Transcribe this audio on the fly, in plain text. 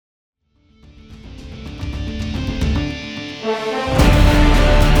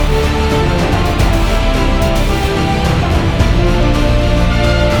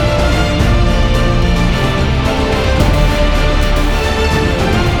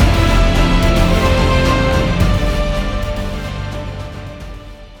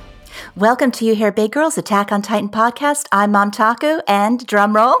Welcome to You Hear Big Girls Attack on Titan podcast. I'm Mom Taku, and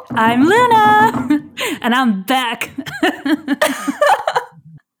drum roll. I'm Luna, and I'm back.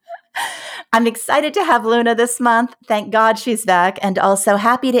 I'm excited to have Luna this month. Thank God she's back. And also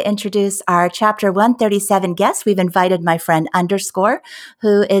happy to introduce our chapter 137 guest. We've invited my friend Underscore,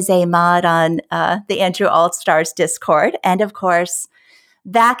 who is a mod on the Andrew All-Stars Discord. And of course,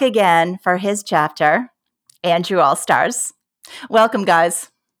 back again for his chapter, Andrew All-Stars. Welcome, guys.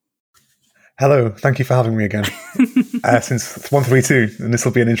 Hello, thank you for having me again. Since it's 132, and this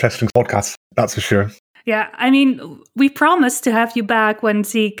will be an interesting podcast, that's for sure. Yeah, I mean, we promised to have you back when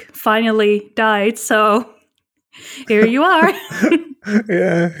Zeke finally died, so here you are.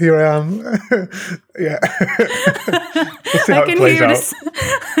 Yeah, here I am. Yeah. We'll see how I can it plays hear out. this.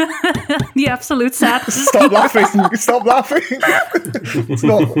 The absolute sadness. Stop laughing! Stop laughing! It's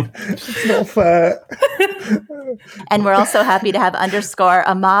not fair. And we're also happy to have Underscore,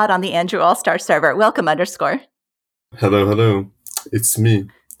 a mod on the Andrew All-Star server. Welcome, Underscore. Hello. It's me.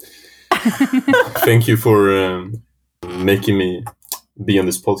 Thank you for making me be on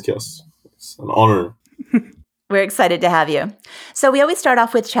this podcast. It's an honor. We're excited to have you. So we always start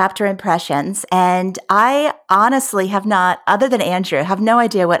off with chapter impressions, and I honestly have not, other than Andrew, have no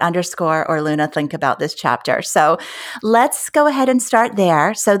idea what Underscore or Luna think about this chapter. So let's go ahead and start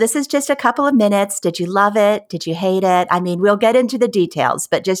there. So this is just a couple of minutes. Did you love it? Did you hate it? I mean, we'll get into the details,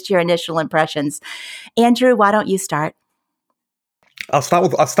 but just your initial impressions. Andrew, why don't you start? I'll start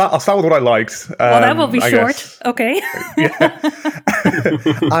with what I liked. Well, that will be short. Guess. Okay. Yeah.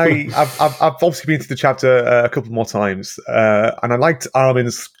 I've obviously been to the chapter a couple more times, and I liked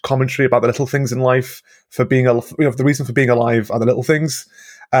Armin's commentary about the little things in life. For being, the reason for being alive are the little things,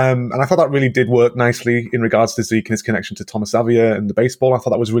 and I thought that really did work nicely in regards to Zeke and his connection to Thomas Xavier and the baseball. I thought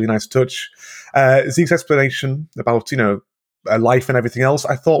that was a really nice touch. Zeke's explanation about life and everything else,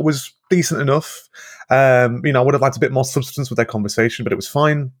 I thought was decent enough. I would have liked a bit more substance with their conversation, but it was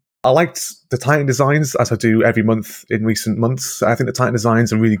fine. I liked the Titan designs, as I do every month in recent months. I think the Titan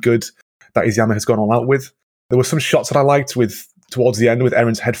designs are really good that Izayama has gone all out with. There were some shots that I liked towards the end with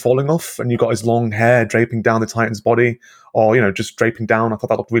Eren's head falling off, and you got his long hair draping down the Titan's body, or just draping down. I thought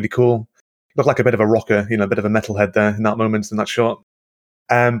that looked really cool. It looked like a bit of a rocker, a bit of a metalhead there in that moment, in that shot.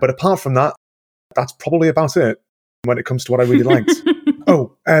 But apart from that, that's probably about it when it comes to what I really liked.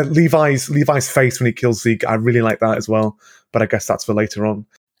 Levi's face when he kills Zeke, I really like that as well, but I guess that's for later on.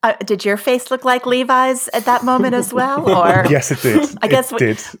 Did your face look like Levi's at that moment as well? Or Yes, it did. I guess it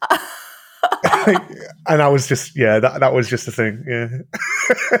did. And I was just, that was just the thing.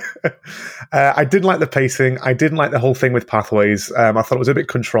 Yeah. I didn't like the pacing. I didn't like the whole thing with pathways. I thought it was a bit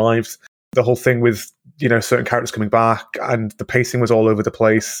contrived. The whole thing with certain characters coming back, and the pacing was all over the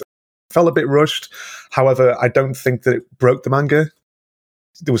place. Felt a bit rushed. However, I don't think that it broke the manga.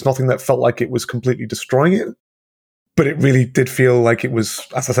 There was nothing that felt like it was completely destroying it, but it really did feel like it was,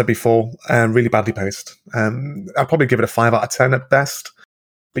 as I said before, really badly paced. I'd probably give it a 5 out of 10 at best.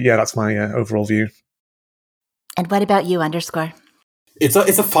 But yeah, that's my overall view. And what about you, Underscore? It's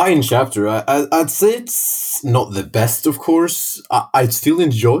a fine chapter. I'd say it's not the best, of course. I'd still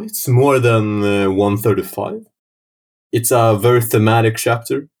enjoy it more than 135. It's a very thematic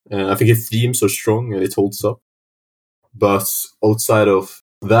chapter. I think its themes are strong and it holds up. But outside of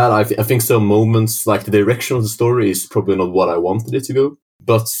that, I think some moments, like the direction of the story, is probably not what I wanted it to go.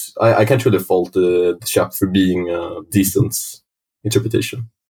 But I can't really fault the chapter for being a decent interpretation.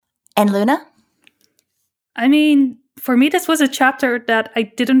 And Luna? I mean, for me, this was a chapter that I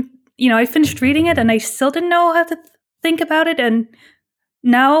didn't, I finished reading it and I still didn't know how to think about it. And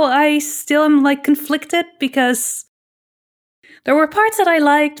now I still am conflicted because there were parts that I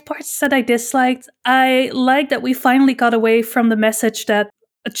liked, parts that I disliked. I liked that we finally got away from the message that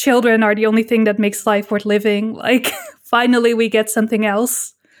children are the only thing that makes life worth living. Finally we get something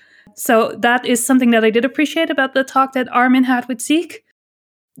else. So that is something that I did appreciate about the talk that Armin had with Zeke.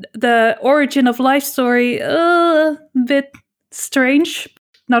 The origin of life story, a bit strange.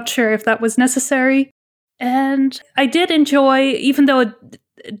 Not sure if that was necessary. And I did enjoy, even though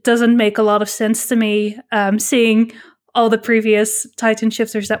it doesn't make a lot of sense to me, seeing all the previous Titan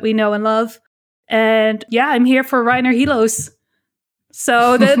shifters that we know and love. And yeah, I'm here for Reiner Helos.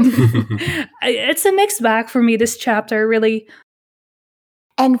 So it's a mixed bag for me, this chapter, really.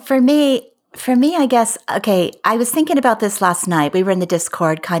 And for me, I guess, okay, I was thinking about this last night. We were in the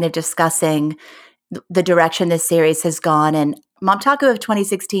Discord kind of discussing the direction this series has gone. And Mom Taku of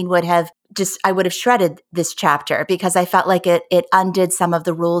 2016 I would have shredded this chapter because I felt like it undid some of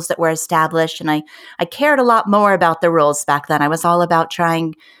the rules that were established. And I cared a lot more about the rules back then. I was all about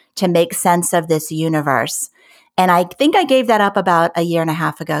trying to make sense of this universe. And I think I gave that up about a year and a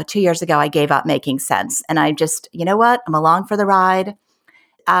half ago. 2 years ago, I gave up making sense. And I just, you know what? I'm along for the ride.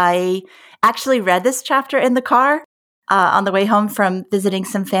 I actually read this chapter in the car on the way home from visiting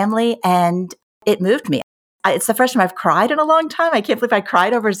some family, and it moved me. It's the first time I've cried in a long time. I can't believe I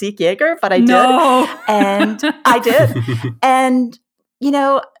cried over Zeke Yeager, but I did. And I did. And, you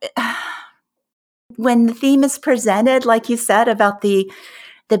know, when the theme is presented, like you said, about the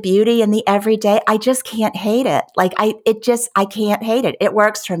beauty and the everyday, I just can't hate it. Like I can't hate it. It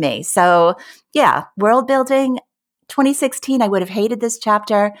works for me. So yeah, world building, 2016, I would have hated this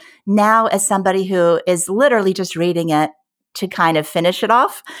chapter. Now, as somebody who is literally just reading it to kind of finish it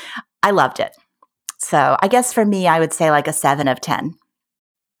off, I loved it. So I guess for me, I would say like a 7 of 10.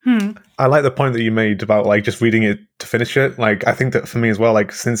 I like the point that you made about like just reading it to finish it. Like, I think that for me as well,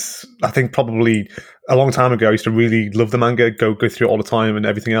 like since I think probably a long time ago, I used to really love the manga, go through it all the time and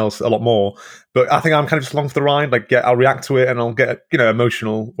everything else a lot more. But I think I'm kind of just along for the ride. Like, yeah, I'll react to it and I'll get,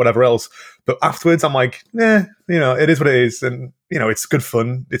 emotional, whatever else. But afterwards, I'm like, it is what it is. And, it's good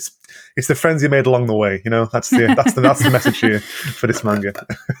fun. It's the friends you made along the way. That's the message here for this manga.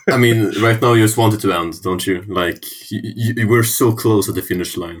 I mean, right now you just want it to end, don't you? Like, you we're so close at the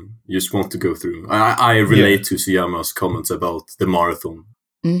finish line. You just want to go through. I relate to Suyama's comments about the marathon.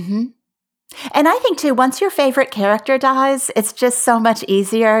 Mm-hmm. And I think too, once your favorite character dies, it's just so much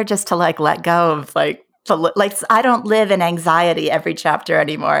easier just to like let go of like I don't live in anxiety every chapter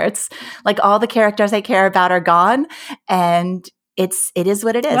anymore. It's like all the characters I care about are gone, and it is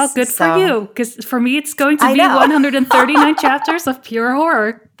what it is. Well, good for you, because for me it's going to be 139 chapters of pure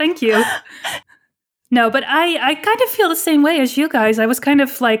horror. Thank you. No, but I kind of feel the same way as you guys. I was kind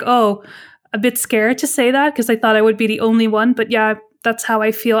of like, a bit scared to say that because I thought I would be the only one. But yeah, that's how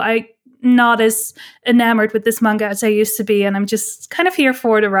I feel. I'm not as enamored with this manga as I used to be, and I'm just kind of here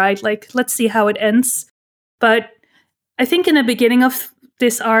for the ride. Like, let's see how it ends. But I think in the beginning of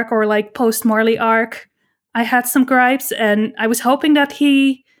this arc, or like post-Marley arc, I had some gripes, and I was hoping that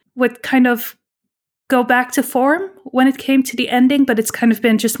he would kind of go back to form when it came to the ending, but it's kind of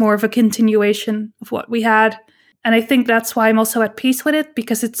been just more of a continuation of what we had. And I think that's why I'm also at peace with it,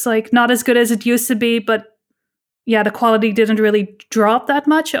 because it's like not as good as it used to be, but yeah, the quality didn't really drop that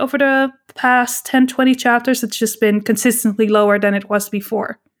much over the past 10, 20 chapters. It's just been consistently lower than it was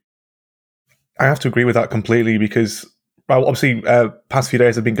before. I have to agree with that completely because, well, obviously, past few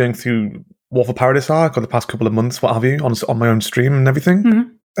days I've been going through War for Paradise arc, or the past couple of months, what have you, on my own stream and everything. Mm-hmm.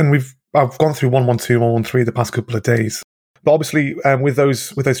 And I've gone through 112, 113 the past couple of days. But obviously, with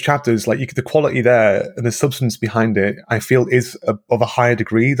those chapters, like the quality there and the substance behind it, I feel is of a higher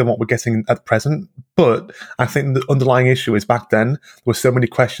degree than what we're getting at present. But I think the underlying issue is back then there were so many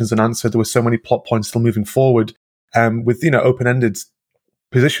questions unanswered. There were so many plot points still moving forward, with open-ended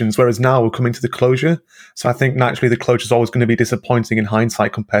positions. Whereas now we're coming to the closure. So I think naturally the closure is always going to be disappointing in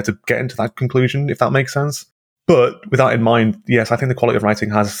hindsight compared to getting to that conclusion, if that makes sense. But with that in mind, yes, I think the quality of writing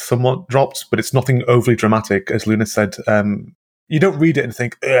has somewhat dropped, but it's nothing overly dramatic, as Luna said. You don't read it and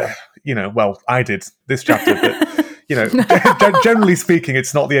think, well, I did this chapter, but generally speaking,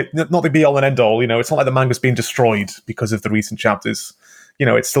 it's not the be all and end all. It's not like the manga's being destroyed because of the recent chapters.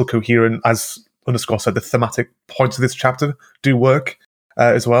 It's still coherent, as Underscore said. The thematic points of this chapter do work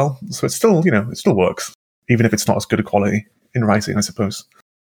as well, so it still works, even if it's not as good a quality in writing, I suppose.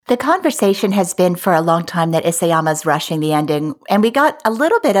 The conversation has been for a long time that Isayama's rushing the ending, and we got a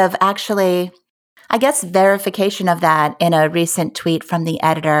little bit of actually, I guess, verification of that in a recent tweet from the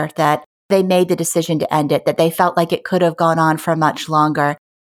editor that they made the decision to end it, that they felt like it could have gone on for much longer.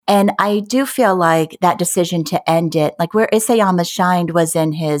 And I do feel like that decision to end it, like where Isayama shined was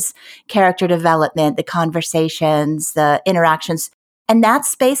in his character development, the conversations, the interactions. And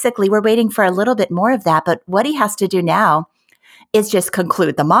that's basically, we're waiting for a little bit more of that. But what he has to do now is just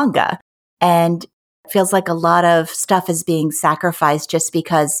conclude the manga. And it feels like a lot of stuff is being sacrificed just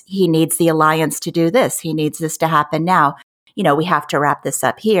because he needs the Alliance to do this. He needs this to happen now. We have to wrap this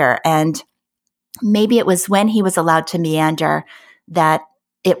up here. And maybe it was when he was allowed to meander that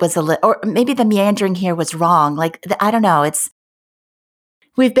it was or maybe the meandering here was wrong. Like, I don't know.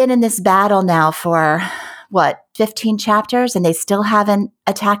 We've been in this battle now for 15 chapters, and they still haven't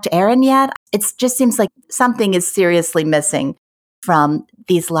attacked Eren yet. It just seems like something is seriously missing from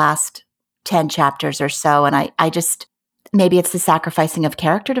these last 10 chapters or so. And I just, maybe it's the sacrificing of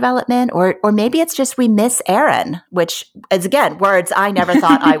character development, or maybe it's just we miss Eren, which is, again, words I never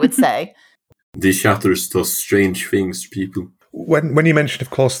thought I would say. These chapters do strange things to people. When you mentioned, of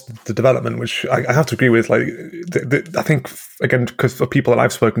course, the development, which I have to agree with, like, I think, again, because for people that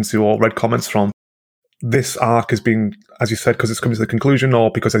I've spoken to or read comments from, this arc has been, as you said, because it's coming to the conclusion, or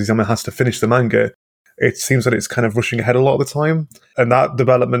because Isayama has to finish the manga, it seems that it's kind of rushing ahead a lot of the time. And that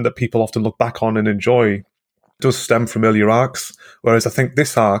development that people often look back on and enjoy does stem from earlier arcs. Whereas I think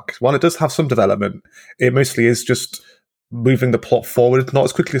this arc, while it does have some development, it mostly is just moving the plot forward, not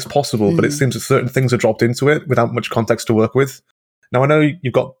as quickly as possible, but it seems that certain things are dropped into it without much context to work with. Now, I know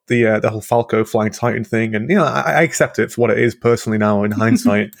you've got the whole Falco Flying Titan thing, and I accept it for what it is personally now in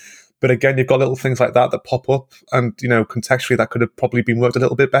hindsight. But again, you've got little things like that pop up, and contextually that could have probably been worked a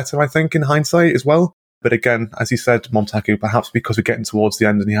little bit better, I think, in hindsight as well. But again, as you said, Momtaku, perhaps because we're getting towards the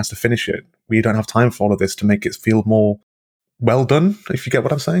end and he has to finish it, we don't have time for all of this to make it feel more well done, if you get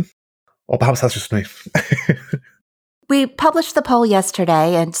what I'm saying. Or perhaps that's just me. We published the poll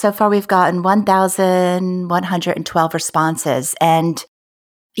yesterday, and so far we've gotten 1,112 responses. And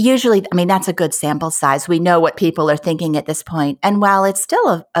usually, that's a good sample size. We know what people are thinking at this point. And while it's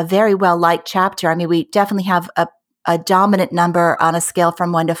still a very well-liked chapter, we definitely have a dominant number on a scale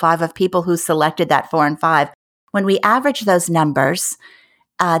from 1 to 5 of people who selected that 4 and 5. When we average those numbers,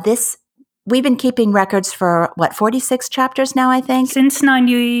 we've been keeping records for, 46 chapters now, I think? Since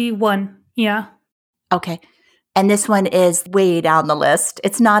 91, yeah. Okay. And this one is way down the list.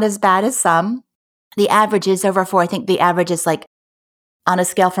 It's not as bad as some. The average is over 4. I think the average is on a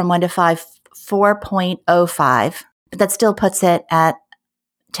scale from 1 to 5, 4.05. But that still puts it at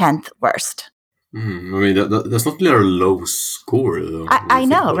 10th worst. That's not really a low score, though. I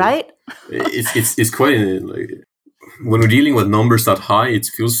know, right? It's quite when we're dealing with numbers that high, it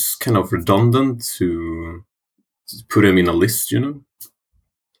feels kind of redundant to put them in a list.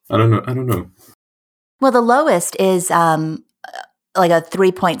 I don't know. Well, the lowest is a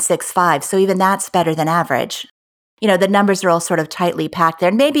 3.65, so even that's better than average. The numbers are all sort of tightly packed there.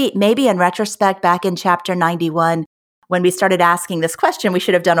 And maybe in retrospect, back in chapter 91, when we started asking this question, we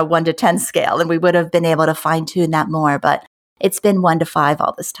should have done a 1 to 10 scale, and we would have been able to fine tune that more. But it's been 1 to 5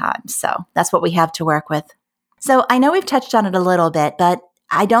 all this time, so that's what we have to work with. So I know we've touched on it a little bit, but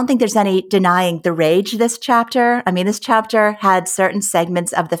I don't think there's any denying the rage this chapter. This chapter had certain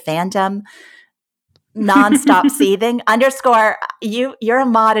segments of the fandom nonstop seething. Underscore, you're a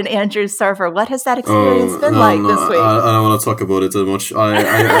mod in Andrew's server. What has that experience been like this week? I don't want to talk about it too much.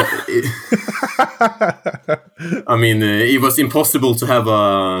 It was impossible to have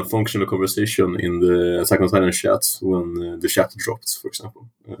a functional conversation in the Attack on Titan chat when the chapter dropped, for example.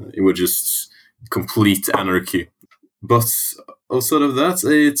 It was just complete anarchy. But outside of that,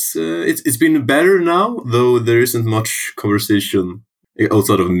 it's been better now, though there isn't much conversation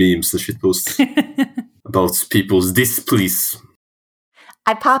outside of memes and shitposts about people's displease.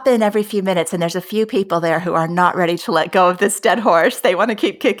 I pop in every few minutes, and there's a few people there who are not ready to let go of this dead horse. They want to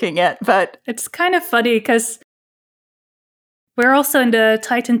keep kicking it, but it's kind of funny because we're also in the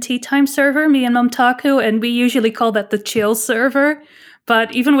Titan Tea Time server, me and Momtaku, and we usually call that the chill server.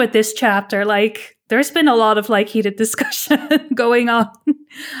 But even with this chapter, there's been a lot of heated discussion going on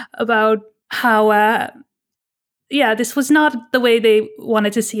about how this was not the way they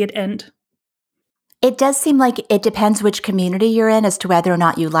wanted to see it end. It does seem like it depends which community you're in as to whether or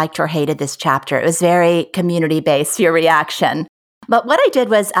not you liked or hated this chapter. It was very community-based, your reaction. But what I did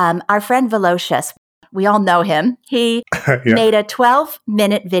was our friend Velocious, we all know him, he made a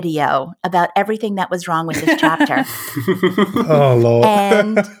 12-minute video about everything that was wrong with this chapter. Oh, Lord.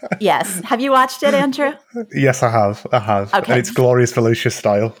 And yes. Have you watched it, Andrew? Yes, I have. Okay. And it's glorious Velocious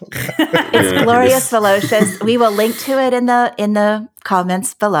style. It's glorious Velocious. We will link to it in the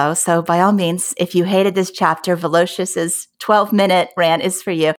comments below. So by all means, if you hated this chapter, Velocious's 12-minute rant is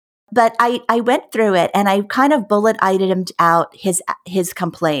for you. But I went through it and I kind of bullet itemed out his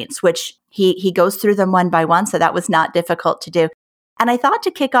complaints, which he goes through them one by one. So that was not difficult to do. And I thought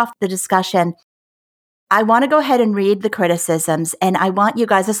to kick off the discussion, I want to go ahead and read the criticisms. And I want you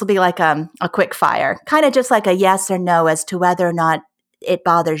guys, this will be like a quick fire, kind of just like a yes or no as to whether or not it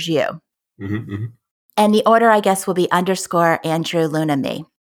bothers you. Mm-hmm, mm-hmm. And the order, I guess, will be underscore Andrew, Luna, me.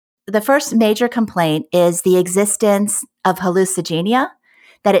 The first major complaint is the existence of hallucigenia,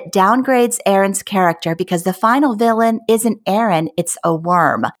 that it downgrades Aaron's character because the final villain isn't Aaron, it's a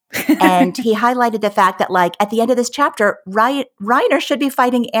worm. And he highlighted the fact that, at the end of this chapter, Reiner should be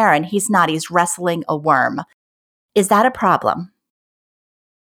fighting Aaron. He's not. He's wrestling a worm. Is that a problem?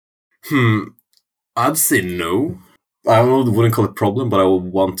 I'd say no. I wouldn't call it problem, but I would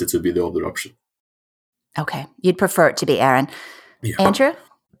want it to be the other option. Okay. You'd prefer it to be Aaron. Yeah. Andrew?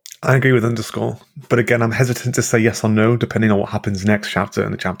 I agree with underscore. But again, I'm hesitant to say yes or no, depending on what happens next chapter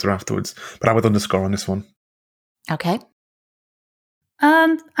and the chapter afterwards. But I'm with underscore on this one. Okay.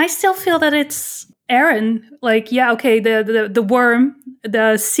 I still feel that it's Aaron. The worm,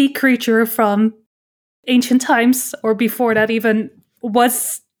 the sea creature from ancient times, or before that even,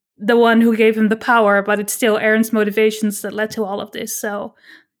 was the one who gave him the power, but it's still Aaron's motivations that led to all of this. So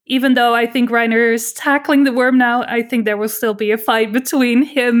even though I think Reiner is tackling the worm now, I think there will still be a fight between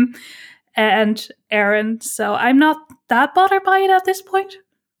him and Aaron. So I'm not that bothered by it at this point.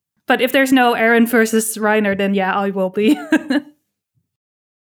 But if there's no Aaron versus Reiner, then yeah, I will be.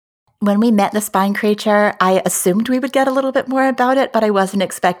 When we met the spine creature, I assumed we would get a little bit more about it, but I wasn't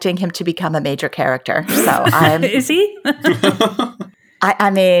expecting him to become a major character. So I'm... Is he? I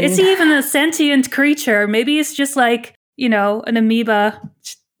mean... Is he even a sentient creature? Maybe it's just like, an amoeba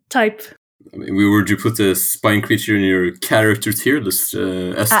type. I mean, would you put a spine creature in your character tier list?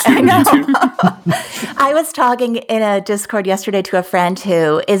 S2 I know. D2? I was talking in a Discord yesterday to a friend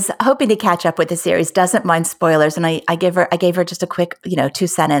who is hoping to catch up with the series, doesn't mind spoilers, and I gave her just a quick,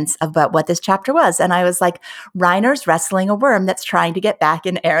 2-sentence about what this chapter was, and I was like, Reiner's wrestling a worm that's trying to get back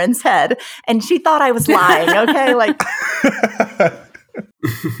in Aaron's head, and she thought I was lying. Okay, like.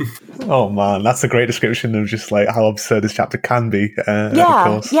 Oh man, that's a great description of just like how absurd this chapter can be. On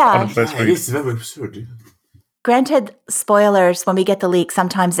the first read. It's very absurd. Granted, spoilers, when we get the leak,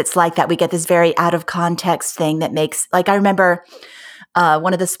 sometimes it's like that. We get this very out of context thing that makes, like, I remember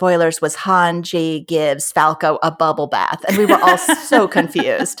one of the spoilers was Hanji gives Falco a bubble bath, and we were all so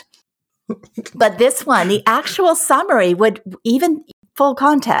confused. But this one, the actual summary would, even full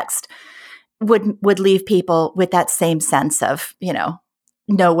context, would leave people with that same sense of,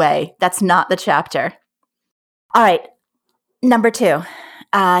 no way, that's not the chapter. All right, number 2.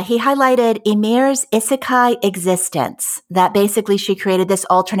 He highlighted Ymir's isekai existence, that basically she created this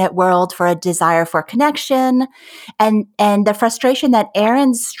alternate world for a desire for connection, and the frustration that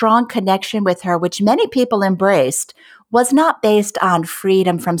Aaron's strong connection with her, which many people embraced, was not based on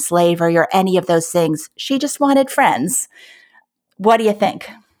freedom from slavery or any of those things. She just wanted friends. What do you think?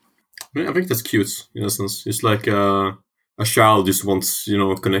 I think that's cute in a sense. It's like a child just wants,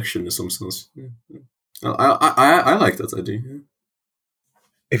 connection in some sense. Yeah. I like that idea. Yeah.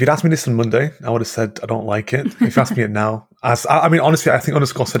 If you'd asked me this on Monday, I would have said I don't like it. If you asked me it now, honestly, I think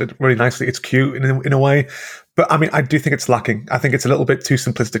Underscore said it really nicely. It's cute in a way, but I do think it's lacking. I think it's a little bit too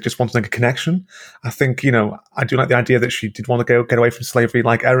simplistic, just wanting a connection. I think, I do like the idea that she did want to get away from slavery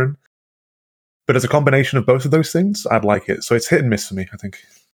like Eren, but as a combination of both of those things, I'd like it. So it's hit and miss for me, I think.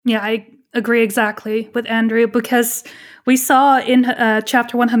 Yeah, I agree exactly with Andrew, because we saw in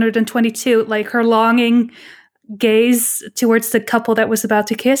chapter 122, like her longing gaze towards the couple that was about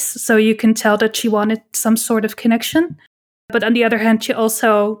to kiss. So you can tell that she wanted some sort of connection. But on the other hand, she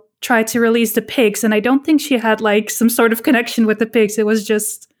also tried to release the pigs. And I don't think she had like some sort of connection with the pigs. It was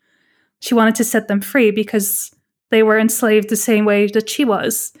just, she wanted to set them free because they were enslaved the same way that she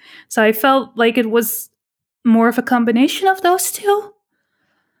was. So I felt like it was more of a combination of those two.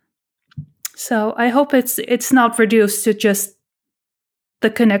 So I hope it's not reduced to just the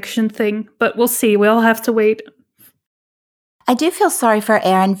connection thing, but we'll see. We'll have to wait. I do feel sorry for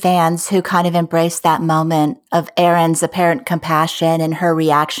Eren fans who kind of embraced that moment of Eren's apparent compassion and her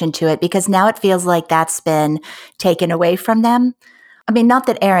reaction to it, because now it feels like that's been taken away from them. I mean, not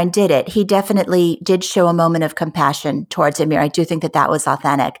that Eren did it. He definitely did show a moment of compassion towards Ymir. I do think that was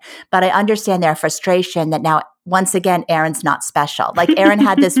authentic. But I understand their frustration that now, once again, Eren's not special. Like, Eren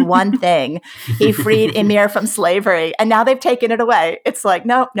had this one thing. He freed Ymir from slavery, and now they've taken it away. It's like,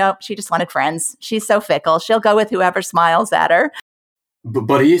 nope, she just wanted friends. She's so fickle. She'll go with whoever smiles at her.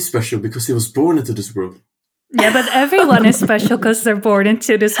 But he is special because he was born into this world. Yeah, but everyone is special because they're born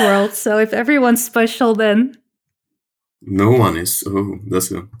into this world. So if everyone's special, then... No one is. Oh,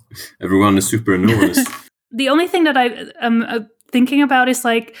 everyone is super and no one is. The only thing that I am thinking about is,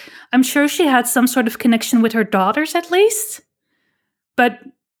 like, I'm sure she had some sort of connection with her daughters at least. But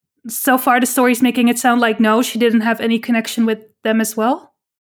so far the story's making it sound like, no, she didn't have any connection with them as well.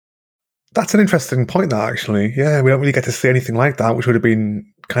 That's an interesting point, that, actually. Yeah, we don't really get to see anything like that, which would have been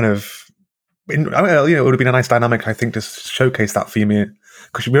kind of... it would have been a nice dynamic, I think, to showcase that female.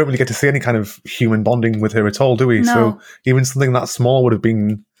 Because we don't really get to see any kind of human bonding with her at all, do we? No. So even something that small would have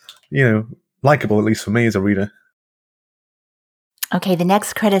been, likable, at least for me as a reader. Okay, the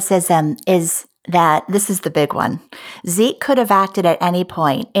next criticism is that this is the big one. Zeke could have acted at any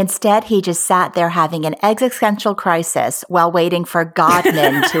point. Instead, he just sat there having an existential crisis while waiting for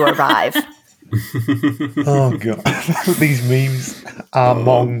Godman to arrive. Oh, God. These memes.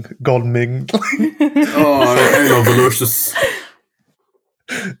 Among Godming. I know, delicious.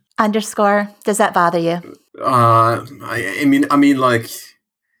 Underscore, does that bother you? I mean, like,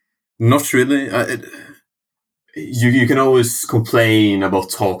 not really. You can always complain about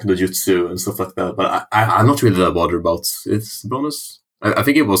talk no jutsu and stuff like that, but I'm not really that bothered about it, to be honest. I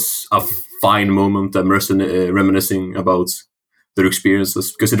think it was a fine moment. I'm reminiscing about their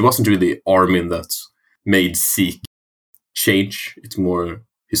experiences, because it wasn't really Armin that made Zeke change. It's more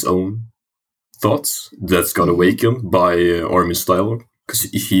his own thoughts that got awakened by Armin's dialogue, because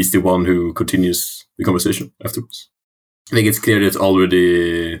he's the one who continues the conversation afterwards. I think it's clear that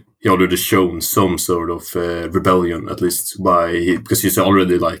he already shown some sort of rebellion, at least because he's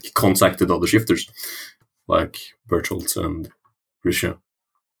already like contacted other shifters like Bertolt and Grisha.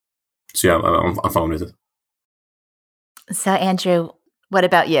 So yeah, I'm fine with it. So Andrew, what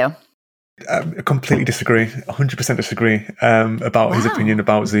about you? I completely disagree. 100% disagree about his opinion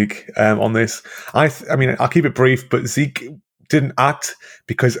about Zeke on this. I mean, I'll keep it brief, but Zeke didn't act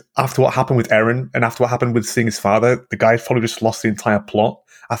because after what happened with Eren and after what happened with seeing his father, the guy probably just lost the entire plot.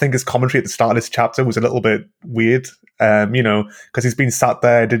 I think his commentary at the start of this chapter was a little bit weird, because he's been sat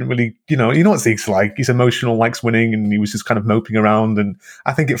there, didn't really, you know what Zeke's like. He's emotional, likes winning, and he was just kind of moping around. And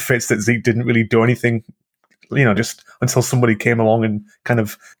I think it fits that Zeke didn't really do anything, just until somebody came along and kind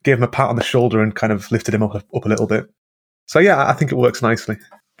of gave him a pat on the shoulder and kind of lifted him up a little bit. So yeah, I think it works nicely.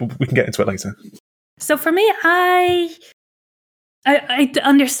 But we can get into it later. So for me, I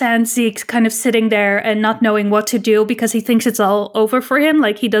understand Zeke's kind of sitting there and not knowing what to do because he thinks it's all over for him.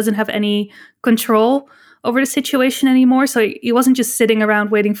 Like he doesn't have any control over the situation anymore. So he wasn't just sitting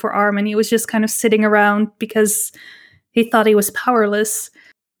around waiting for Armin. He was just kind of sitting around because he thought he was powerless.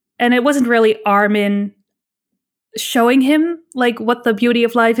 And it wasn't really Armin showing him like what the beauty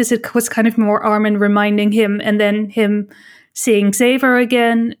of life is. It was kind of more Armin reminding him, and then him seeing Xaver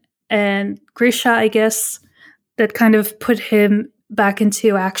again and Grisha, I guess, that kind of put him back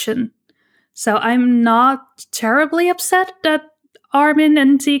into action. So I'm not terribly upset that Armin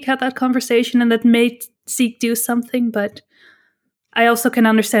and Zeke had that conversation and that made Zeke do something, but I also can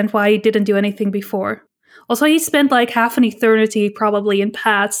understand why he didn't do anything before. Also, he spent like half an eternity probably in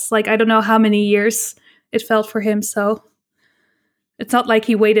paths. Like, I don't know how many years it felt for him, so it's not like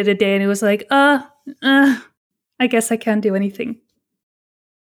he waited a day and he was like, I guess I can't do anything.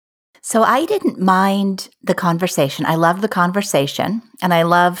 So I didn't mind the conversation. I love the conversation, and I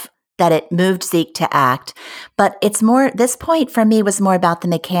love that it moved Zeke to act. But it's more, this point for me was more about the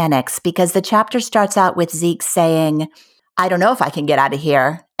mechanics, because the chapter starts out with Zeke saying, I don't know if I can get out of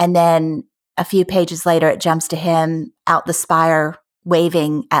here. And then a few pages later, it jumps to him out the spire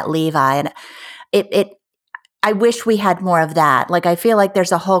waving at Levi. And I wish we had more of that. Like, I feel like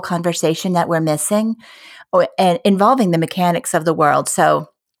there's a whole conversation that we're missing and involving the mechanics of the world. So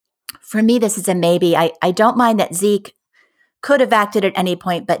for me, this is a maybe. I don't mind that Zeke could have acted at any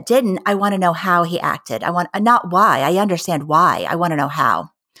point, but didn't. I want to know how he acted. I want, not why. I understand why. I want to know how.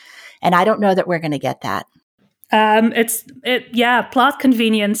 And I don't know that we're going to get that. Plot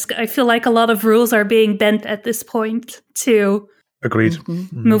convenience. I feel like a lot of rules are being bent at this point to Agreed.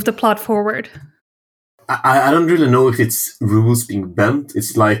 Move the plot forward. I don't really know if it's rules being bent.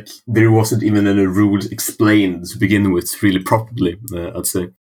 It's like there wasn't even any rules explained to begin with really properly, I'd say.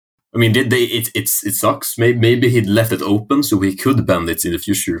 I mean, it sucks. Maybe he'd left it open so he could bend it in the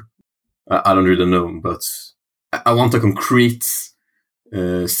future. I don't really know, but I want a concrete,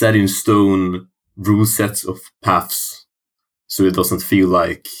 set in stone rule set of paths, so it doesn't feel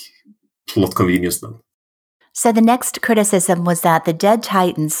like plot convenience then. So the next criticism was that the dead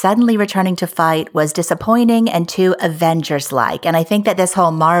Titans suddenly returning to fight was disappointing and too Avengers-like. And I think that this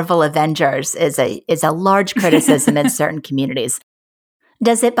whole Marvel Avengers is a large criticism in certain communities.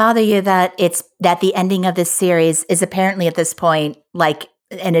 Does it bother you that the ending of this series is apparently at this point like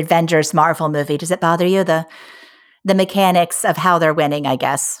an Avengers Marvel movie? Does it bother you, the mechanics of how they're winning, I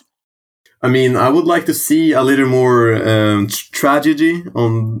guess? I mean, I would like to see a little more tragedy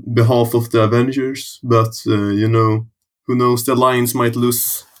on behalf of the Avengers, but who knows? The Alliance might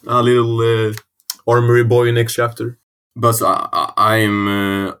lose a little armory boy next chapter. But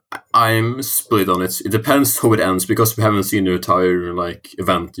I'm split on it. It depends how it ends, because we haven't seen the entire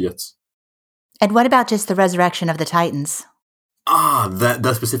event yet. And what about just the resurrection of the Titans?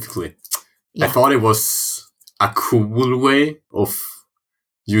 That specifically. Yeah. I thought it was a cool way of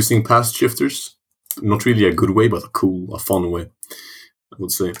using past shifters. Not really a good way, but a fun way, I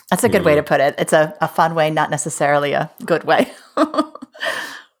would say. That's a good way to put it. It's a fun way, not necessarily a good way.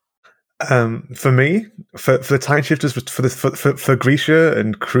 For me, for the time shifters, for Grisha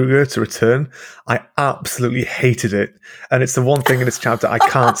and Kruger to return, I absolutely hated it. And it's the one thing in this chapter I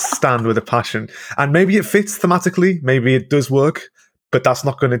can't stand with a passion. And maybe it fits thematically, maybe it does work, but that's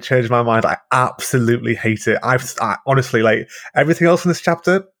not going to change my mind. I absolutely hate it. I honestly, everything else in this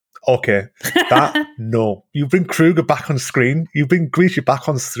chapter, okay. No. You bring Kruger back on screen, you bring Grisha back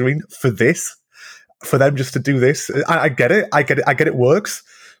on screen for this, for them just to do this. I get it. I get it works.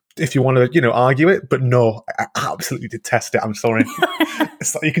 if you want to, argue it. But no, I absolutely detest it. I'm sorry.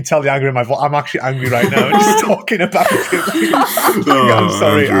 It's like, you can tell the anger in my voice. I'm actually angry right now just talking about it. I'm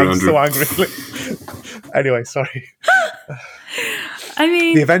sorry. I'm so angry. Anyway, sorry. I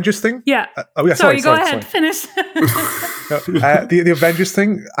mean, the Avengers thing? Yeah. Sorry, go ahead. Finish. The Avengers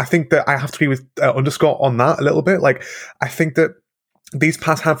thing, I think that I have to agree with Underscore on that a little bit. Like, I think that these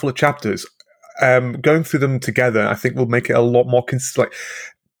past handful of chapters, going through them together, I think will make it a lot more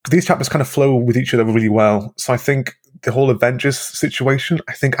these chapters kind of flow with each other really well. So I think the whole Avengers situation,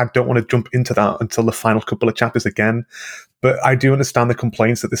 I don't want to jump into that until the final couple of chapters again. But I do understand the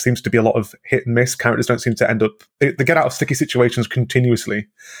complaints that there seems to be a lot of hit and miss. Characters don't seem to end up... They get out of sticky situations continuously.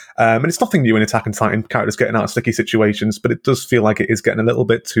 And it's nothing new in Attack on Titan, characters getting out of sticky situations, but it does feel like it is getting a little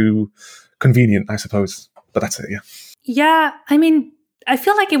bit too convenient, I suppose. But that's it, yeah. Yeah, I mean, I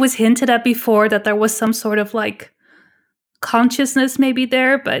feel like it was hinted at before that there was some sort of consciousness maybe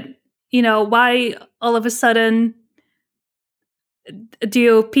there, but why all of a sudden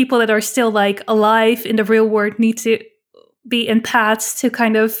do people that are still alive in the real world need to be empaths to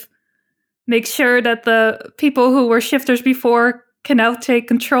kind of make sure that the people who were shifters before can now take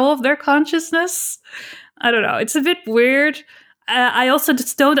control of their consciousness? I don't know. It's a bit weird. I also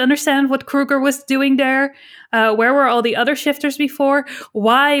just don't understand what Kruger was doing there. Where were all the other shifters before?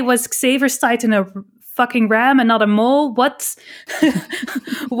 Why was Xavier's Titan a fucking ram and not a mole? What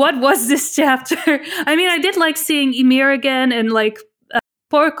was this chapter? I mean, I did like seeing Ymir again and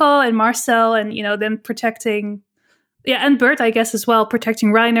Porco and Marcel and them protecting, and Bert, I guess, as well,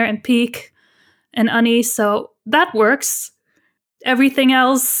 protecting Reiner and Peak and Annie, so that works. Everything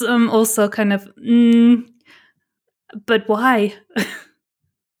else also kind of but why?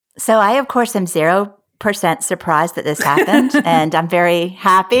 So I, of course, am 0% surprised that this happened, and I'm very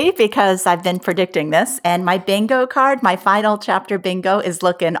happy because I've been predicting this. And my bingo card, my final chapter bingo, is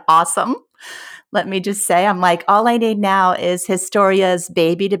looking awesome. Let me just say, I'm all I need now is Historia's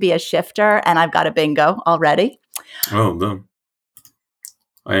baby to be a shifter, and I've got a bingo already. Oh, no.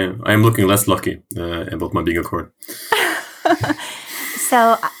 I am looking less lucky about my bingo card.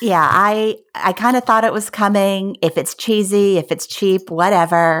 So, yeah, I kind of thought it was coming. If it's cheesy, if it's cheap,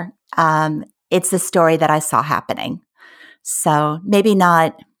 whatever. It's the story that I saw happening. So maybe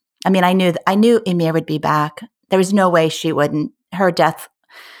not. I mean, I knew Ymir would be back. There was no way she wouldn't. Her death,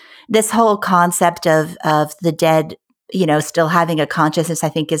 this whole concept of the dead, still having a consciousness, I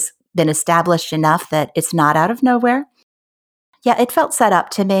think has been established enough that it's not out of nowhere. Yeah, it felt set up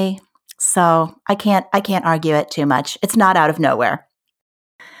to me. So I can't argue it too much. It's not out of nowhere.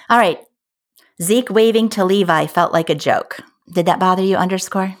 All right. Zeke waving to Levi felt like a joke. Did that bother you,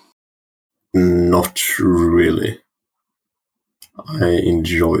 Underscore? Not really. I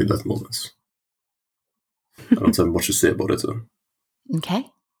enjoyed that moment. I don't have much to say about it, though. Okay.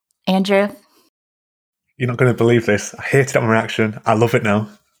 Andrew? You're not going to believe this. I hated that reaction. I love it now.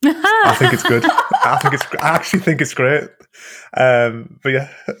 I think it's good. I actually think it's great. But yeah,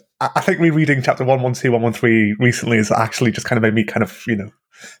 I think rereading chapter 112, 113 recently has actually just kind of made me kind of,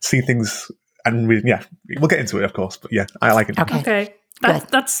 see things and we'll get into it, of course. But yeah, I like it. Okay.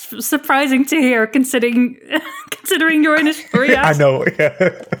 That's surprising to hear, considering your initial reaction. I know.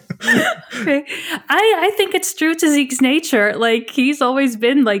 Yeah. Okay. I think it's true to Zeke's nature. He's always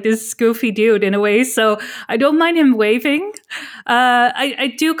been this goofy dude in a way, so I don't mind him waving.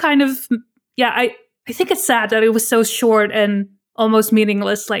 I do kind of, I think it's sad that it was so short and almost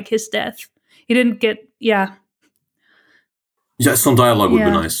meaningless, his death. He didn't get, Yeah, some dialogue would be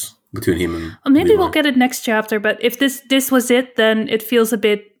nice between him and maybe Levi. we'll get it next chapter, but if this was it, then it feels a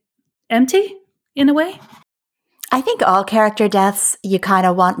bit empty in a way. I think all character deaths, you kind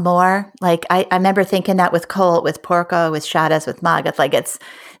of want more. I remember thinking that with Colt, with Porco, with Shadas, with Magath.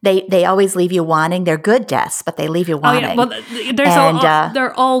 They always leave you wanting. They're good deaths, but they leave you wanting. Oh, yeah. Well,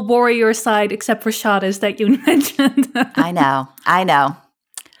 they're all warrior side except for Shadas that you mentioned. I know.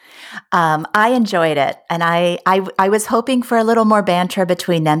 I enjoyed it, and I was hoping for a little more banter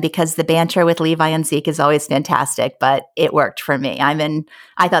between them because the banter with Levi and Zeke is always fantastic, but it worked for me.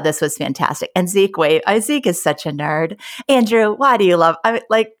 I thought this was fantastic. And Zeke is such a nerd. Andrew, why do you love?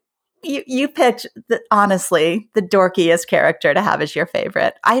 You picked honestly the dorkiest character to have as your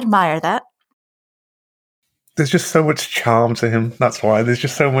favorite. I admire that. There's just so much charm to him. That's why. There's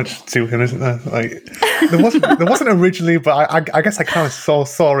just so much to him, isn't there? There wasn't originally, but I guess I kind of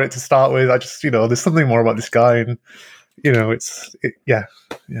saw it to start with. I just, there's something more about this guy, and yeah.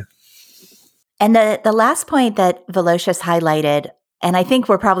 And the last point that Velocious highlighted, and I think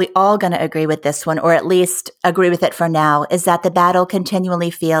we're probably all going to agree with this one, or at least agree with it for now, is that the battle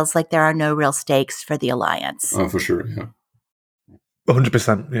continually feels like there are no real stakes for the Alliance. Oh, for sure, yeah.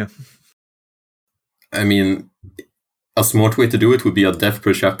 100%, yeah. I mean, a smart way to do it would be a death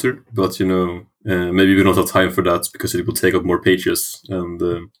per chapter, but maybe we don't have time for that because it will take up more pages.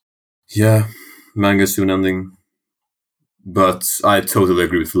 And manga soon ending. But I totally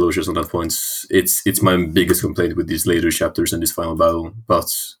agree with Velocious on that point. It's my biggest complaint with these later chapters and this final battle.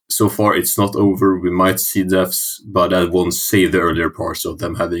 But so far, it's not over. We might see deaths, but that won't save the earlier parts of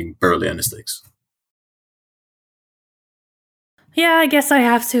them having barely any stakes. Yeah, I guess I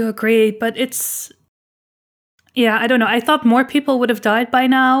have to agree, but I don't know. I thought more people would have died by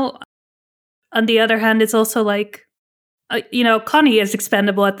now. On the other hand, it's also like, Connie is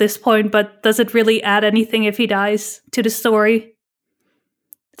expendable at this point, but does it really add anything if he dies to the story?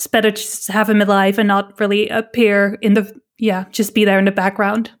 It's better just to have him alive and not really appear just be there in the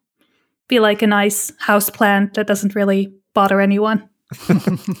background. Be like a nice house plant that doesn't really bother anyone.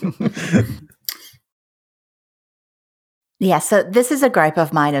 Yeah, so this is a gripe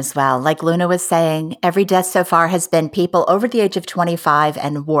of mine as well. Like Luna was saying, every death so far has been people over the age of 25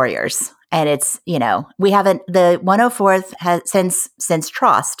 and warriors. And it's, we haven't, the 104th has, since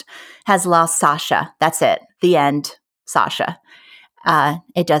Trost has lost Sasha. That's it. The end, Sasha.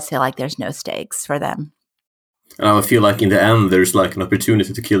 It does feel like there's no stakes for them. And I feel like in the end, there's like an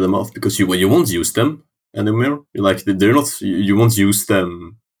opportunity to kill them off because you won't use them anymore. Like they're not, you won't use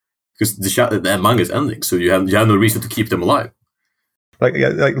them because the manga is ending. So you have no reason to keep them alive. Like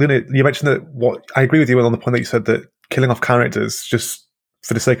Luna, you mentioned that I agree with you on the point that you said that killing off characters just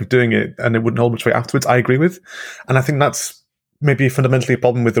for the sake of doing it and it wouldn't hold much weight afterwards, I agree with. And I think that's maybe fundamentally a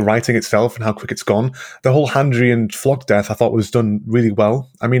problem with the writing itself and how quick it's gone. The whole Handry and Flock death I thought was done really well.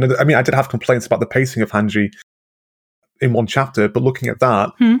 I mean, I did have complaints about the pacing of Handry in one chapter, but looking at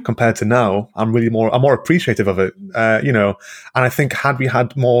that compared to now, I'm more appreciative of it, and I think had we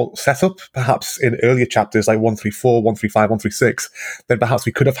had more setup, perhaps in earlier chapters like 134, 135, 136, then perhaps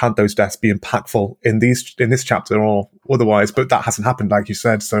we could have had those deaths be impactful in this chapter or otherwise, but that hasn't happened, like you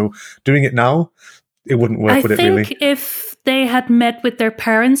said. So doing it now, it wouldn't work, would it really? I think if they had met with their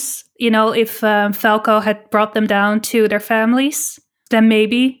parents, if Falco had brought them down to their families, then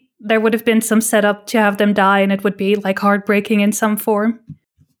maybe there would have been some setup to have them die, and it would be like heartbreaking in some form.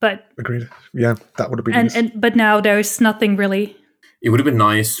 But agreed. Yeah, that would have been nice. But now there's nothing really. It would have been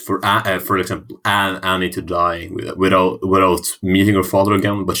nice for example, Annie to die without meeting her father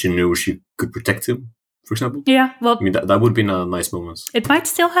again, but she knew she could protect him, for example. Yeah, well, I mean that would be a nice moment. It might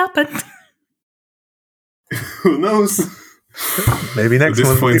still happen. Who knows? Maybe next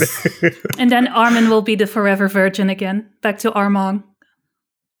one. And then Armin will be the forever virgin again. Back to Armand.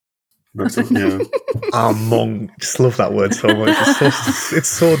 Yeah. Among, just love that word so much. It's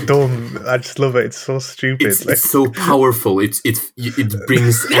so dumb. I just love it. It's so stupid. It's so powerful. It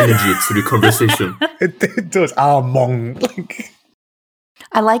brings energy to the conversation. It does. Among.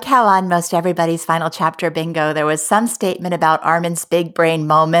 I like how on most everybody's final chapter bingo, there was some statement about Armin's big brain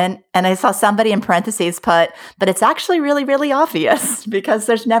moment. And I saw somebody in parentheses put, but it's actually really, really obvious because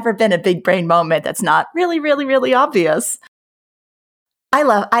there's never been a big brain moment that's not really, really, really obvious. I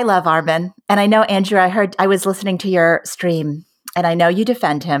love Armin. And I know, Andrew, I was listening to your stream and I know you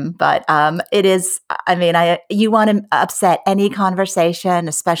defend him, but it is, you want to upset any conversation,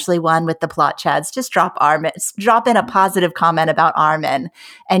 especially one with the plot chads, just drop in a positive comment about Armin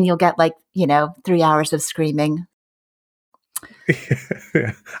and you'll get 3 hours of screaming.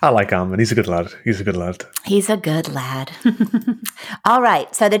 Yeah, I like Armin. He's a good lad. All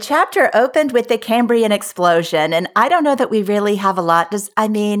right. So the chapter opened with the Cambrian explosion, and I don't know that we really have a lot. I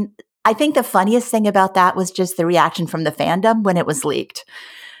think the funniest thing about that was just the reaction from the fandom when it was leaked.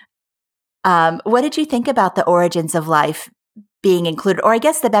 What did you think about the origins of life being included? Or I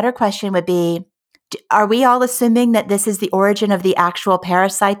guess the better question would be, are we all assuming that this is the origin of the actual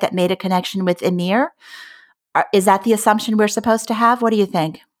parasite that made a connection with Ymir? Is that the assumption we're supposed to have? What do you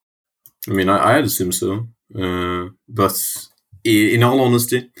think? I mean, I'd assume so. But in all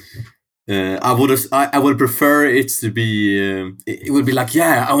honesty, I would prefer it to be. It would be like,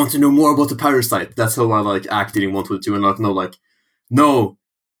 yeah, I want to know more about the parasite. That's how I acted in 122, and no,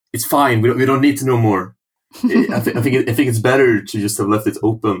 it's fine. We don't need to know more. I think it's better to just have left it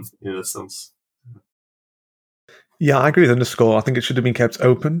open in a sense. Yeah, I agree with Underscore. I think it should have been kept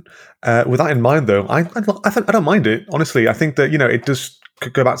open. With that in mind, though, I don't mind it, honestly. I think that, it does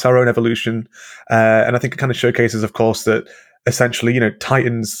go back to our own evolution. And I think it kind of showcases, of course, that essentially,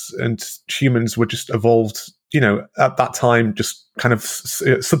 Titans and humans were just evolved, at that time, just kind of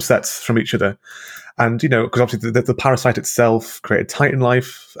subsets from each other. And, because obviously the parasite itself created Titan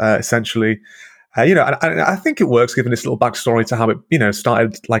life, essentially. And I think it works given this little backstory to how it,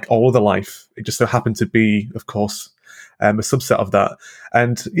 started like all other life. It just so happened to be, of course, a subset of that.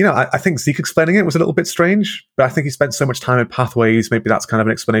 And, I think Zeke explaining it was a little bit strange, but I think he spent so much time in Pathways. Maybe that's kind of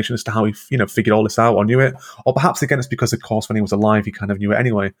an explanation as to how he, figured all this out or knew it. Or perhaps, again, it's because, of course, when he was alive, he kind of knew it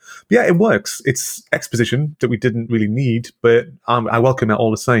anyway. But yeah, it works. It's exposition that we didn't really need, but I welcome it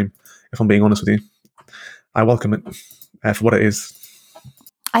all the same, if I'm being honest with you. I welcome it for what it is.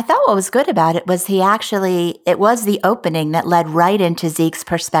 I thought what was good about it was it was the opening that led right into Zeke's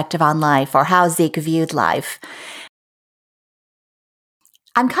perspective on life, or how Zeke viewed life.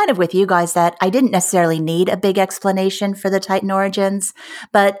 I'm kind of with you guys that I didn't necessarily need a big explanation for the Titan origins,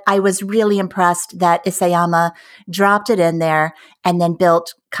 but I was really impressed that Isayama dropped it in there and then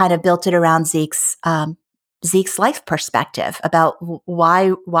built it around Zeke's life perspective about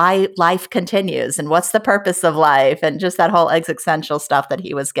why life continues and what's the purpose of life, and just that whole existential stuff that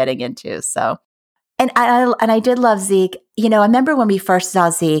he was getting into. So, and I did love Zeke. I remember when we first saw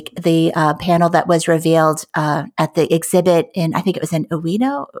Zeke, the panel that was revealed at the exhibit I think it was in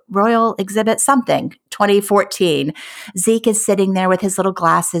Ueno Royal Exhibit, something, 2014. Zeke is sitting there with his little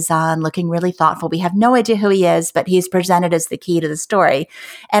glasses on, looking really thoughtful. We have no idea who he is, but he's presented as the key to the story.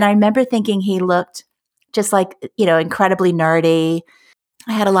 And I remember thinking he looked just like, incredibly nerdy.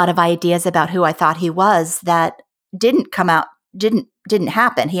 I had a lot of ideas about who I thought he was that didn't come out, didn't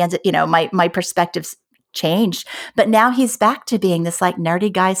happen. He ends up, my perspectives changed, but now he's back to being this like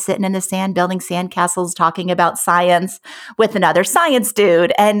nerdy guy sitting in the sand, building sandcastles, talking about science with another science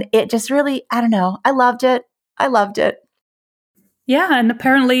dude. And it just really, I don't know. I loved it. Yeah. And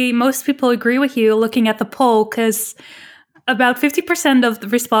apparently most people agree with you looking at the poll, because about 50% of the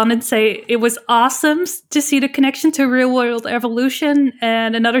respondents say it was awesome to see the connection to real world evolution.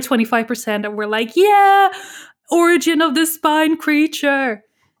 And another 25% were like, yeah, origin of the spine creature.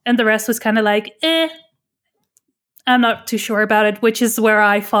 And the rest was kind of like, I'm not too sure about it, which is where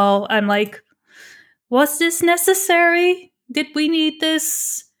I fall. I'm like, was this necessary? Did we need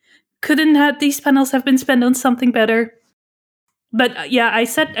this? Couldn't these panels have been spent on something better? But yeah, I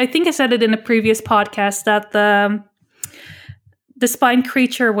think I said it in a previous podcast that the spine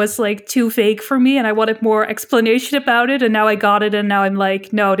creature was like too vague for me and I wanted more explanation about it. And now I got it. And now I'm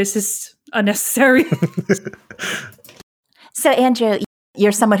like, no, this is unnecessary. So Andrew,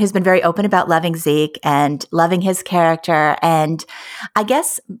 you're someone who's been very open about loving Zeke and loving his character. And I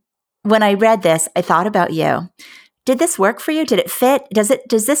guess when I read this, I thought about you. Did this work for you? Did it fit?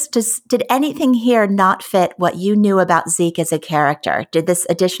 Did anything here not fit what you knew about Zeke as a character? Did this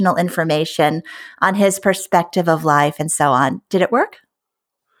additional information on his perspective of life and so on, did it work?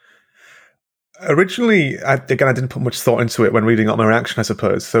 Originally, I didn't put much thought into it when reading out my reaction, I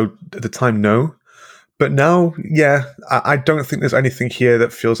suppose. So at the time, no. But now, yeah, I don't think there's anything here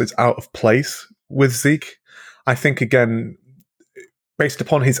that feels it's out of place with Zeke. I think, again, based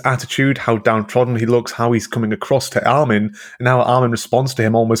upon his attitude, how downtrodden he looks, how he's coming across to Armin, and how Armin responds to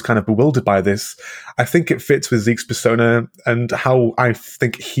him almost kind of bewildered by this, I think it fits with Zeke's persona and how I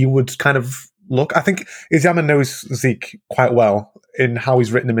think he would kind of look. I think Isayama knows Zeke quite well in how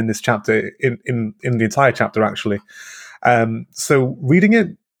he's written him in this chapter, in the entire chapter, actually. So reading it,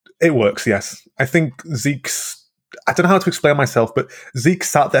 it works, yes. I think I don't know how to explain myself, but Zeke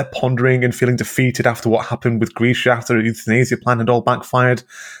sat there pondering and feeling defeated after what happened with Grisha, after the euthanasia plan had all backfired.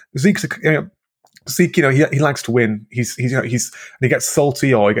 Zeke, he likes to win. And he gets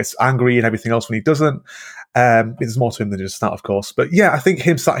salty or he gets angry and everything else when he doesn't. There's more to him than just that, of course. But yeah, I think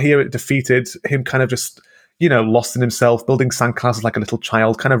him sat here defeated, him kind of just, lost in himself, building sandcastles like a little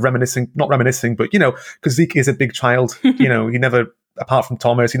child, kind of not reminiscing, but, because Zeke is a big child, he never, apart from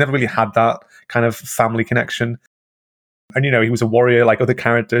Thomas, he never really had that kind of family connection. And, he was a warrior like other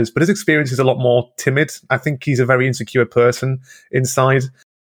characters, but his experience is a lot more timid. I think he's a very insecure person inside.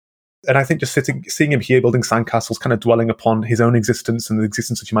 And I think just seeing him here building sandcastles, kind of dwelling upon his own existence and the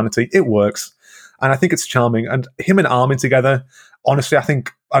existence of humanity, it works. And I think it's charming. And him and Armin together, honestly, I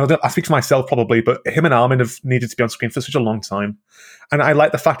speak for myself probably, but him and Armin have needed to be on screen for such a long time. And I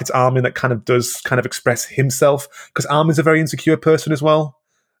like the fact it's Armin that kind of does express himself, because Armin's a very insecure person as well.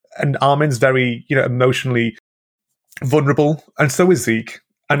 And Armin's very, emotionally vulnerable, and so is Zeke.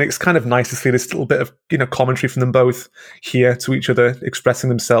 And it's kind of nice to see this little bit of, commentary from them both here to each other, expressing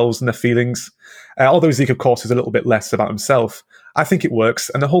themselves and their feelings. Although Zeke, of course, is a little bit less about himself. I think it works.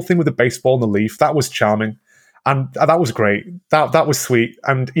 And the whole thing with the baseball and the leaf, that was charming. And that was great. That was sweet.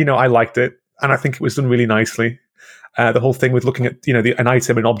 And, I liked it. And I think it was done really nicely. The whole thing with looking at, an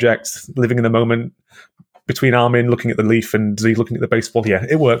item, an object, living in the moment, between Armin looking at the leaf and Zeke looking at the baseball. Yeah,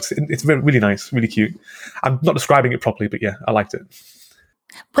 it works. It's really nice, really cute. I'm not describing it properly, but yeah, I liked it.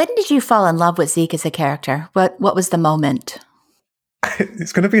 When did you fall in love with Zeke as a character? What was the moment?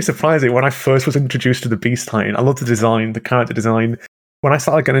 it's going to be surprising. When I first was introduced to the Beast Titan, I loved the design, the character design. When I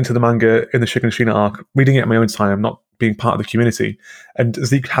started getting into the manga in the Shiganshina arc, reading it at my own time, not being part of the community, and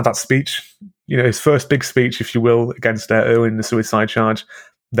Zeke had that speech, his first big speech, if you will, against Owen, the suicide charge,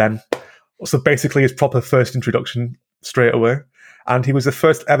 then. So basically his proper first introduction straight away. And he was the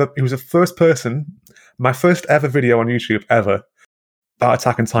first person, my first ever video on YouTube ever, about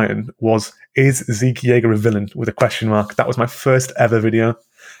Attack on Titan was, is Zeke Yeager a villain? With a question mark. That was my first ever video.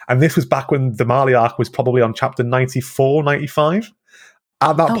 And this was back when the Marley arc was probably on chapter 94, 95.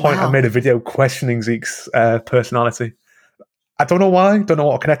 At that point, wow. I made a video questioning Zeke's personality. I don't know why. Don't know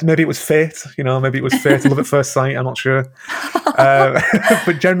what connected. Maybe it was fate. Maybe it was fate, love at first sight. I'm not sure.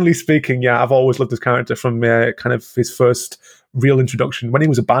 But generally speaking, yeah, I've always loved this character from kind of his first real introduction when he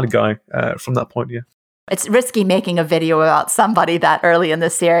was a bad guy. From that point, yeah. It's risky making a video about somebody that early in the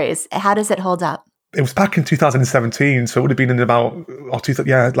series. How does it hold up? It was back in 2017, so it would have been in about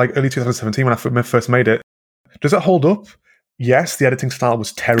early 2017 when I first made it. Does it hold up? Yes, the editing style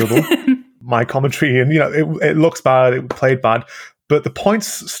was terrible. My commentary, and it looks bad, it played bad, but the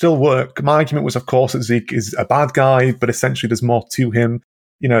points still work. My argument was, of course, that Zeke is a bad guy, but essentially there's more to him.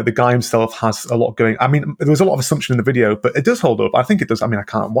 The guy himself has a lot going. I mean, there was a lot of assumption in the video, but it does hold up. I think it does. I mean, I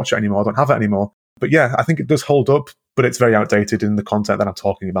can't watch it anymore. I don't have it anymore. But yeah, I think it does hold up, but it's very outdated in the content that I'm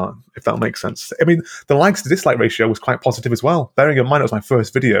talking about, if that makes sense. I mean, the likes to dislike ratio was quite positive as well. Bearing in mind it was my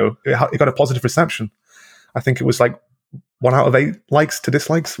first video, it got a positive reception. I think it was like 1 out of 8 likes to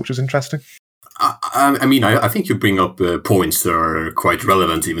dislikes, which was interesting. I mean, I think you bring up points that are quite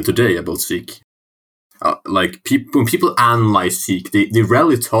relevant even today about Zeke. When people analyze Zeke, they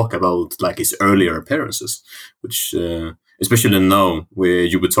rarely talk about like his earlier appearances, which especially now, where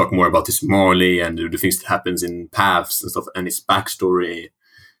you would talk more about his Marley and the things that happens in Paths and stuff, and his backstory,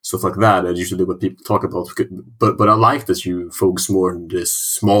 stuff like that. That's usually what people talk about. But I like that you focus more on the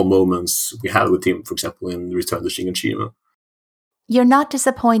small moments we had with him, for example, in Return to Shiganshina. You're not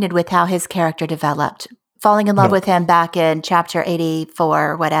disappointed with how his character developed. Falling in love with him back in chapter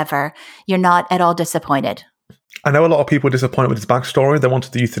 84, whatever. You're not at all disappointed. I know a lot of people were disappointed with his backstory. They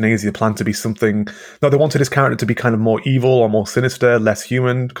wanted the euthanasia plan to be something... No, they wanted his character to be kind of more evil or more sinister, less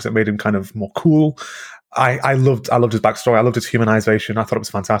human, because it made him kind of more cool. I loved his backstory. I loved his humanization. I thought it was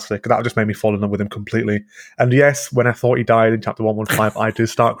fantastic. That just made me fall in love with him completely. And yes, when I thought he died in chapter 115, I did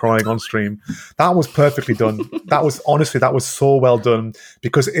start crying on stream. That was perfectly done. That was so well done,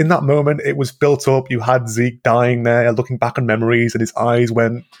 because in that moment, it was built up. You had Zeke dying there, looking back on memories, and his eyes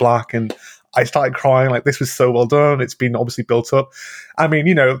went black, and I started crying. Like, this was so well done. It's been obviously built up. I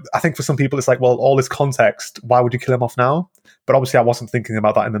mean, I think for some people, it's like, well, all this context, why would you kill him off now? But obviously I wasn't thinking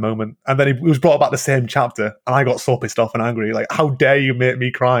about that in the moment. And then it was brought about the same chapter, and I got so pissed off and angry. Like, how dare you make me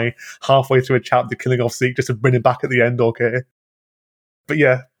cry halfway through a chapter killing off Zeke just to bring him back at the end, okay? But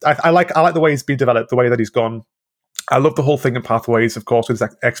yeah, I like the way he's been developed, the way that he's gone. I love the whole thing in Pathways, of course, with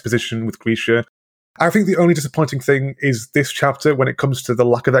his exposition with Grisha. I think the only disappointing thing is this chapter when it comes to the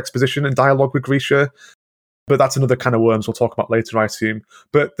lack of exposition and dialogue with Grisha. But that's another kind of worms we'll talk about later, I assume.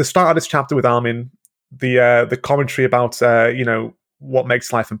 But the start of this chapter with Armin, the commentary about what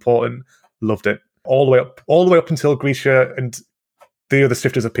makes life important, loved it. All the way up until Grisha and the other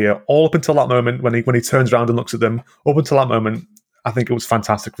Stifters appear. All up until that moment when he turns around and looks at them. Up until that moment, I think it was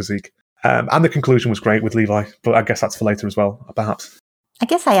fantastic for Zeke. And the conclusion was great with Levi, but I guess that's for later as well, perhaps. I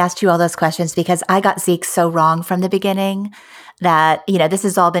guess I asked you all those questions because I got Zeke so wrong from the beginning that, this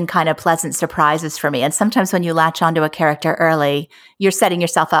has all been kind of pleasant surprises for me. And sometimes when you latch onto a character early, you're setting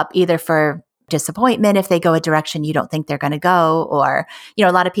yourself up either for disappointment if they go a direction you don't think they're going to go, or,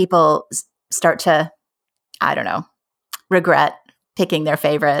 a lot of people start to, regret picking their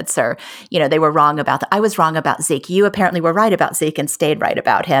favorites, or, they were wrong about that. I was wrong about Zeke. You apparently were right about Zeke and stayed right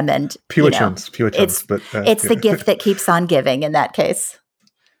about him. And pure chance. It's the gift that keeps on giving in that case.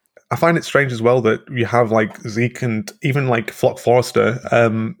 I find it strange as well that you have like Zeke and even like Flock Forrester.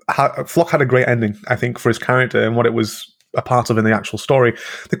 Flock had a great ending, I think, for his character and what it was a part of in the actual story.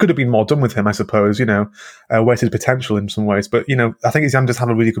 There could have been more done with him, I suppose, wasted potential in some ways. But, I think Izam does have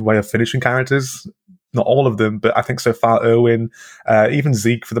a really good way of finishing characters. Not all of them, but I think so far Erwin, even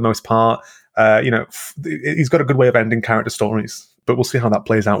Zeke for the most part, he's got a good way of ending character stories. But we'll see how that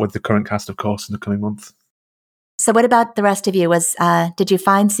plays out with the current cast, of course, in the coming month. So what about the rest of you? Did you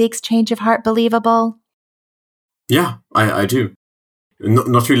find Zeke's change of heart believable? Yeah, I do.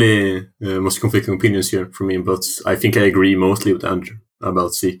 Not really most conflicting opinions here from me, but I think I agree mostly with Andrew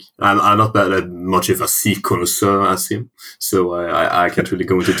about Zeke. I'm not that much of a Zeke connoisseur as him, so I can't really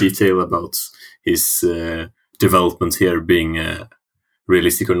go into detail about his development here being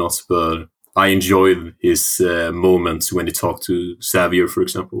realistic or not, but I enjoyed his moments when he talked to Xavier, for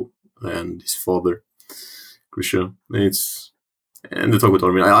example, and his father, Grisha. And the talk with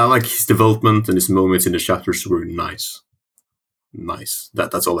Armin. I like his development, and his moments in the chapters were nice.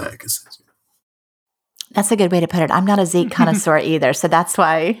 That's all I can say. That's a good way to put it. I'm not a Zeke connoisseur either, so that's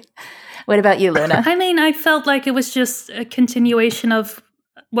why. What about you, Luna? I mean, I felt like it was just a continuation of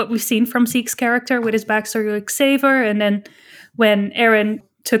what we've seen from Zeke's character with his backstory with Xavier, and then when Eren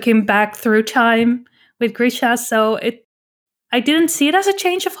took him back through time with Grisha. So I didn't see it as a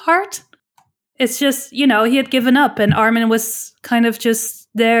change of heart. It's just, he had given up, and Armin was kind of just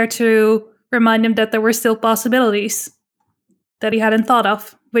there to remind him that there were still possibilities that he hadn't thought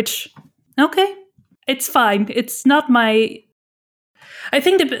of, which, okay, it's fine. It's not my... I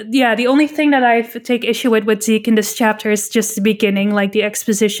think, the only thing that I take issue with Zeke in this chapter is just the beginning, like the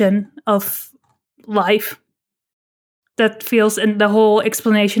exposition of life. That feels, and the whole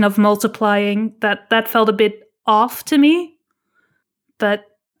explanation of multiplying, that felt a bit off to me. But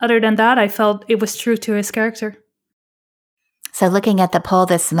other than that, I felt it was true to his character. So looking at the poll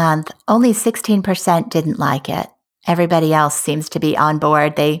this month, only 16% didn't like it. Everybody else seems to be on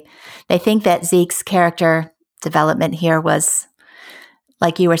board. They think that Zeke's character development here was,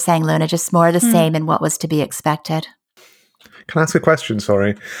 like you were saying, Luna, just more the same in what was to be expected. Can I ask a question,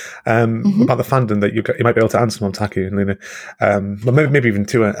 sorry, about the fandom that you might be able to answer, Montaki and Luna? Well, maybe even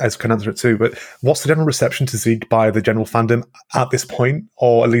two as can answer it too, but what's the general reception to Zeke by the general fandom at this point,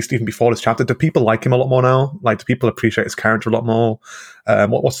 or at least even before this chapter? Do people like him a lot more now? Like, do people appreciate his character a lot more?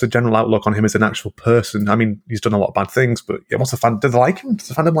 What's the general outlook on him as an actual person? I mean, he's done a lot of bad things, but yeah, do they like him? Does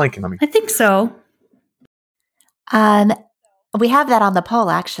the fandom like him? I think so. We have that on the poll,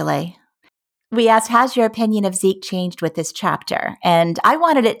 actually. We asked, has your opinion of Zeke changed with this chapter? And I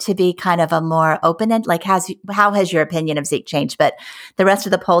wanted it to be kind of a more open-end, like how has your opinion of Zeke changed? But the rest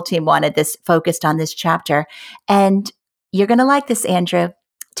of the poll team wanted this focused on this chapter. And you're going to like this, Andrew.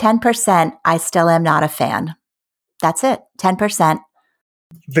 10%, I still am not a fan. That's it, 10%.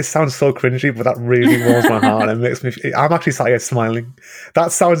 This sounds so cringy, but that really warms my heart and makes me... I'm actually sat here smiling.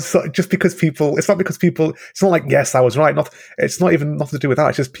 That sounds so... Just because people... It's not because people... It's not like, yes, I was right. It's not even nothing to do with that.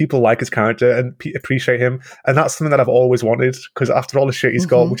 It's just people like his character and appreciate him. And that's something that I've always wanted, because after all the shit he's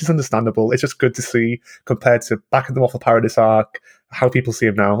got, which is understandable, it's just good to see compared to back in the Waffle Paradise arc, how people see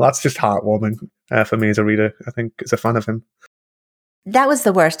him now. That's just heartwarming for me as a reader, I think, as a fan of him. That was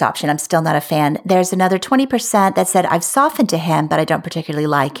the worst option. I'm still not a fan. There's another 20% that said, I've softened to him, but I don't particularly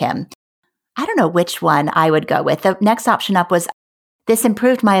like him. I don't know which one I would go with. The next option up was, this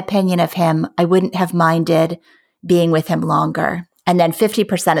improved my opinion of him. I wouldn't have minded being with him longer. And then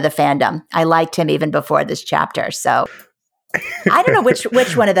 50% of the fandom, I liked him even before this chapter. So I don't know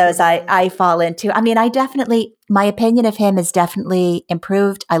which one of those I fall into. I mean, my opinion of him is definitely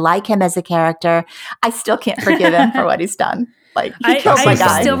improved. I like him as a character. I still can't forgive him for what he's done. Like, he killed my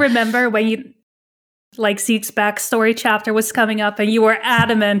guy. I still remember when Zeke's backstory chapter was coming up, and you were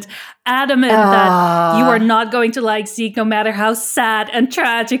adamant that you were not going to like Zeke, no matter how sad and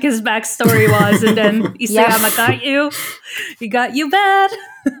tragic his backstory was. And then Isayama got you. He got you bad.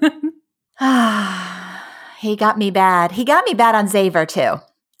 He got me bad. He got me bad on Xavier too.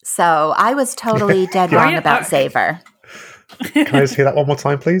 So I was totally dead wrong about Xavier. Can I just hear that one more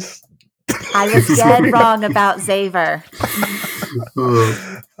time, please? I was dead wrong about Xavier.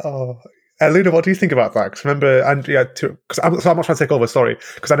 Luna, what do you think about that? Because remember, because I'm not trying to take over, sorry,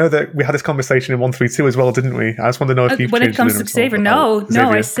 because I know that we had this conversation in 132 as well, didn't we? I just want to know if you've when changed it comes to Xavier, no,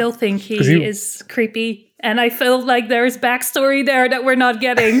 I still think he is creepy. And I feel like there's backstory there that we're not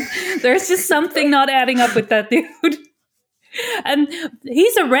getting. There's just something not adding up with that dude. And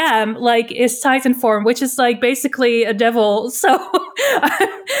he's a ram, like his Titan form, which is like basically a devil. So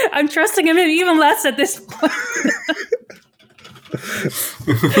I'm trusting him even less at this point.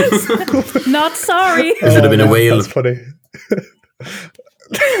 Not sorry. It should have been a whale. That's funny.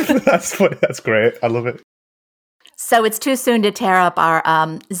 That's funny. That's great. I love it. So it's too soon to tear up our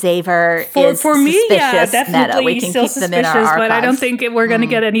Xavier for me, yeah, suspicious definitely meta. We can still keep them in our suspicious, archives. but I don't think we're going to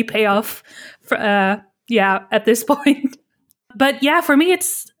get any payoff. At this point. But yeah, for me,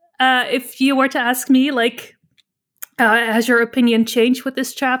 it's if you were to ask me, like, has your opinion changed with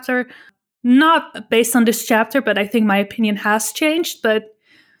this chapter? Not based on this chapter, but I think my opinion has changed. But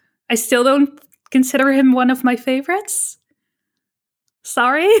I still don't consider him one of my favorites.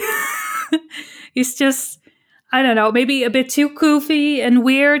 Sorry. He's just, I don't know, maybe a bit too goofy and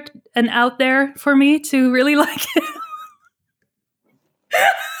weird and out there for me to really like him.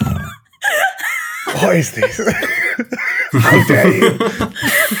 What is this? How dare you?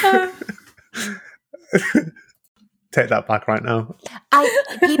 take that back right now.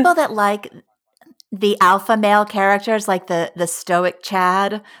 People that like the alpha male characters, like the stoic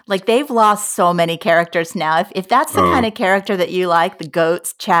Chad, like they've lost so many characters now. If that's the kind of character that you like, the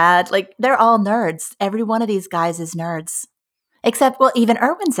goats, Chad, like they're all nerds. Every one of these guys is nerds. Except, well, even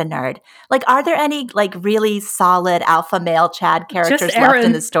Erwin's a nerd. Like, are there any like really solid alpha male Chad characters left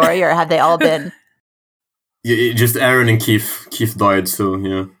in the story, or have they all been? Yeah, just Aaron and Keith. Keith died, so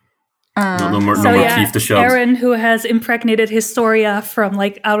yeah. No more Keith the Shad. Aaron, who has impregnated Historia from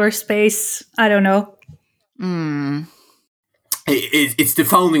like outer space. I don't know. It's the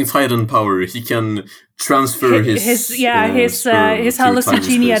founding Titan power. He can transfer his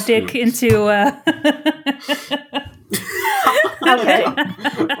hallucigenia dick into. Okay.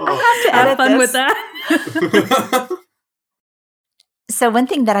 Have fun with that. So one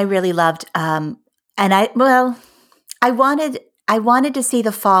thing that I really loved, I wanted to see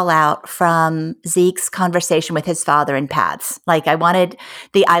the fallout from Zeke's conversation with his father in Paths. Like I wanted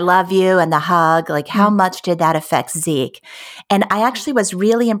the I love you and the hug. Like how much did that affect Zeke? And I actually was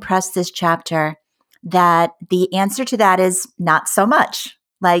really impressed this chapter that the answer to that is not so much.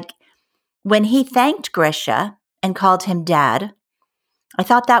 Like when he thanked Grisha and called him dad, I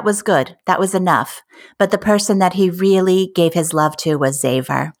thought that was good. That was enough. But the person that he really gave his love to was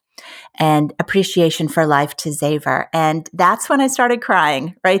Xaver, and appreciation for life to Xaver. And that's when I started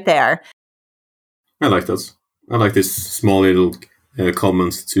crying right there. I like that. I like this small little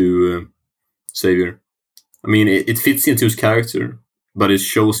comment to Xavier. I mean, it fits into his character, but it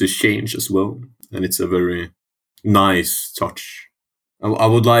shows his change as well. And it's a very nice touch. I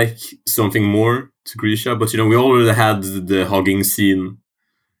would like something more to Grisha, but we already had the hugging scene.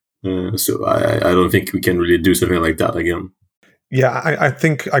 So I don't think we can really do something like that again. Yeah, I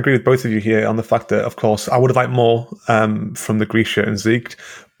think I agree with both of you here on the fact that, of course, I would have liked more from the Grisha and Zeke.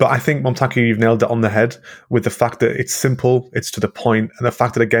 But I think, Momtaki, you've nailed it on the head with the fact that it's simple, it's to the point, and the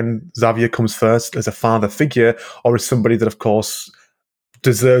fact that, again, Xavier comes first as a father figure or as somebody that, of course,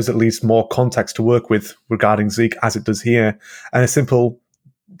 deserves at least more context to work with regarding Zeke as it does here. And a simple...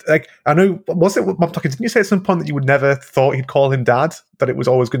 Like, I know, was it, Momtaki, didn't you say at some point that you would never thought he'd call him dad? That it was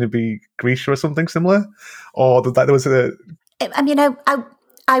always going to be Grisha or something similar? Or that there was a... I mean,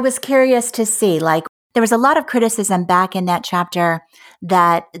 I was curious to see, like, there was a lot of criticism back in that chapter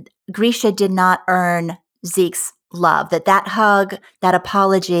that Grisha did not earn Zeke's love, that hug, that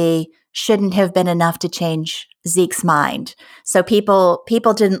apology shouldn't have been enough to change Zeke's mind. So people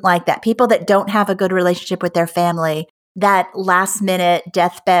didn't like that. People that don't have a good relationship with their family, that last minute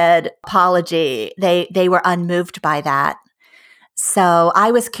deathbed apology, they were unmoved by that. So I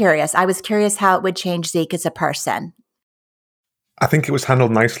was curious. I was curious how it would change Zeke as a person. I think it was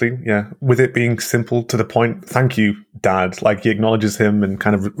handled nicely, yeah, with it being simple to the point. Thank you, Dad. Like, he acknowledges him and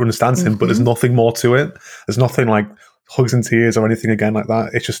kind of understands him, but there's nothing more to it. There's nothing like hugs and tears or anything again like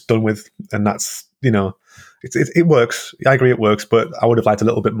that. It's just done with, and that's, it works. I agree it works, but I would have liked a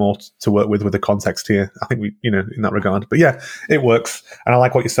little bit more to work with the context here. I think we, in that regard. But yeah, it works. And I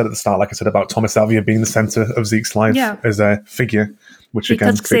like what you said at the start, like I said, about Thomas Xavier being the center of Zeke's life as a figure, which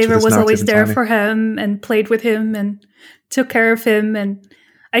because again, Xavier was always there for him and played with him and took care of him. And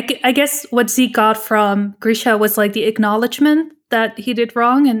I guess what Zeke got from Grisha was like the acknowledgement that he did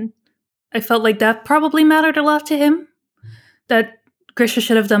wrong. And I felt like that probably mattered a lot to him, that Grisha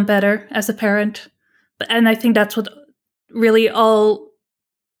should have done better as a parent. And I think that's what really all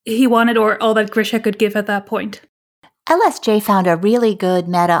he wanted, or all that Grisha could give at that point. LSJ found a really good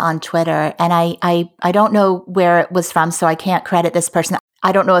meta on Twitter, and I don't know where it was from, so I can't credit this person.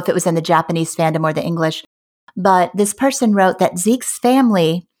 I don't know if it was in the Japanese fandom or the English, but this person wrote that Zeke's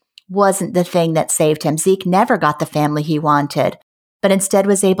family wasn't the thing that saved him. Zeke never got the family he wanted, but instead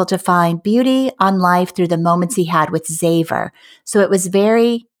was able to find beauty on life through the moments he had with Xavier. So it was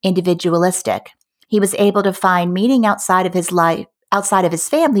very individualistic. He was able to find meaning outside of his life, outside of his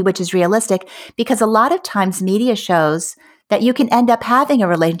family, which is realistic, because a lot of times media shows that you can end up having a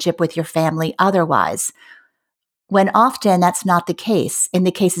relationship with your family otherwise, when often that's not the case in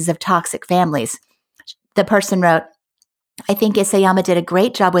the cases of toxic families. The person wrote, I think Isayama did a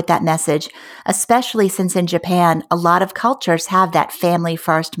great job with that message, especially since in Japan, a lot of cultures have that family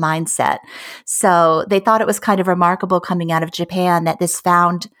first mindset. So they thought it was kind of remarkable coming out of Japan that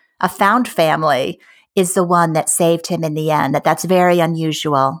a found family is the one that saved him in the end, that's very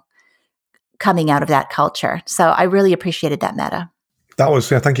unusual coming out of that culture. So I really appreciated that meta. That was,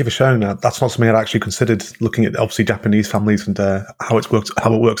 thank you for sharing that. That's not something I'd actually considered, looking at obviously Japanese families and how it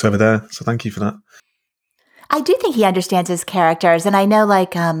works over there. So thank you for that. I do think he understands his characters. And I know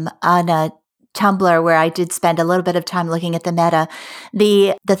like on Tumblr, where I did spend a little bit of time looking at the meta,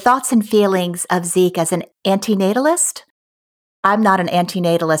 the thoughts and feelings of Zeke as an antinatalist. I'm not an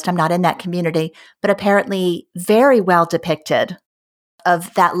antinatalist. I'm not in that community, but apparently very well depicted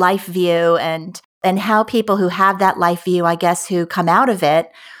of that life view and how people who have that life view, I guess, who come out of it,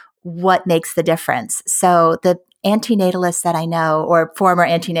 what makes the difference. So the antinatalists that I know, or former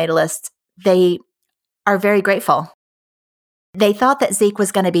antinatalists, they are very grateful. They thought that Zeke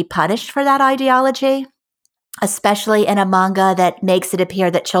was going to be punished for that ideology, especially in a manga that makes it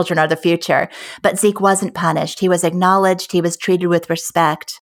appear that children are the future. But Zeke wasn't punished. He was acknowledged. He was treated with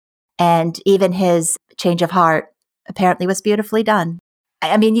respect. And even his change of heart apparently was beautifully done.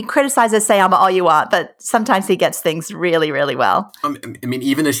 I mean, you criticize Isayama all you want, but sometimes he gets things really, really well. I mean,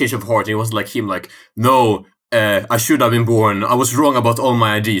 even the change of heart, it wasn't like him like, no, I should have been born. I was wrong about all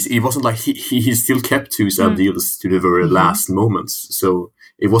my ideas. It wasn't like he still kept to his ideals to the very last moments. So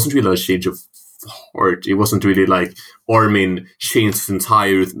it wasn't really a change of heart. It wasn't really like Armin changed his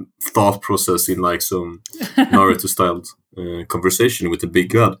entire thought process in like some Naruto-styled conversation with the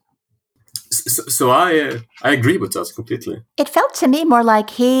big god. So I agree with that completely. It felt to me more like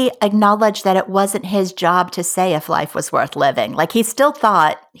he acknowledged that it wasn't his job to say if life was worth living. Like he still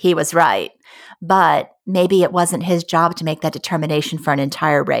thought he was right, but maybe it wasn't his job to make that determination for an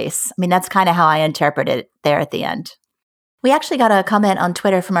entire race. I mean, that's kind of how I interpreted it there at the end. We actually got a comment on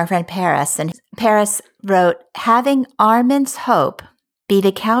Twitter from our friend Paris, and Paris wrote, having Armin's hope be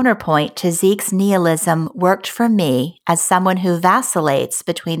the counterpoint to Zeke's nihilism worked for me as someone who vacillates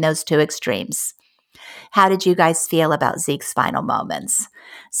between those two extremes. How did you guys feel about Zeke's final moments?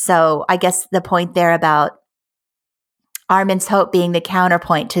 So I guess the point there about Armin's hope being the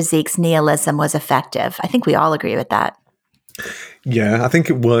counterpoint to Zeke's nihilism was effective. I think we all agree with that. Yeah, I think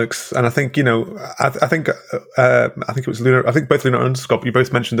it works, and I think I think it was Luna. I think both Luna and Scott, you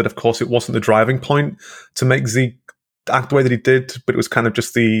both mentioned that. Of course, it wasn't the driving point to make Zeke act the way that he did, but it was kind of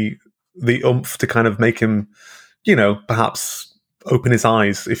just the oomph to kind of make him, perhaps open his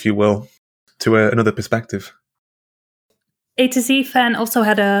eyes, if you will, to another perspective. A to Z fan also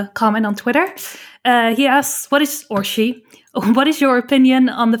had a comment on Twitter. He asks, what is your opinion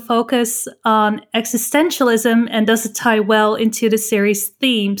on the focus on existentialism, and does it tie well into the series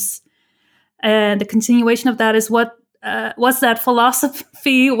themes? And the continuation of that is, was that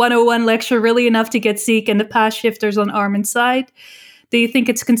philosophy 101 lecture really enough to get Zeke and the past shifters on Armin's side? Do you think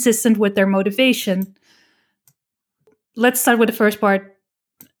it's consistent with their motivation? Let's start with the first part.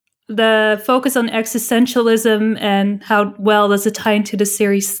 The focus on existentialism and how well does it tie into the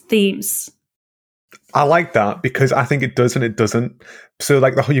series themes? I like that because I think it does and it doesn't. So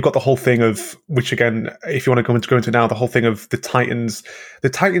like you've got the whole thing of, which again, if you want to go into now, the whole thing of the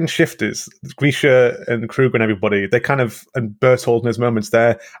Titan shifters, Grisha and Kruger and everybody, they kind of, and Bertold in those moments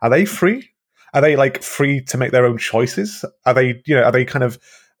there, are they free? Are they like free to make their own choices? Are they kind of,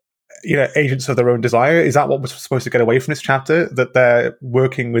 agents of their own desire? Is that what we're supposed to get away from this chapter? That they're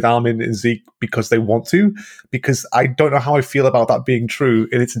working with Armin and Zeke because they want to? Because I don't know how I feel about that being true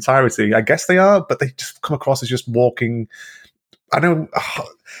in its entirety. I guess they are, but they just come across as just walking. I know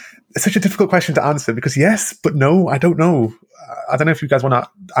it's such a difficult question to answer because yes, but no, I don't know. I don't know if you guys want to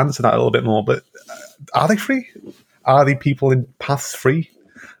answer that a little bit more, but are they free? Are the people in paths free?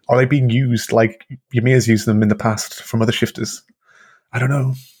 Are they being used like Ymir's used them in the past from other shifters? I don't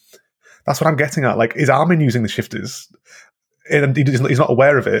know. That's what I'm getting at. Like, is Armin using the shifters? And he's not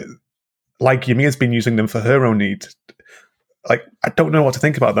aware of it. Like, Ymir's been using them for her own need. Like, I don't know what to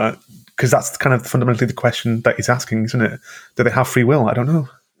think about that. Because that's kind of fundamentally the question that he's asking, isn't it? Do they have free will? I don't know.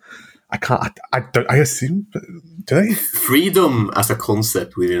 I can't. I assume. Do they? Freedom as a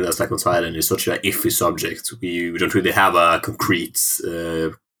concept within Attack on Titan is such an iffy subject. We don't really have a concrete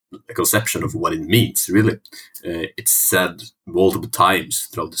conception of what it means, really. It's said multiple times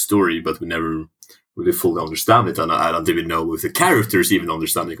throughout the story, but we never really fully understand it, and I don't even know if the characters even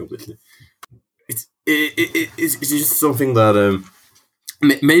understand it completely. It's just something that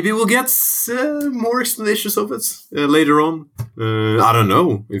maybe we'll get more explanations of it later on. I don't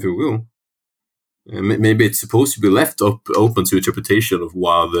know if we will. Maybe it's supposed to be left open to interpretation of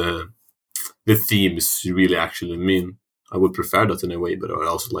what the themes really actually mean. I would prefer that in a way, but I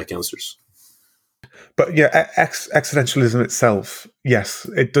also like answers. But yeah, existentialism itself, yes,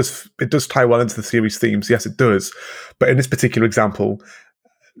 it does tie well into the series themes. Yes, it does. But in this particular example,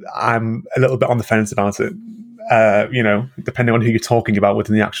 I'm a little bit on the fence about it. Depending on who you're talking about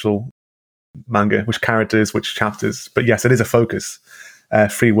within the actual manga, which characters, which chapters. But yes, it is a focus,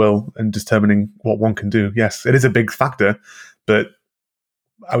 free will and determining what one can do. Yes, it is a big factor, but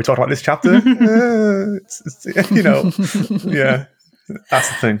are we talking about this chapter? Yeah, that's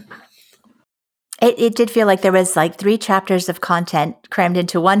the thing. It did feel like there was like 3 chapters of content crammed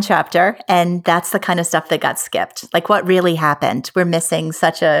into one chapter, and that's the kind of stuff that got skipped. Like what really happened? We're missing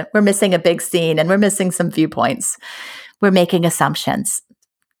a big scene, and we're missing some viewpoints. We're making assumptions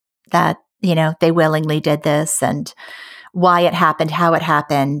that, they willingly did this and why it happened, how it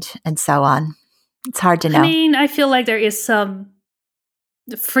happened, and so on. It's hard to know. I mean, I feel like there is some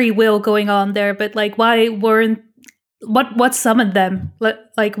free will going on there, but like what summoned them?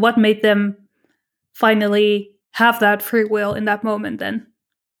 Like what made them finally have that free will in that moment then?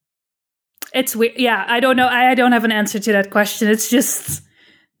 It's weird. Yeah, I don't know. I don't have an answer to that question. It's just,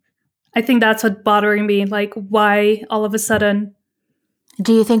 I think that's what's bothering me. Like, why all of a sudden?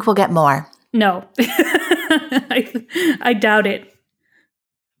 Do you think we'll get more? No. I doubt it.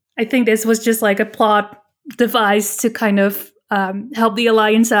 I think this was just like a plot device to kind of help the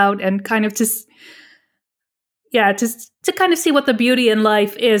Alliance out and kind of just to kind of see what the beauty in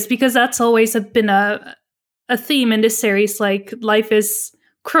life is, because that's always been a theme in this series. Like, life is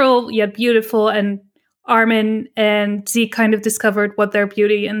cruel yet beautiful, and Armin and Zeke kind of discovered what their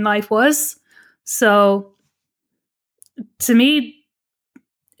beauty in life was. So to me,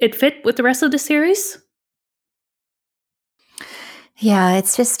 it fit with the rest of the series. Yeah,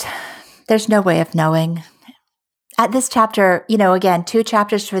 it's just, there's no way of knowing. At this chapter, again, 2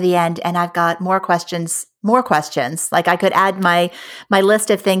 chapters for the end, and I've got more questions. Like I could add my list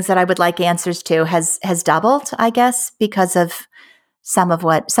of things that I would like answers to has doubled, I guess, because of some of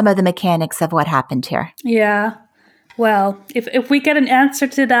the mechanics of what happened here. Yeah. Well, if we get an answer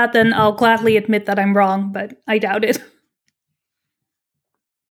to that, then I'll gladly admit that I'm wrong, but I doubt it.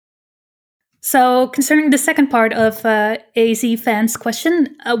 So, concerning the second part of AZ fans'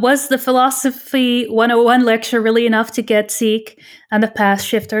 question, was the Philosophy 101 lecture really enough to get Zeke and the past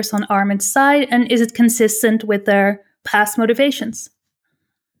shifters on Armin's side, and is it consistent with their past motivations?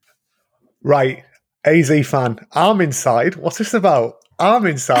 Right, AZ fan, Armin's side. What's this about?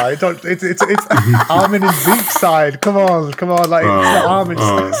 Armin's side. It's Armin and Zeke's side. Come on, like it's Armin's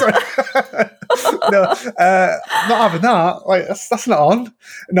side. Sorry. No, not having that. Like that's not on.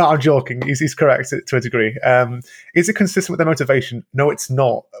 No, I'm joking. He's correct to a degree. Is it consistent with their motivation? No, it's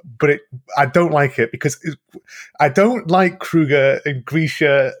not. But I don't like it because I don't like Kruger and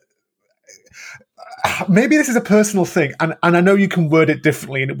Grisha. Maybe this is a personal thing, and I know you can word it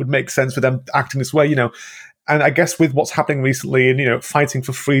differently, and it would make sense for them acting this way, And I guess with what's happening recently, and fighting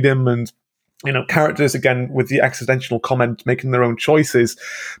for freedom, and characters again with the accidental comment making their own choices.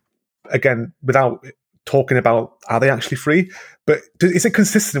 Again, without talking about are they actually free, but is it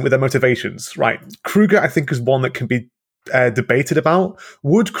consistent with their motivations? Right, Kruger, I think, is one that can be debated about.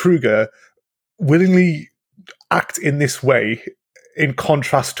 Would Kruger willingly act in this way in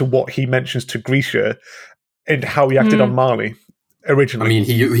contrast to what he mentions to Grisha and how he acted on Marley originally? I mean,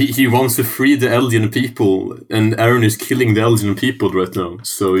 he wants to free the Eldian people, and Eren is killing the Eldian people right now.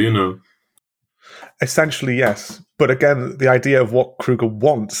 So essentially, yes. But again, the idea of what Kruger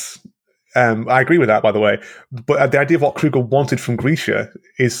wants. I agree with that, by the way. But the idea of what Kruger wanted from Grisha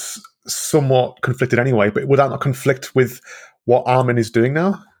is somewhat conflicted anyway. But would that not conflict with what Armin is doing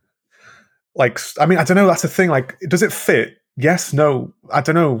now? Like, I mean, I don't know. That's the thing. Like, does it fit? Yes, no. I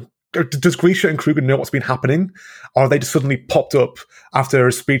don't know. Does Grisha and Kruger know what's been happening? Or are they just suddenly popped up after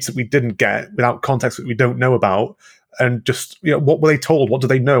a speech that we didn't get, without context that we don't know about? And just, what were they told? What do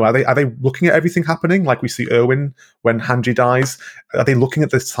they know? Are they looking at everything happening? Like we see Erwin when Hanji dies. Are they looking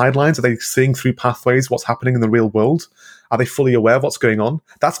at the sidelines? Are they seeing through pathways what's happening in the real world? Are they fully aware of what's going on?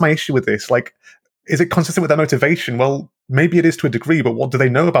 That's my issue with this. Like, is it consistent with their motivation? Well, maybe it is to a degree, but what do they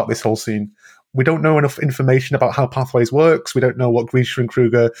know about this whole scene? We don't know enough information about how Pathways works. We don't know what Grisha and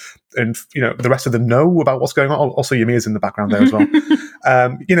Kruger and the rest of them know about what's going on. Also, Ymir's in the background there as well.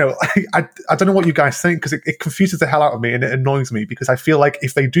 I don't know what you guys think, because it confuses the hell out of me and it annoys me, because I feel like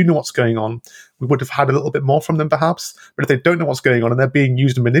if they do know what's going on, we would have had a little bit more from them perhaps. But if they don't know what's going on and they're being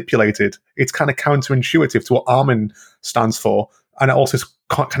used and manipulated, it's kind of counterintuitive to what Armin stands for. And it also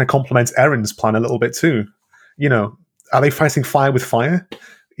kind of complements Eren's plan a little bit too. Are they fighting fire with fire?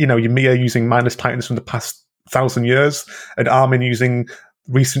 Ymir using minus titans from the past 1,000 years, and Armin using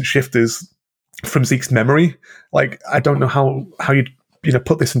recent shifters from Zeke's memory. Like, I don't know how you'd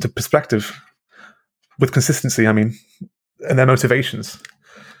put this into perspective with consistency. I mean, and their motivations.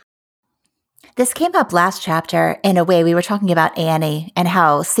 This came up last chapter in a way. We were talking about Annie and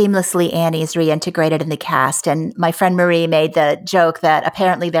how seamlessly Annie is reintegrated in the cast. And my friend Marie made the joke that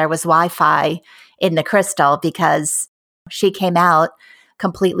apparently there was Wi-Fi in the crystal because she came out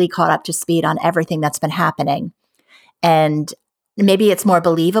completely caught up to speed on everything that's been happening. And maybe it's more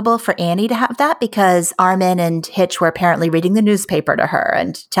believable for Annie to have that because Armin and Hitch were apparently reading the newspaper to her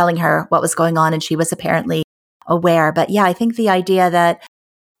and telling her what was going on, and she was apparently aware. But yeah, I think the idea that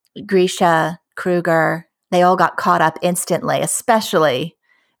Grisha, Kruger, they all got caught up instantly, especially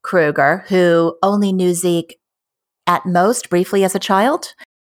Kruger, who only knew Zeke at most briefly as a child,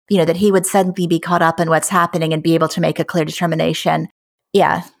 that he would suddenly be caught up in what's happening and be able to make a clear determination.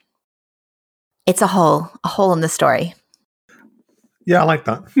 Yeah. It's a hole in the story. Yeah, I like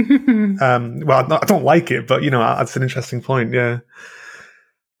that. Well, I don't like it, but that's an interesting point. Yeah.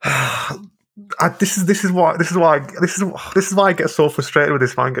 This is why I get so frustrated with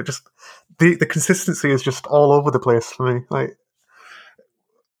this manga. Just the consistency is just all over the place for me. Like,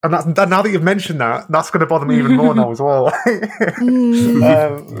 and now that you've mentioned that, that's going to bother me even more now as well.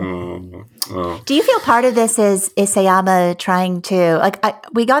 Do you feel part of this is Isayama trying to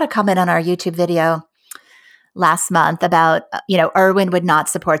we got a comment on our YouTube video last month about Erwin would not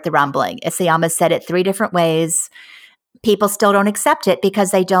support the rumbling. Isayama said it 3 different ways. People still don't accept it because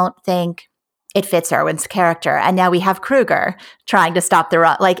they don't think it fits Erwin's character. And now we have Kruger trying to stop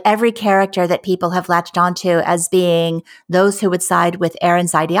the every character that people have latched onto as being those who would side with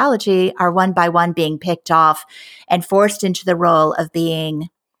Eren's ideology are one by one being picked off and forced into the role of being.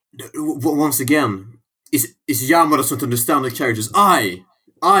 Once again, Isayama doesn't understand the characters. I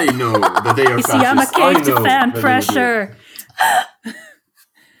know that they are Isayama caved to fan pressure.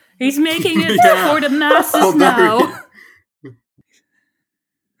 He's making it for the masses now.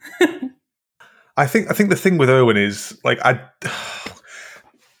 I think the thing with Erwin is that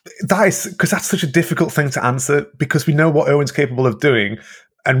is because that's such a difficult thing to answer because we know what Erwin's capable of doing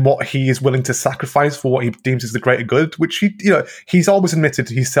and what he is willing to sacrifice for what he deems as the greater good, which he's always admitted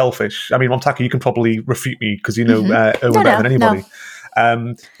he's selfish. I mean, Montaka, you can probably refute me because Erwin better than anybody.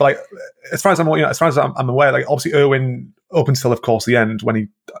 No. But as far as I'm aware, obviously Erwin, up until of course the end when he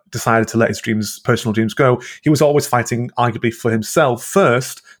decided to let his personal dreams go, he was always fighting arguably for himself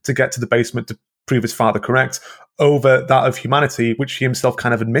first to get to the basement to prove his father correct over that of humanity, which he himself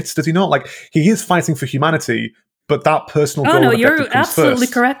kind of admits, does he not? He is fighting for humanity, but that personal goal. Oh no, you're absolutely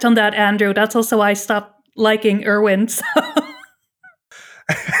correct on that, Andrew. That's also why I stopped liking Erwin. So.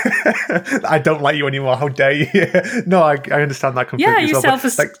 I don't like you anymore. How dare you? No, I understand that completely. Yeah, you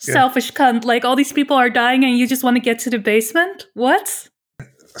selfish cunt. All these people are dying and you just want to get to the basement? What?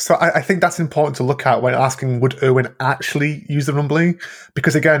 So I think that's important to look at when asking, would Erwin actually use the rumbling?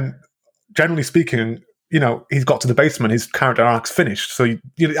 Because again, generally speaking, he's got to the basement, his character arc's finished. So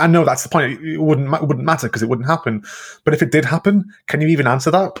I know that's the point. It wouldn't matter because it wouldn't happen. But if it did happen, can you even answer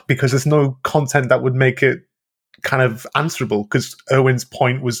that? Because there's no content that would make it kind of answerable. Because Erwin's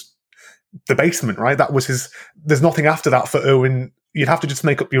point was the basement, right? That was his. There's nothing after that for Erwin. You'd have to just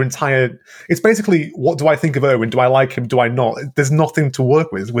make up your entire. It's basically, what do I think of Erwin? Do I like him? Do I not? There's nothing to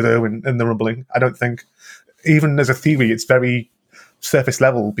work with Erwin and the rumbling. I don't think. Even as a theory, it's very surface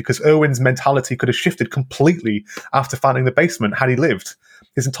level because Erwin's mentality could have shifted completely after finding the basement had he lived.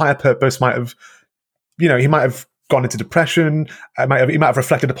 His entire purpose might have, he might have gone into depression. He might have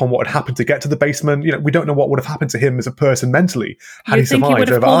reflected upon what had happened to get to the basement. We don't know what would have happened to him as a person mentally had he survived. You think he would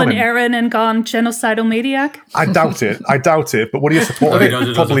have pulled an Eren and gone genocidal maniac? I doubt it. But would he have supported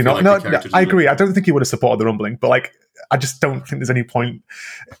it? Probably not. No, I agree. I don't think he would have supported the rumbling. But I just don't think there's any point.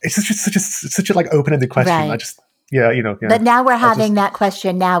 It's such a open-ended question. Right. Yeah. But now we're having that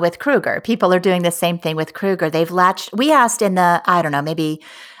question now with Kruger. People are doing the same thing with Kruger. We asked in the, I don't know, maybe,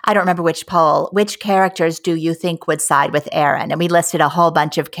 I don't remember which poll, which characters do you think would side with Eren? And we listed a whole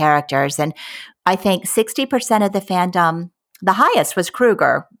bunch of characters. And I think 60% of the fandom, the highest was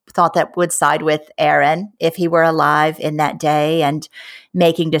Kruger, thought that would side with Eren if he were alive in that day and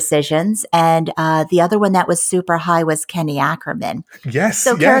making decisions. And the other one that was super high was Kenny Ackerman. Yes.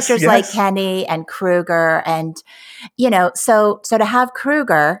 So characters like Kenny and Kruger and, so to have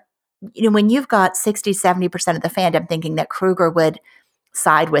Kruger, when you've got 60, 70% of the fandom thinking that Kruger would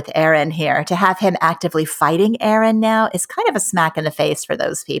side with Eren here, to have him actively fighting Eren now is kind of a smack in the face for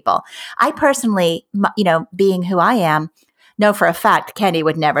those people. I personally, being who I am, know for a fact Kenny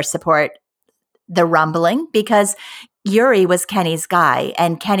would never support the rumbling because Yuri was Kenny's guy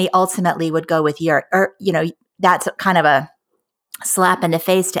and Kenny ultimately would go with Yuri. That's kind of a slap in the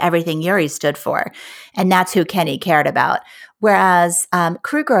face to everything Yuri stood for. And that's who Kenny cared about. Whereas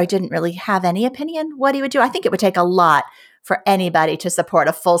Kruger, I didn't really have any opinion what he would do. I think it would take a lot for anybody to support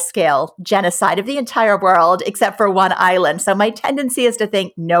a full-scale genocide of the entire world except for one island. So my tendency is to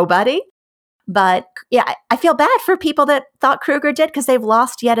think nobody. But yeah, I feel bad for people that thought Kruger did because they've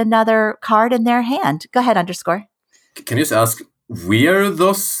lost yet another card in their hand. Go ahead, _. Can you just ask, where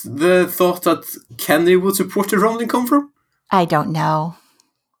does the thought that Kenny would support the rumbling come from? I don't know.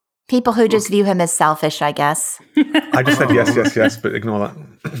 People who just view him as selfish, I guess. I just said yes, but ignore that.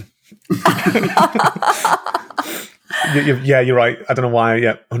 You're right. I don't know why.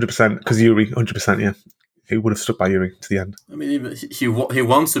 Yeah, 100%. Because Yuri, 100%. Yeah, he would have stuck by Yuri to the end. I mean, he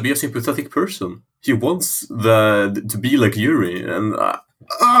wants to be a sympathetic person. He wants to be like Yuri, and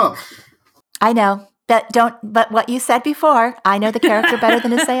I know. But what you said before, I know the character better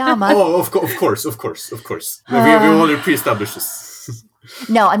than Isayama. Oh, of course. We already pre-established this.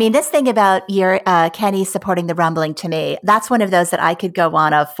 No, I mean, this thing about Kenny supporting the rumbling, to me, that's one of those that I could go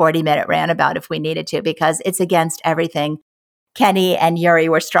on a 40-minute rant about if we needed to, because it's against everything Kenny and Yuri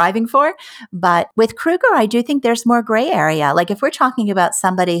were striving for. But with Kruger, I do think there's more gray area. Like, if we're talking about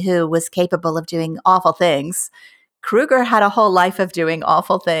somebody who was capable of doing awful things, Kruger had a whole life of doing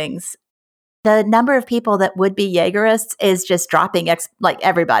awful things. The number of people that would be Jaegerists is just dropping like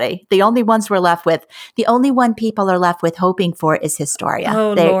everybody. The only one people are left with hoping for is Historia.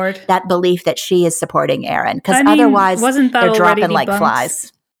 Oh, Lord. That belief that she is supporting Eren. Because otherwise, wasn't that they're dropping like debunked?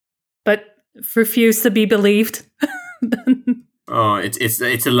 flies. But refuse to be believed. Oh, it's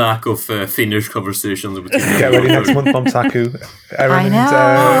a lack of Finnish conversations between Get ready next month, Momtaku. Eren I and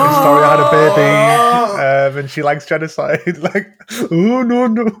know. Historia had a baby, and she likes genocide. Like, oh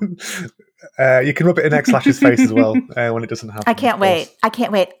no. You can rub it in X-Lash's face as well when it doesn't happen. I can't wait.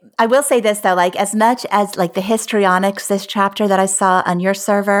 I will say this though, like, as much as like the histrionics this chapter that I saw on your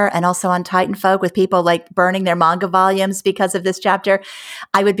server and also on Titanfolk with people like burning their manga volumes because of this chapter,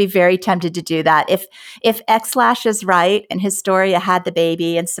 I would be very tempted to do that. If X-Lash is right and Historia had the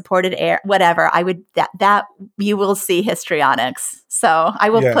baby and supported whatever, I would that you will see histrionics. So I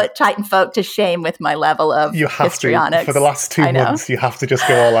will put Titanfolk to shame with my level of histrionics. For the last 2 months, you have to just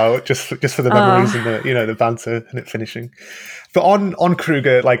go all out just for the memories and the banter and it finishing. But on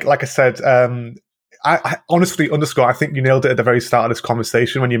Kruger, like I said, I honestly, I think you nailed it at the very start of this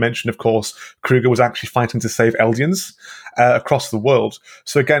conversation when you mentioned, of course, Kruger was actually fighting to save Eldians across the world.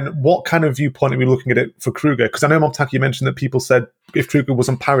 So again, what kind of viewpoint are we looking at it for Kruger? Because I know, Momtaku, you mentioned that people said if Kruger was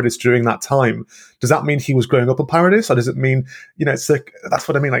on Paradis during that time, does that mean he was growing up on Paradis? Or does it mean, it's like, that's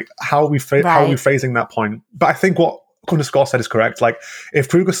what I mean, like how are we phrasing that point? But I think what Underscore said is correct. Like, if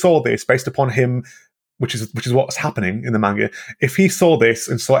Kruger saw this based upon him, which is what's happening in the manga, if he saw this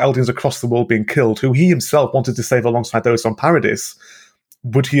and saw Eldians across the world being killed, who he himself wanted to save alongside those on Paradis,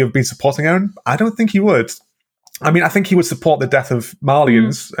 would he have been supporting Eren? I don't think he would. I mean, I think he would support the death of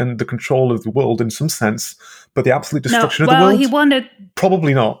Malians and the control of the world in some sense, but the absolute destruction of the world? He wanted...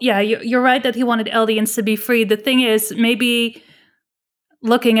 Probably not. Yeah, you're right that he wanted Eldians to be free. The thing is, maybe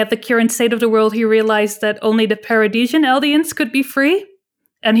looking at the current state of the world, he realized that only the Paradisian Eldians could be free,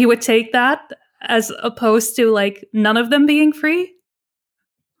 and he would take that as opposed to, like, none of them being free.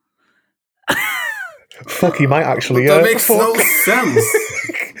 Fuck, he might actually. That makes no sense.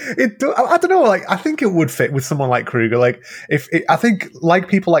 I don't know. Like, I think it would fit with someone like Kruger. Like, I think, like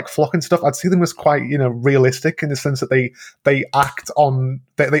people like Flock and stuff, I'd see them as quite, realistic in the sense that they act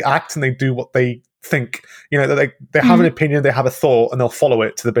and they do what they think. That they have an opinion, they have a thought, and they'll follow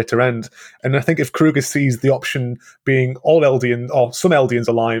it to the bitter end. And I think if Kruger sees the option being all Eldian or some Eldians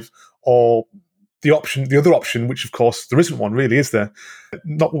alive, or the other option, which of course there isn't one really, is there?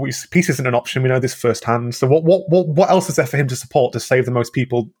 Not what peace isn't an option. We know this firsthand. So what else is there for him to support to save the most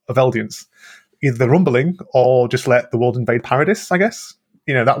people of Eldians? Either the rumbling or just let the world invade Paradis, I guess.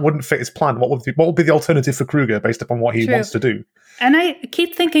 That wouldn't fit his plan. What would be the alternative for Kruger based upon what he wants to do? And I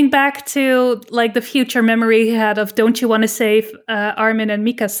keep thinking back to like the future memory he had of "Don't you want to save Armin and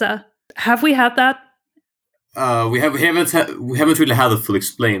Mikasa?" Have we had that? We haven't really had it fully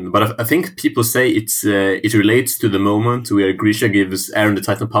explained, but I think people say it relates to the moment where Grisha gives Eren the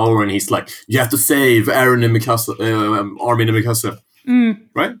Titan power, and he's like, "You have to save Eren and Mikasa, Armin and Mikasa,"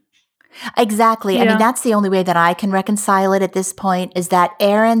 right? Exactly. Yeah. I mean, that's the only way that I can reconcile it at this point, is that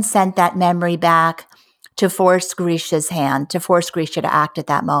Eren sent that memory back to force Grisha's hand, to force Grisha to act at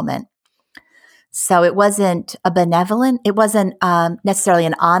that moment. So it wasn't it wasn't necessarily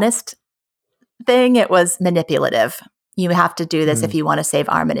an honest thing. It was manipulative. You have to do this if you want to save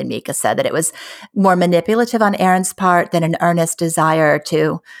Armin and Mikasa. That it was more manipulative on Eren's part than an earnest desire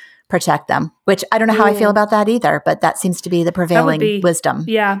to protect them, which I don't know how I feel about that either, but that seems to be the prevailing wisdom.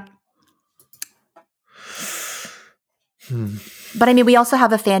 Yeah. But I mean, we also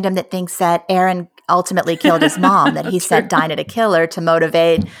have a fandom that thinks that Eren ultimately killed his mom, that he sent Dinah to kill her to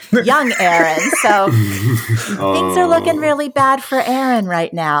motivate young Eren. So things are looking really bad for Eren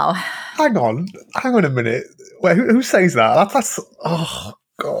right now. Hang on a minute. Wait, who says that? That's oh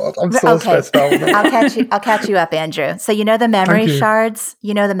God, I'm so stressed out. I'll catch you up, Andrew. So the memory shards.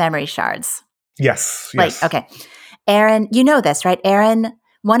 You know the memory shards. Yes. Okay. Eren, you know this, right? Eren,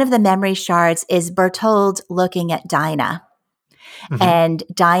 one of the memory shards is Bertold looking at Dinah and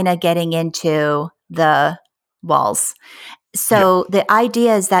Dinah getting into the walls. So the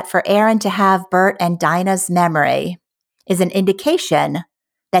idea is that for Eren to have Bert and Dinah's memory is an indication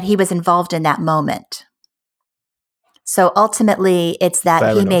that he was involved in that moment. So ultimately, it's that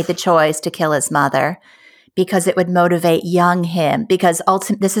Fair he enough. made the choice to kill his mother because it would motivate young him, because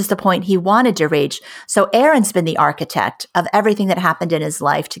this is the point he wanted to reach. So Eren's been the architect of everything that happened in his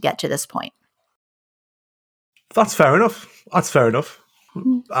life to get to this point. That's fair enough. I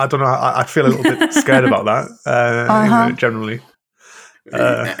don't know. I feel a little bit scared about that, generally.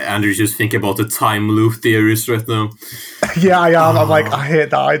 Andrew, just think about the time loop theories right now. Yeah, I am. I'm like, I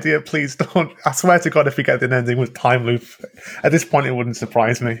hate that idea. Please don't. I swear to God, if we get an ending with time loop, at this point, it wouldn't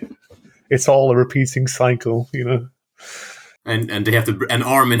surprise me. It's all a repeating cycle, you know. And they have to, and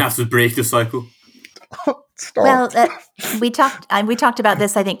Armin has to break the cycle. Stop. Well, we talked about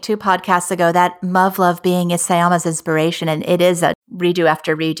this, I think, 2 podcasts ago, that Muv-Luv being Isayama's inspiration, and it is a redo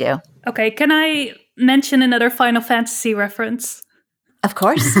after redo. Okay, can I mention another Final Fantasy reference? Of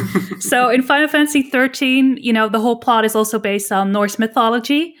course. So in Final Fantasy 13, the whole plot is also based on Norse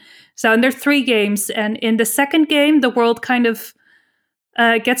mythology. So, and there are 3 games, and in the second game, the world kind of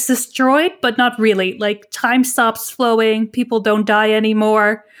gets destroyed, but not really. Like, time stops flowing, people don't die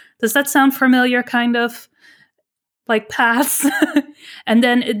anymore. Does that sound familiar, kind of? Like paths? And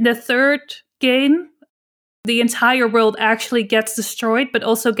then in the third game, the entire world actually gets destroyed, but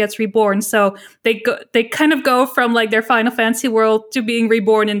also gets reborn. So they kind of go from like their Final Fantasy world to being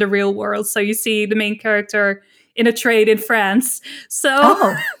reborn in the real world. So you see the main character in a trade in France. So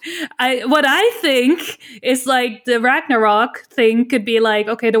what I think is like the Ragnarok thing could be like,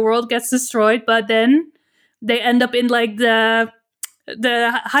 okay, the world gets destroyed, but then they end up in like the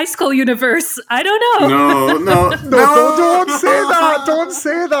high school universe. I don't know. No. Don't say that. Don't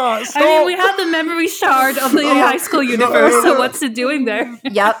say that. Stop. I mean, we have the memory shard of the high school universe, so what's it doing there?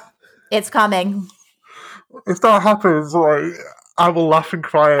 Yep, it's coming. If that happens, like, I will laugh and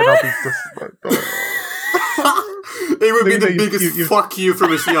cry, and I'll be just like, It would be the You- biggest you- fuck you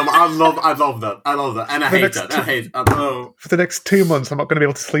from Isayama. I love that. And I hate that. For the next 2 months, I'm not going to be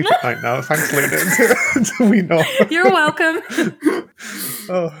able to sleep at night now. Thanks, Lena. Until we know. You're welcome.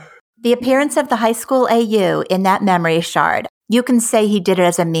 Oh. The appearance of the high school AU in that memory shard, you can say he did it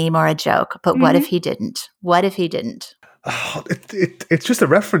as a meme or a joke, but what if he didn't? What if he didn't? Oh, it's just a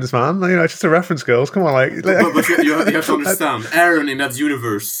reference, man. You know, it's just a reference, girls. Come on, like. But you have to understand, Eren in that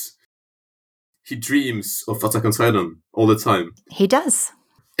universe, he dreams of Attack on Titan all the time. He does.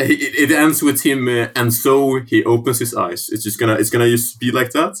 It ends with him, and so he opens his eyes. It's gonna just be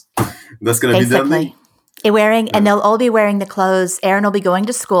like that. That's gonna be the ending. And they'll all be wearing the clothes. Eren will be going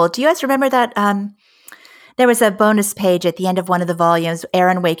to school. Do you guys remember that? There was a bonus page at the end of one of the volumes.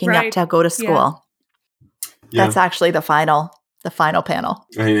 Eren waking up to go to school. Yeah. That's actually the final panel.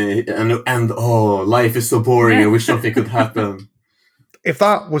 And life is so boring. I wish something could happen. If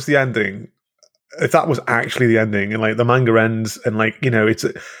that was the ending, if that was actually the ending, and like the manga ends, and like, you know, it's,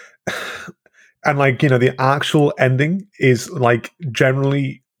 and like, you know, the actual ending is like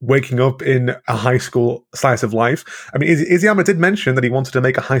generally waking up in a high school slice of life. I mean, Isayama did mention that he wanted to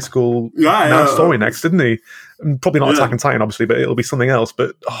make a high school story next, didn't he? Probably not Attack on Titan, obviously, but it'll be something else.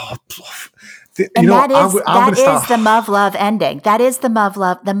 But that is the Muv-Luv ending. That is the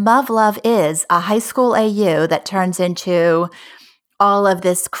Muv-Luv. The Muv-Luv is a high school AU that turns into all of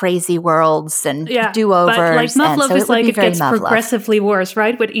this crazy worlds and do-overs. But like Muv-Luv is like it gets Muv-Luv. progressively worse,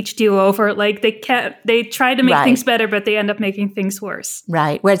 right? With each do-over, like they try to make things better, but they end up making things worse.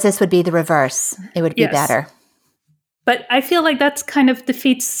 Right. Whereas this would be the reverse. It would be better. But I feel like that's kind of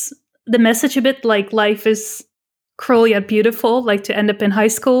defeats the message a bit. Like life is cruel yet beautiful. Like to end up in high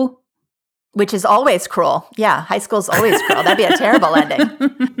school, which is always cruel. Yeah, high school's always cruel. That'd be a terrible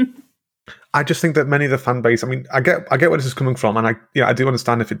ending. I just think that many of the fan base, I mean, I get where this is coming from, and I do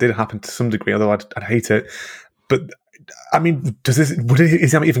understand if it did happen to some degree, although I'd hate it. But I mean, would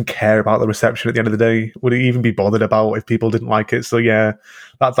Isayama even care about the reception at the end of the day? Would he even be bothered about if people didn't like it? So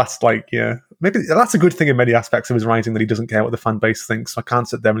that's like, maybe that's a good thing in many aspects of his writing, that he doesn't care what the fan base thinks. So I can't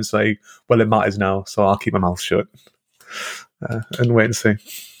sit there and say, well, it matters now, so I'll keep my mouth shut and wait and see.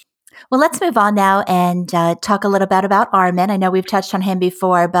 Well, let's move on now and talk a little bit about Armin. I know we've touched on him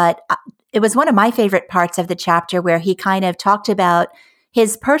before, but it was one of my favorite parts of the chapter where he kind of talked about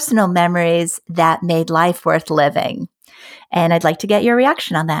his personal memories that made life worth living. And I'd like to get your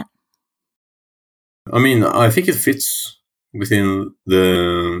reaction on that. I mean, I think it fits within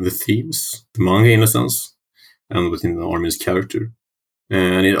the themes, the manga in a sense, and within the Armin's character.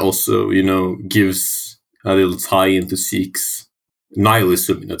 And it also, gives a little tie into Zeke's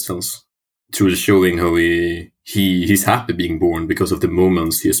nihilism in that sense, through showing how he's happy being born because of the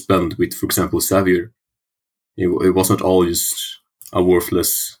moments he has spent with, for example, Xavier. It was not all just a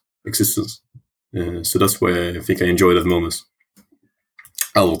worthless existence. So that's why I think I enjoy that moment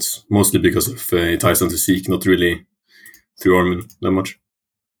a lot, mostly because of it ties into Zeke, not really through Armin that much.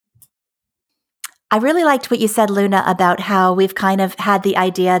 I really liked what you said, Luna, about how we've kind of had the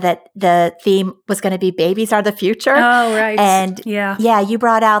idea that the theme was going to be babies are the future. Oh, right. And yeah, you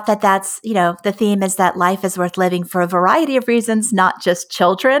brought out that that's, the theme is that life is worth living for a variety of reasons, not just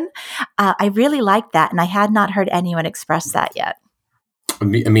children. I really liked that. And I had not heard anyone express that yet. I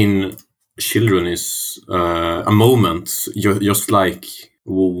mean, children is a moment, just like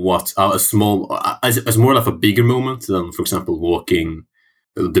what a small, as more like a bigger moment than, for example, walking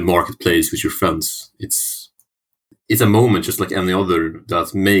the marketplace with your friends. It's a moment just like any other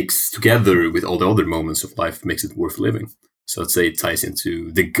that makes, together with all the other moments of life, makes it worth living. So I'd say it ties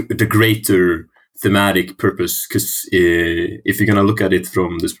into the greater thematic purpose, because if you're going to look at it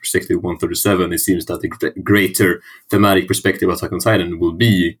from this perspective 137, it seems that the greater thematic perspective of Attack on Titan will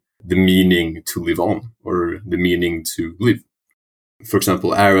be the meaning to live on, or the meaning to live. For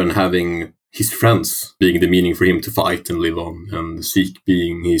example, Eren having his friends being the meaning for him to fight and live on, and Zeke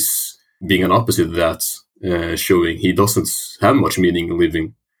being an opposite of that, showing he doesn't have much meaning in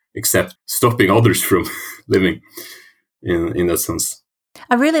living except stopping others from living in that sense.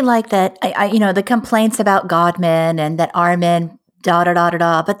 I really like that, the complaints about Godman and that Armin,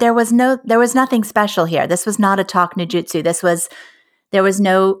 but there was nothing special here. This was not a talk no jutsu. There was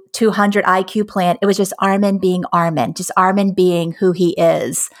no 200 IQ plan. It was just Armin being Armin, just Armin being who he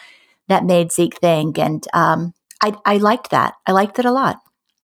is. That made Zeke think, and I liked that. I liked it a lot.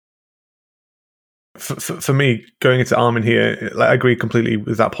 For me, going into Armin here, I agree completely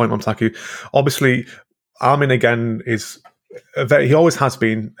with that point, Momtaku. Obviously, Armin again is he always has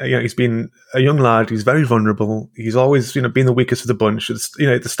been. He's been a young lad. He's very vulnerable. He's always, been the weakest of the bunch. At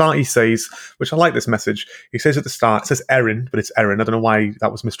the start, he says, which I like this message. He says at the start, it says Eren, but it's Eren. I don't know why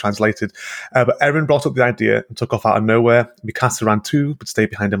that was mistranslated. But Eren brought up the idea and took off out of nowhere. Mikasa ran too, but stayed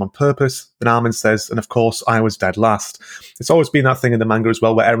behind him on purpose. Then Armin says, and of course, I was dead last. It's always been that thing in the manga as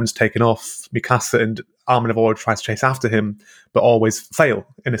well, where Eren's taken off. Mikasa and Armin have always tried to chase after him, but always fail,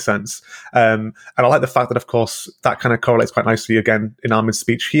 in a sense. And I like the fact that, of course, that kind of correlates quite nicely, again, in Armin's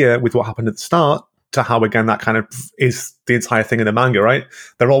speech here with what happened at the start, to how, again, that kind of is the entire thing in the manga, right?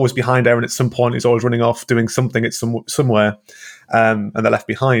 They're always behind Eren at some point. He's always running off, doing something at somewhere, and they're left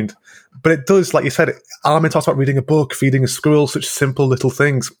behind. But it does, like you said, Armin talks about reading a book, feeding a squirrel, such simple little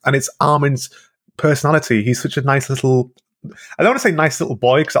things. And it's Armin's personality. He's such a nice little... I don't want to say nice little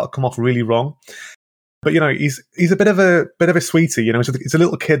boy, because that'll come off really wrong. But he's a bit of a sweetie. He's a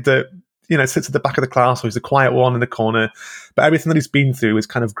little kid that sits at the back of the class, or he's the quiet one in the corner. But everything that he's been through has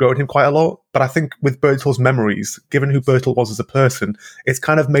kind of grown him quite a lot. But I think with Bertolt's memories, given who Bertolt was as a person, it's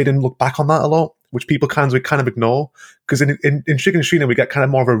kind of made him look back on that a lot, which people kind of ignore. Because in Shigen Shina, we get kind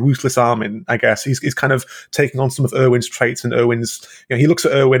of more of a ruthless Armin, I guess. He's kind of taking on some of Erwin's traits, and Erwin's, he looks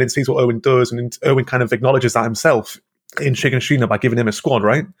at Erwin and sees what Erwin does, and Erwin kind of acknowledges that himself in Shigen Shina by giving him a squad,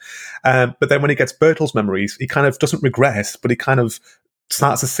 right? But then when he gets Bertolt's memories, he kind of doesn't regress, but he kind of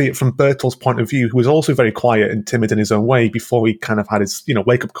starts to see it from Bertolt's point of view, who was also very quiet and timid in his own way before he kind of had his,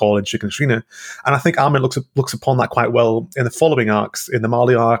 wake-up call in Shigen Shina. And I think Armin looks upon that quite well in the following arcs, in the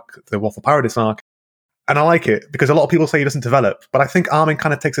Marley arc, the Waffle Paradise arc. And I like it, because a lot of people say he doesn't develop, but I think Armin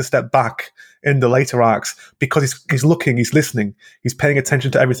kind of takes a step back in the later arcs, because he's looking, he's listening, he's paying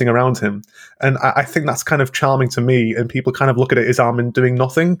attention to everything around him. And I think that's kind of charming to me, and people kind of look at it as Armin doing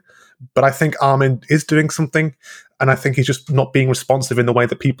nothing. But I think Armin is doing something, and I think he's just not being responsive in the way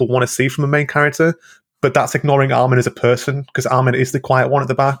that people want to see from a main character. But that's ignoring Armin as a person, because Armin is the quiet one at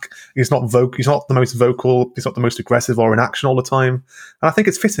the back. He's not the most vocal. He's not the most aggressive or in action all the time. And I think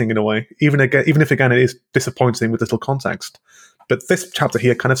it's fitting in a way, even if again it is disappointing with little context. But this chapter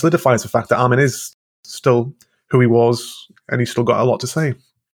here kind of solidifies the fact that Armin is still who he was, and he's still got a lot to say.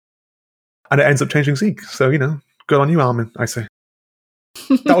 And it ends up changing Zeke. So good on you, Armin, I say.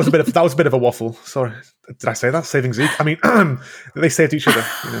 That was a bit of a waffle. Sorry, did I say that? Saving Zeke? I mean, they saved each other.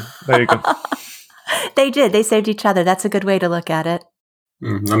 There you go. They did. They saved each other. That's a good way to look at it.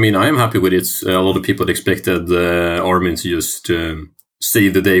 I mean, I am happy with it. A lot of people expected Armin to just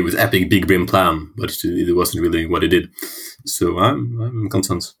save the day with epic big brain plan, but it wasn't really what he did. So I'm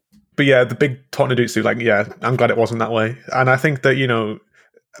content. But yeah, the big Totnodutsu, I'm glad it wasn't that way. And I think that,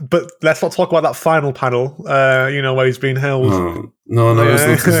 but let's not talk about that final panel, where he's being held. No,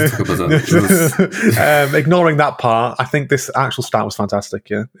 let's not talk about that. Ignoring that part, I think this actual start was fantastic,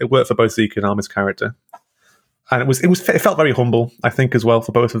 yeah. It worked for both Zeke and Armin's character. And it felt very humble, I think, as well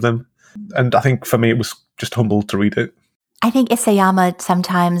for both of them. And I think for me, it was just humble to read it. I think Isayama,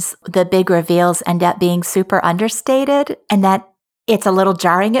 sometimes the big reveals end up being super understated, and that it's a little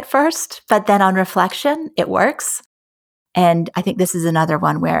jarring at first, but then on reflection, it works. And I think this is another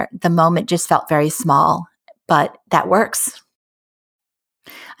one where the moment just felt very small, but that works.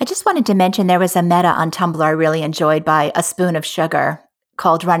 I just wanted to mention there was a meta on Tumblr I really enjoyed by A Spoon of Sugar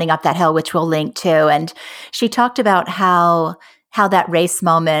called Running Up That Hill, which we'll link to. And she talked about how that race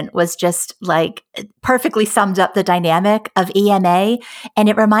moment was just like perfectly summed up the dynamic of EMA. And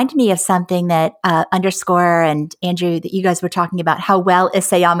it reminded me of something that Underscore and Andrew, that you guys were talking about, how well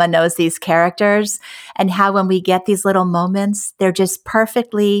Isayama knows these characters and how when we get these little moments, they're just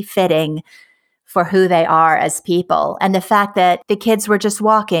perfectly fitting for who they are as people. And the fact that the kids were just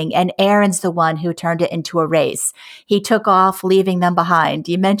walking and Aaron's the one who turned it into a race. He took off, leaving them behind.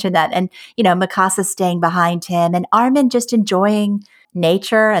 You mentioned that. And, Mikasa staying behind him and Armin just enjoying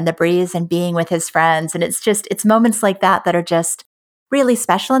nature and the breeze and being with his friends. And it's moments like that that are just really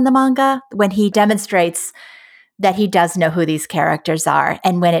special in the manga when he demonstrates that he does know who these characters are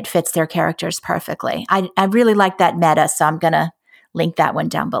and when it fits their characters perfectly. I really like that meta, so I'm going to link that one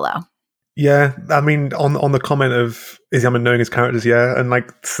down below. Yeah, I mean, on the comment of Isayama knowing his characters, yeah, and I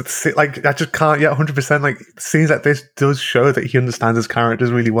just can't, 100%. Like scenes like this does show that he understands his characters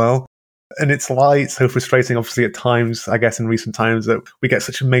really well, and it's so frustrating, obviously, at times. I guess in recent times that we get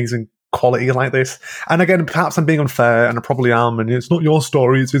such amazing quality like this. And again, perhaps I'm being unfair, and I probably am. And it's not your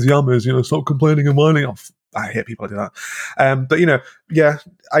story; it's Isayama's. Stop complaining and whining. I hate people who do that. But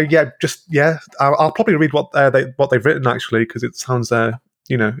I'll probably read what they've written actually because it sounds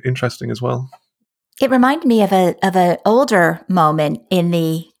interesting as well. It reminded me of an older moment in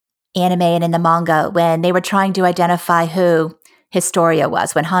the anime and in the manga when they were trying to identify who Historia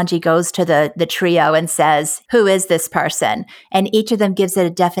was, when Hanji goes to the trio and says, "Who is this person?" And each of them gives it a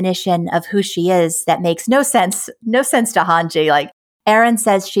definition of who she is that makes no sense to Hanji. Like Eren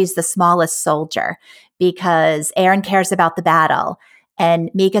says she's the smallest soldier because Eren cares about the battle.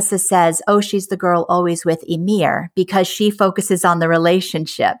 And Mikasa says, she's the girl always with Ymir because she focuses on the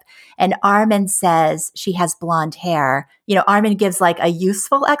relationship. And Armin says she has blonde hair. Armin gives like a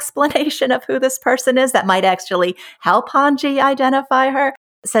useful explanation of who this person is that might actually help Hanji identify her.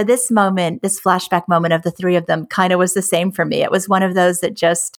 So this flashback moment of the three of them kind of was the same for me. It was one of those that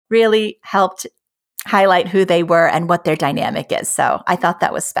just really helped highlight who they were and what their dynamic is. So I thought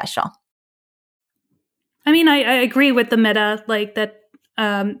that was special. I mean, I agree with the meta, like that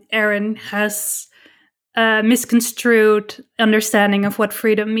Eren has a misconstrued understanding of what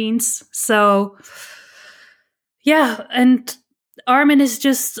freedom means. So, yeah, and Armin is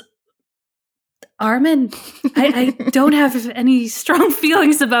just Armin. I don't have any strong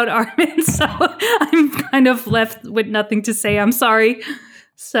feelings about Armin, so I'm kind of left with nothing to say. I'm sorry.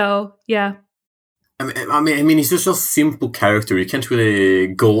 So, yeah. I mean, he's just a simple character. You can't really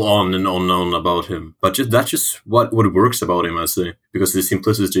go on and on about him. But that's just what works about him, I say. Because the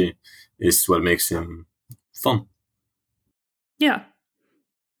simplicity is what makes him fun. Yeah.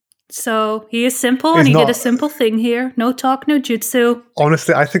 So he is simple, and he did a simple thing here. No talk, no jutsu.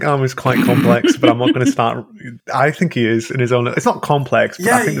 Honestly, I think Armin's quite complex, but I'm not going to start. I think he is in his own. It's not complex, but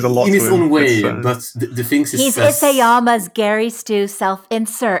I think there's a lot in to his him. own way. But the things he's Isayama's Gary Stu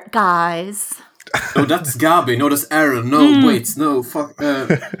self-insert, guys. No, that's Gabi. No, that's Aaron. No, wait. No, fuck.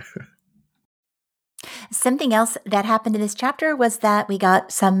 Something else that happened in this chapter was that we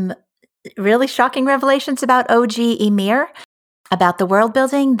got some really shocking revelations about OG Ymir, about the world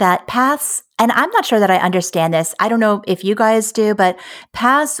building, that paths, and I'm not sure that I understand this. I don't know if you guys do, but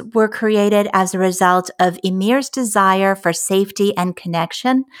paths were created as a result of Ymir's desire for safety and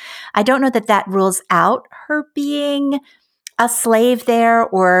connection. I don't know that rules out her being a slave there,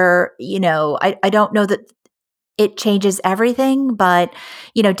 or, I don't know that it changes everything, but,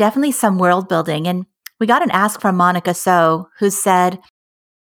 definitely some world building. And we got an ask from Monica So, who said,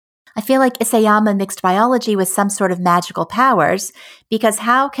 I feel like Isayama mixed biology with some sort of magical powers, because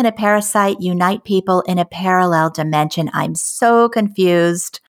how can a parasite unite people in a parallel dimension? I'm so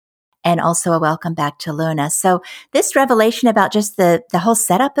confused. And also a welcome back to Luna. So this revelation about just the whole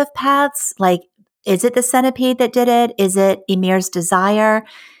setup of paths, like, is it the centipede that did it? Is it Ymir's desire?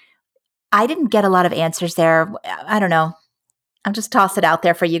 I didn't get a lot of answers there. I don't know. I'll just toss it out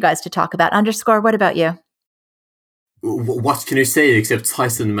there for you guys to talk about. Underscore, what about you? What can you say except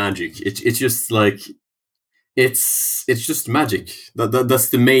Tyson magic? It's just like it's just magic. That's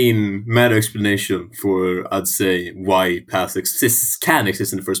the main meta explanation for, I'd say, why paths can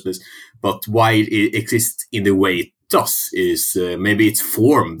exist in the first place. But why it exists in the way it does is maybe it's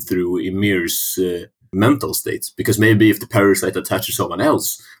formed through Ymir's mental states. Because maybe if the parasite attached to someone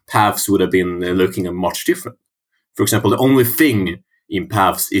else, paths would have been looking much different. For example, the only thing in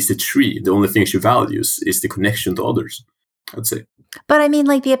paths is the tree. The only thing she values is the connection to others, I'd say. But I mean,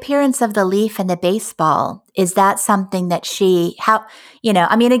 like the appearance of the leaf and the baseball, is that something that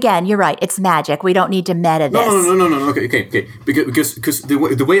I mean, again, you're right. It's magic. We don't need to meta this. No. Okay. Because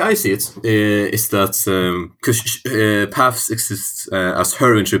the way I see it is that because paths exist as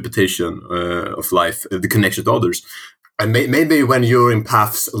her interpretation of life, the connection to others. And maybe when you're in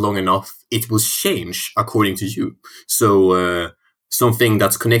paths long enough, it will change according to you. So something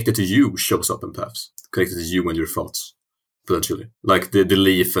that's connected to you shows up in paths, connected to you and your thoughts. Potentially, like the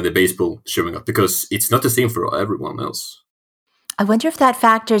leaf and the baseball showing up, because it's not the same for everyone else. I wonder if that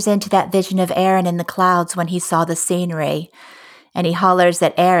factors into that vision of Aaron in the clouds when he saw the scenery and he hollers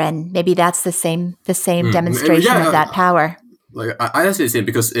at Aaron. Maybe that's the same demonstration of that power. Like I say the same,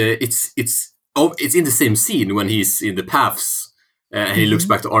 because it's in the same scene when he's in the paths and he looks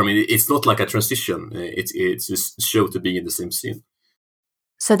back to Armin. It's not like a transition. It's just shown to be in the same scene.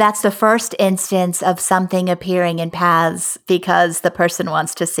 So that's the first instance of something appearing in paths because the person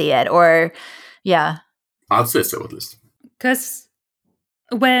wants to see it, or, yeah. I'd say so, at least. Because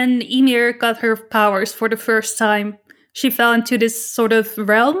when Ymir got her powers for the first time, she fell into this sort of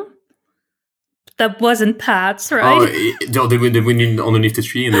realm that wasn't paths, right? Oh, they went underneath the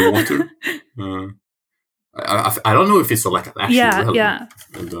tree in the water. I don't know if it's like an actual realm. Yeah.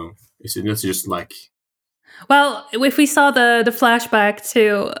 And, it's just like... Well, if we saw the flashback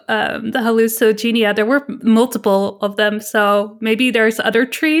to the hallucinogenia, there were multiple of them. So maybe there's other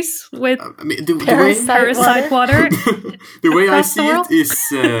trees with parasite water. The way I see it is,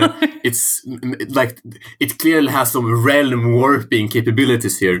 it's like it clearly has some realm warping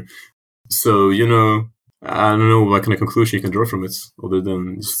capabilities here. So I don't know what kind of conclusion you can draw from it, other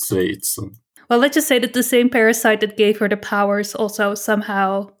than just say it's. Well, let's just say that the same parasite that gave her the powers also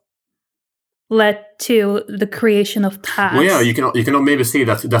somehow led to the creation of paths. Well, yeah, you cannot maybe say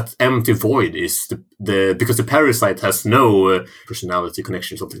that empty void is the because the parasite has no personality,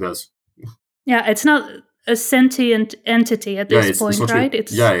 connection, something like that. Yeah, it's not a sentient entity at this point, right?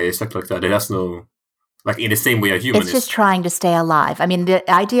 Exactly like that. It has no, like, in the same way a human is. It's just trying to stay alive. I mean, the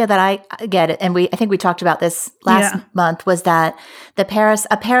idea that I get, and I think we talked about this last month, was that a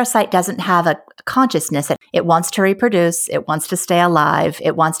parasite doesn't have a consciousness. It wants to reproduce. It wants to stay alive.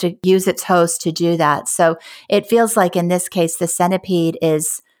 It wants to use its host to do that. So it feels like in this case, the centipede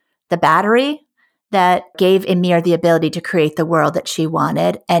is the battery that gave Ymir the ability to create the world that she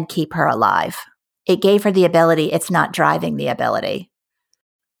wanted and keep her alive. It gave her the ability. It's not driving the ability.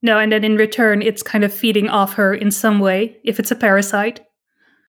 No, and then in return, it's kind of feeding off her in some way, if it's a parasite.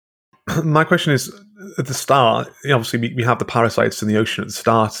 My question is, at the start, obviously we have the parasites in the ocean at the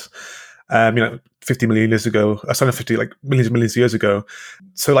start. 50 million years ago, millions of years ago.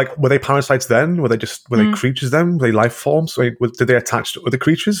 So, like, were they parasites then? Were they creatures then? Were they life forms? Did they attach to other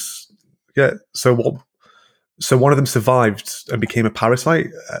creatures? Yeah. So one of them survived and became a parasite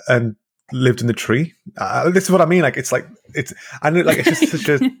and lived in the tree. This is what I mean. Like, I know, like, it's just such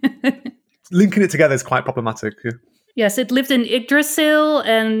a linking it together is quite problematic. Yeah. Yes, it lived in Yggdrasil,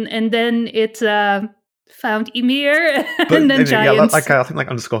 and then it found Ymir, and then giants. I think, like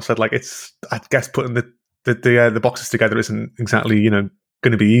Underscore said, like, it's, I guess, putting the boxes together isn't exactly going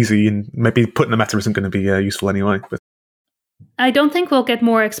to be easy, and maybe putting the meta isn't going to be useful anyway. But I don't think we'll get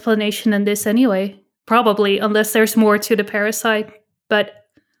more explanation than this anyway. Probably, unless there's more to the parasite. But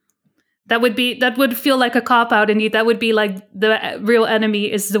that would feel like a cop-out indeed. That would be like the real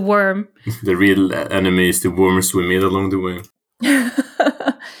enemy is the worm. The real enemy is the worms we made along the way.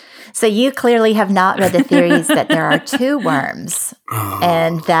 So you clearly have not read the theories that there are two worms,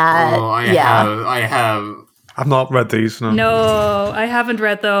 and that I have. I've not read these. No, I haven't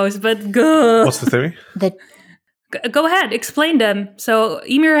read those. But go. What's the theory? Go ahead, explain them. So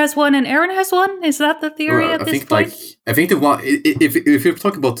Ymir has one and Aaron has one. Is that the theory at this point? I think the one. If you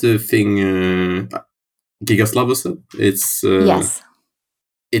talk about the thing, Gigaslava said, it's yes.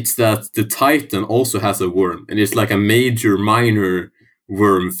 It's that the Titan also has a worm, and it's like a major, minor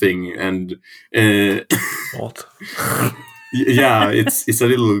worm thing, and what? Yeah, it's a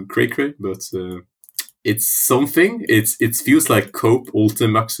little cray, but it's something. It feels like Cope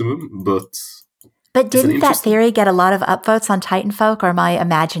Ultim Maximum, but didn't that theory get a lot of upvotes on Titanfolk, or am I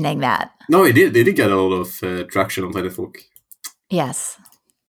imagining that? No, it did. They did get a lot of traction on Titanfolk. Yes.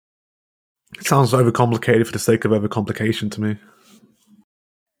 It sounds overcomplicated for the sake of overcomplication to me.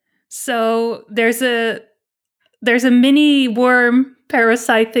 So there's a mini worm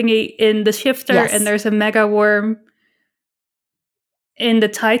parasite thingy in the shifter, yes. And there's a mega worm in the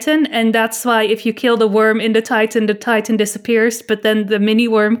Titan, and that's why if you kill the worm in the Titan disappears, but then the mini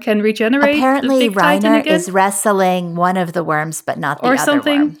worm can regenerate. Apparently, the big Titan Reiner again? is wrestling one of the worms, but not the Or other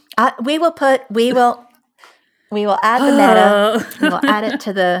something. worm. We will add the meta. We will add it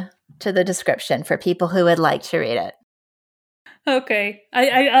to the description for people who would like to read it. Okay.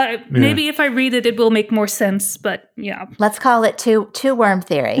 I maybe if I read it, it will make more sense. But yeah, Let's call it two worm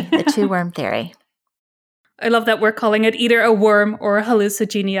theory. The two worm theory. I love that we're calling it either a worm or a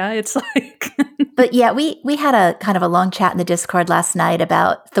hallucinogen. It's like, But yeah, we had a kind of a long chat in the Discord last night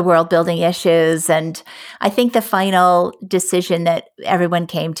about the world building issues. And I think the final decision that everyone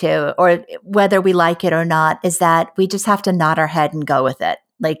came to, or whether we like it or not, is that we just have to nod our head and go with it.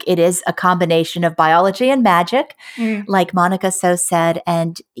 Like, it is a combination of biology and magic, like Monica so said.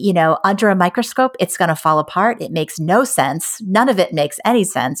 And, you know, under a microscope, it's going to fall apart. It makes no sense. None of it makes any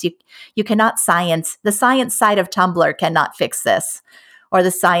sense. You cannot the science side of Tumblr cannot fix this, or the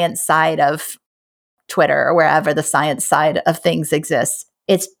science side of Twitter, or wherever the science side of things exists.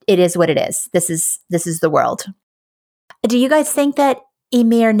 It is what it is. This is the world. Do you guys think that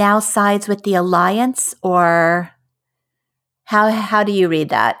Ymir now sides with the Alliance, or how do you read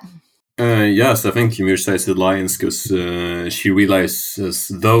that? Yes, I think Ymir sides with the Alliance because she realizes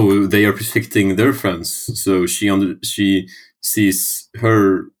though they are protecting their friends, so she sees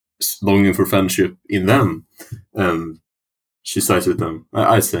her longing for friendship in them, and she sides with them.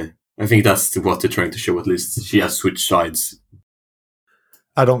 I think that's what they're trying to show. At least she has switched sides.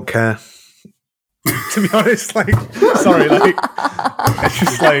 I don't care. To be honest, like, sorry, like, it's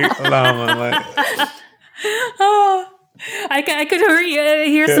just like, no, man, like. oh, I could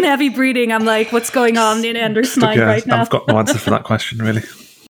hear some heavy breathing. I'm like, what's going on in Andrew's mind right now? I've got no answer for that question, really.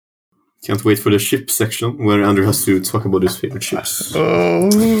 Can't wait for the ship section where Andrew has to talk about his favorite ships.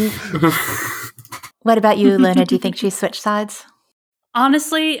 What about you, Luna? Do you think she switched sides?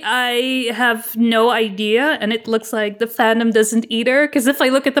 Honestly, I have no idea, and it looks like the fandom doesn't either, because if I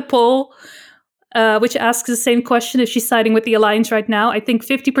look at the poll, which asks the same question, if she's siding with the Alliance right now, I think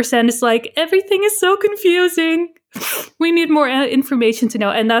 50% is like, everything is so confusing. We need more information to know,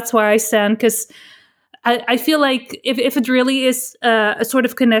 and that's where I stand, because I feel like if it really is a sort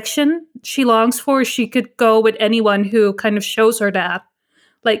of connection she longs for, she could go with anyone who kind of shows her that,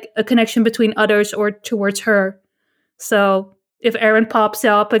 like a connection between others or towards her. So if Eren pops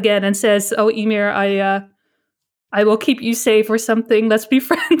up again and says, "Oh, Ymir, I will keep you safe" or something, let's be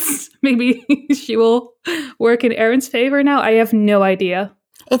friends, maybe she will work in Eren's favor now. I have no idea.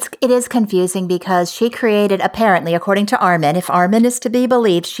 It is confusing because she created, apparently, according to Armin, if Armin is to be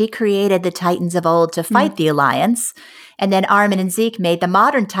believed, she created the Titans of old to fight the Alliance, and then Armin and Zeke made the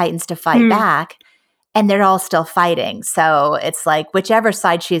modern Titans to fight back, and they're all still fighting. So it's like whichever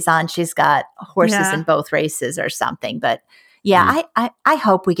side she's on, she's got horses in both races or something. But yeah, I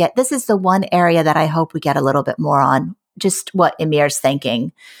hope we get, this is the one area that I hope we get a little bit more on, just what Ymir's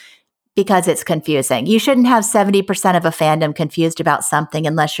thinking, because it's confusing. You shouldn't have 70% of a fandom confused about something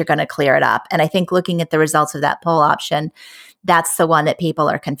unless you're going to clear it up. And I think looking at the results of that poll option, that's the one that people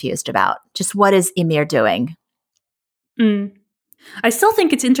are confused about. Just what is Ymir doing? I still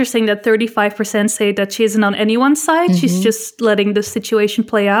think it's interesting that 35% say that she isn't on anyone's side. She's just letting the situation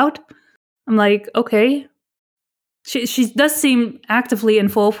play out. I'm like, okay. She does seem actively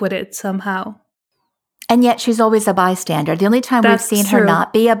involved with it somehow. And yet she's always a bystander. The only time we've seen her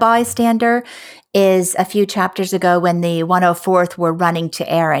not be a bystander is a few chapters ago when the 104th were running to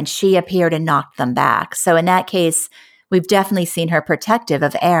Eren. She appeared and knocked them back. So in that case, we've definitely seen her protective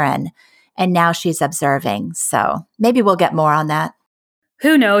of Eren. And now she's observing. So maybe we'll get more on that.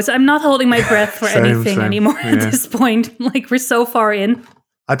 Who knows? I'm not holding my breath for anything anymore at this point. Like, we're so far in.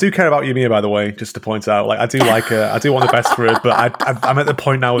 I do care about Ymir, by the way, just to point out. Like, I do like her. I do want the best for her, but I'm at the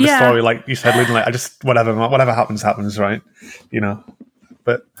point now with the story, like you said, Lyndon, like, I just, whatever happens, right? You know?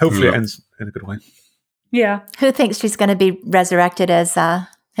 But hopefully it ends in a good way. Yeah. Who thinks she's going to be resurrected as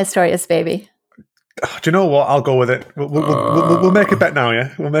Historia's baby? Do you know what? I'll go with it. We'll make a bet now,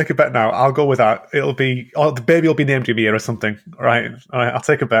 yeah? We'll make a bet now. I'll go with that. It'll be, the baby will be named Ymir or something. All right, I'll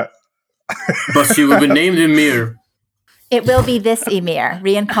take a bet. But she will be named Ymir. It will be this Ymir,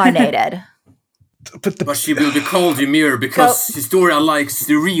 reincarnated. But she will be called Ymir because Historia likes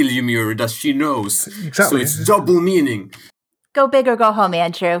the real Ymir that she knows. Exactly. So it's double meaning. Go big or go home,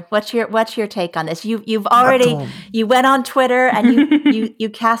 Andrew. What's your take on this? You've already you went on Twitter and you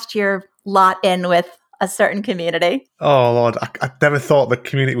cast your lot in with a certain community. Oh Lord, I never thought the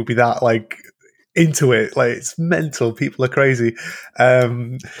community would be that like into it. Like, it's mental. People are crazy.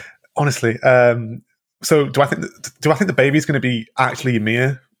 Honestly. So do I think the baby's going to be actually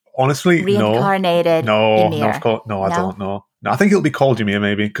Ymir? Honestly, reincarnated no, Ymir. of course, no. I don't know. No, I think it'll be called Ymir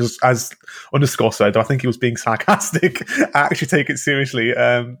maybe, because as Underscore said, I think he was being sarcastic. I actually take it seriously.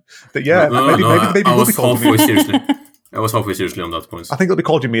 But yeah, maybe I it will be called Ymir. I was halfway seriously on that point. I think it'll be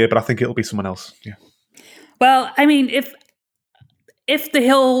called Ymir, but I think it'll be someone else. Yeah. Well, I mean, if the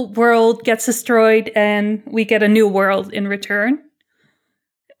whole world gets destroyed and we get a new world in return,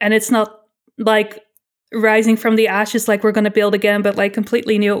 and it's not like rising from the ashes like we're going to build again, but like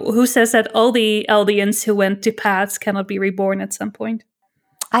completely new. Who says that all the Eldians who went to paths cannot be reborn at some point?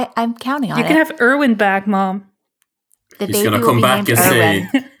 I'm counting on it. You can have Erwin back, Mom. He's going to come back and say,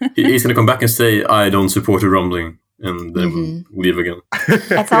 he's going to come back and say, I don't support the rumbling, and then leave again.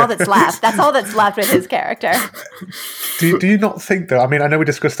 That's all that's left. That's all that's left with his character. Do you not think, though? I mean, I know we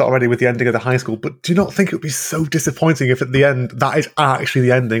discussed that already with the ending of the high school, but do you not think it would be so disappointing if at the end that is actually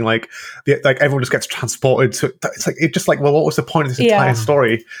the ending? Like everyone just gets transported to. Well, what was the point of this entire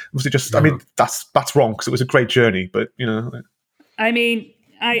story? Was it just? I mean, that's wrong because it was a great journey, but I mean,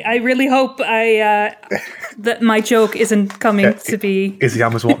 I really hope that my joke isn't coming to be.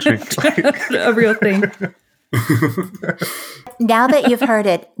 Izayama's watching a real thing. Now that you've heard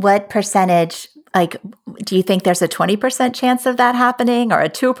it, what percentage, do you think there's a 20% chance of that happening or a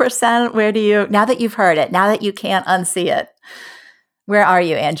 2%? Now that you've heard it, now that you can't unsee it, where are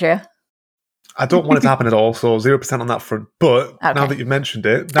you, Andrew? I don't want it to happen at all, so 0% on that front. But now that you've mentioned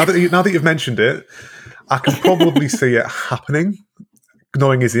it, I can probably see it happening,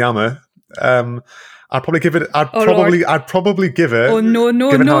 knowing Izayama. I'd probably give it. I'd probably give it. Oh no!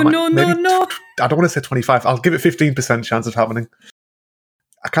 I don't want to say 25. I'll give it 15% chance of happening.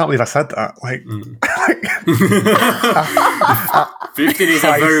 I can't believe I said that. 15 is a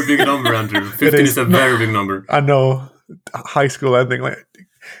very big number, Andrew. 15 is a very big number. I know. High school ending.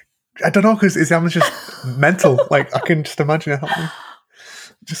 I don't know, because Izayama's just mental. I can just imagine it happening.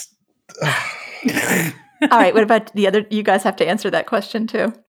 Just. All right. What about the other? You guys have to answer that question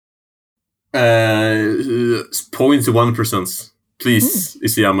too. 0.1%. Please,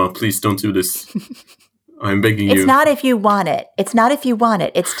 Izayama, please don't do this. I'm begging you. It's not if you want it. It's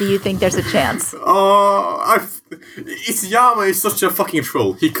do you think there's a chance? Izayama is such a fucking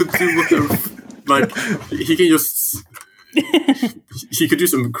troll. He could do whatever. He can just. He could do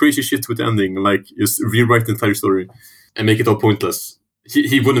some crazy shit with the ending, just rewrite the entire story and make it all pointless.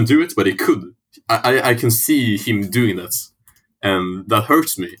 He wouldn't do it, but he could. I can see him doing that, and that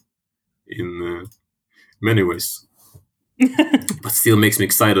hurts me in many ways. But still makes me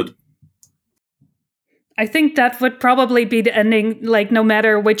excited. I think that would probably be the ending, no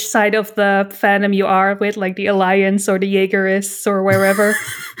matter which side of the fandom you are with, the Alliance or the Jaegerists or wherever.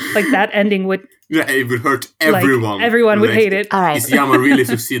 That ending would... Yeah, it would hurt everyone. Everyone would hate it. All right. Izayama really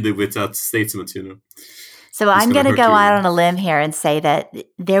succeeded with that statement, So I'm going to go out on a limb here and say that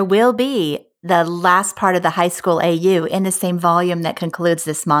there will be the last part of the high school AU in the same volume that concludes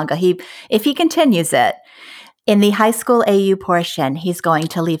this manga. If he continues it, in the high school AU portion, he's going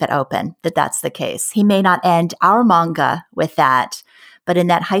to leave it open that that's the case. He may not end our manga with that, but in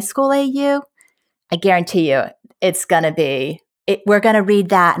that high school AU, I guarantee you it's going to be, we're going to read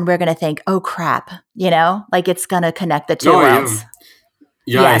that and we're going to think, oh crap, it's going to connect the two worlds.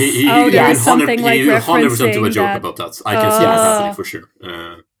 Yeah, yes. Something he 100% do a joke that. About that. I can see that happening for sure.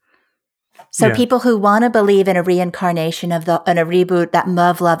 People who want to believe in a reincarnation and a reboot, that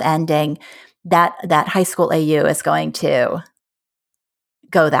love ending, that high school AU is going to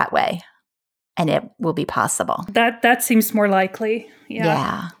go that way, and it will be possible. That seems more likely.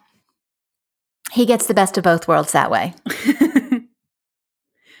 Yeah. He gets the best of both worlds that way.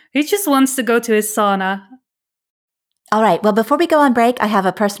 He just wants to go to his sauna. All right. Well, before we go on break, I have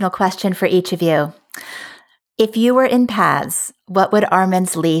a personal question for each of you. If you were in paths, what would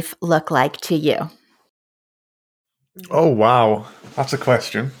Armin's leaf look like to you? Oh, wow. That's a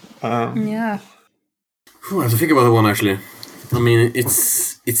question. Yeah. I have to think about that one, actually. I mean,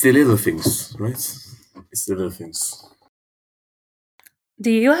 it's the little things, right? It's the little things.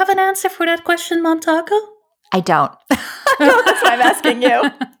 Do you have an answer for that question, Montaco? I don't. That's why I'm asking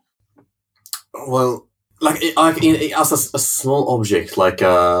you. Well, as a small object, like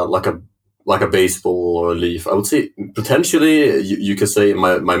a baseball or a leaf, I would say potentially you could say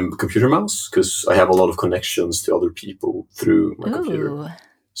my computer mouse, because I have a lot of connections to other people through my computer.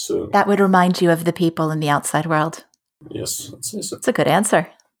 So that would remind you of the people in the outside world. Yes, I'd say so. It's a good answer.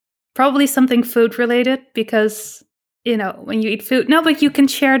 Probably something food related, because when you eat food, but you can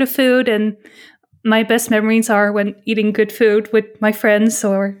share the food, and my best memories are when eating good food with my friends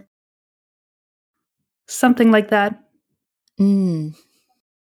or something like that. I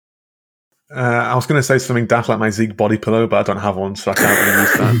was going to say something daft like my Zeke body pillow, but I don't have one, so I can't really use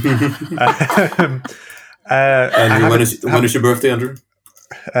that. Andrew, when is your birthday, Andrew?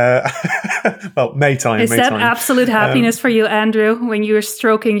 Well, May time. Is that absolute happiness for you, Andrew, when you were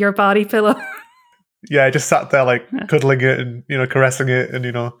stroking your body pillow? Yeah, I just sat there like cuddling it and caressing it and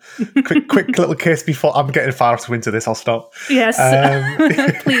quick little kiss before I'm getting far too into this. I'll stop. Yes,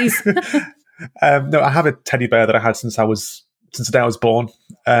 please. No, I have a teddy bear that I had since the day I was born.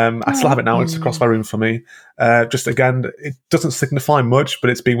 I still have it now. It's across my room for me. Just again, it doesn't signify much, but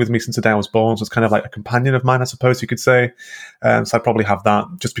it's been with me since the day I was born. So it's kind of like a companion of mine, I suppose you could say. So I'd probably have that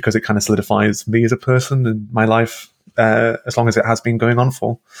just because it kind of solidifies me as a person and my life as long as it has been going on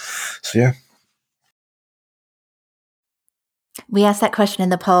for. So yeah. We asked that question in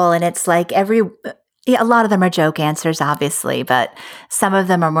the poll, and it's like a lot of them are joke answers, obviously, but some of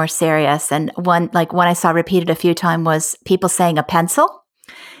them are more serious. And one I saw repeated a few times was people saying a pencil,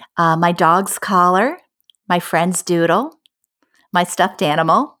 my dog's collar, my friend's doodle, my stuffed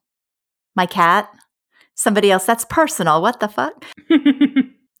animal, my cat, somebody else. That's personal. What the fuck?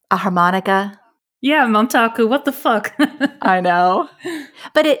 A harmonica. Yeah, Momtaku. What the fuck? I know.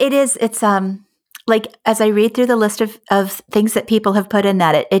 But it's like, as I read through the list of things that people have put in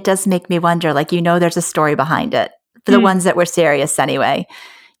that, it does make me wonder, like, there's a story behind it. For the ones that were serious anyway,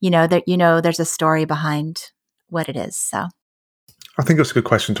 there's a story behind what it is. So I think it's a good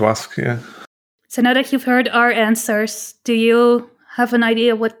question to ask, yeah. So now that you've heard our answers, do you have an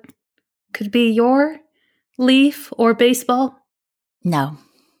idea what could be your leaf or baseball? No.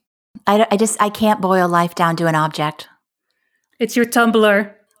 I can't boil life down to an object. It's your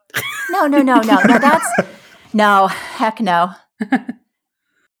Tumblr. No, heck no.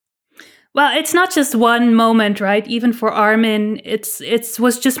 Well, it's not just one moment, right? Even for Armin, it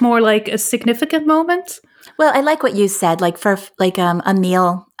was just more like a significant moment. Well, I like what you said, like for a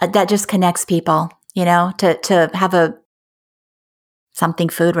meal that just connects people, to have something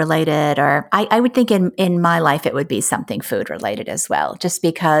food related, or I would think in my life it would be something food related as well, just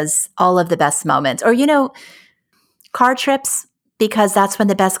because all of the best moments, or car trips, because that's when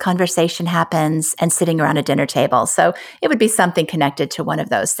the best conversation happens, and sitting around a dinner table. So it would be something connected to one of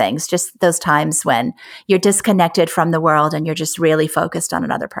those things, just those times when you're disconnected from the world and you're just really focused on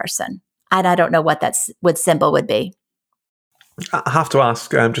another person. And I don't know what symbol would be. I have to ask,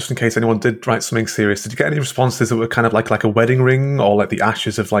 just in case anyone did write something serious, did you get any responses that were kind of like a wedding ring, or like the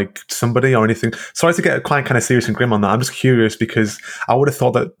ashes of like somebody or anything? Sorry to get quite kind of serious and grim on that. I'm just curious because I would have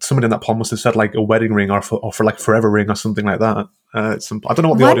thought that somebody in that poll must have said like a wedding ring or for like forever ring or something like that. I don't know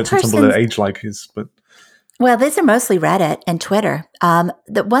what the audience on Tumblr age like is, but... Well, these are mostly Reddit and Twitter.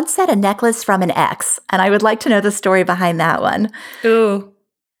 The one said a necklace from an ex, and I would like to know the story behind that one. Ooh.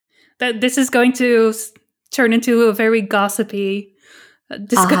 This is going to turn into a very gossipy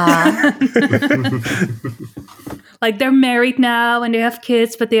discussion. Like, they're married now and they have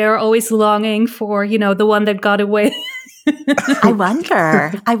kids, but they are always longing for, the one that got away. I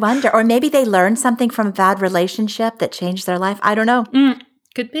wonder. Or maybe they learned something from a bad relationship that changed their life. I don't know.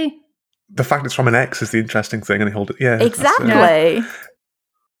 Could be. The fact it's from an ex is the interesting thing, and they hold it. Yeah, exactly.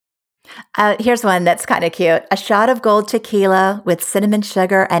 Here's one that's kind of cute. A shot of gold tequila with cinnamon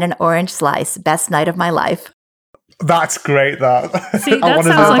sugar and an orange slice. Best night of my life. That's great, that. See, that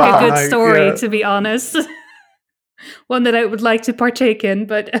sounds like a good story, to be honest. One that I would like to partake in,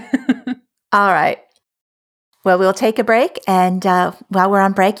 but... All right. Well, we'll take a break, and while we're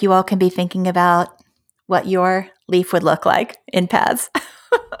on break, you all can be thinking about what your leaf would look like in paths.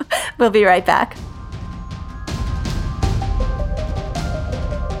 We'll be right back.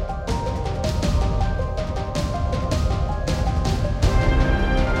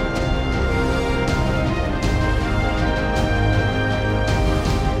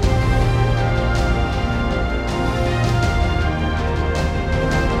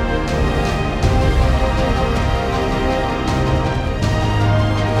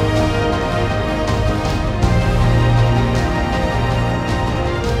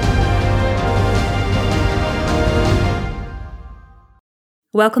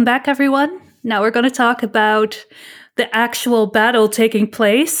 Welcome back, everyone. Now we're going to talk about the actual battle taking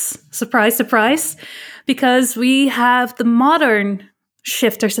place. Surprise, surprise. Because we have the modern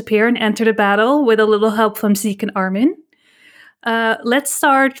shifters appear and enter the battle with a little help from Zeke and Armin. Let's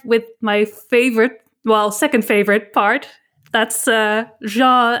start with my second favorite part. That's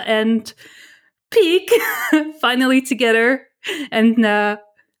Jean and Pieck finally together. And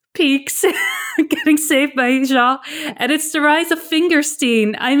Pieck's getting saved by Jean, and it's the rise of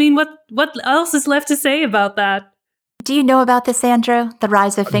Fingerstein. I mean, what else is left to say about that? Do you know about this, Andrew? The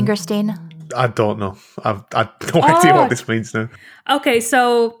rise of Fingerstein? I don't know. I've no idea what this means now. Okay,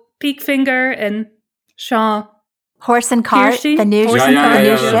 so Pieck Finger and Jean. Horse and Cart, Kirsty? the new Horse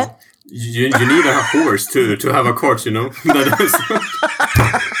ship. You need a horse to have a cart, you know.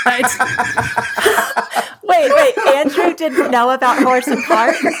 Wait, Andrew didn't know about horse and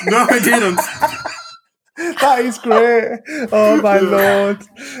cart? No, I didn't. That is great. Oh my lord.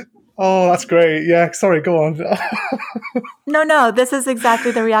 Oh, that's great. Yeah, sorry, go on. No, this is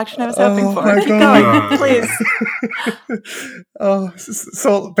exactly the reaction I was hoping for. my Keep God. going, please.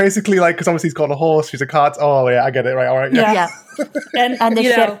 So basically, like, because obviously he's got a horse, she's a cart. Oh, yeah, I get it. Right, all right. Yeah. Yeah. And And the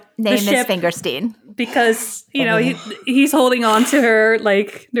you ship know, name the ship, is Fingerstein. because he's holding on to her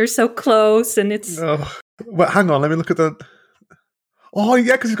like they're so close, and it's Oh, well, hang on, let me look at the. Oh,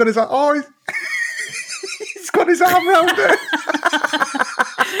 yeah, because he's got his arm. Oh, he's got his arm around it.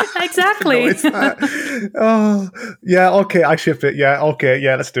 exactly. No, it's that. Oh, yeah, okay, I ship it. Yeah, okay,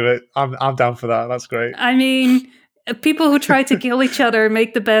 yeah, let's do it. I'm down for that. That's great. I mean, people who try to kill each other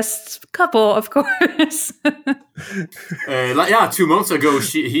make the best couple, of course. 2 months ago,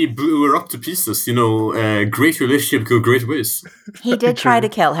 he blew her up to pieces. You know, great relationship go great ways. He did try to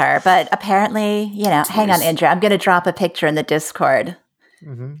kill her, but apparently, hang on, Nice. Andrew. I'm going to drop a picture in the Discord.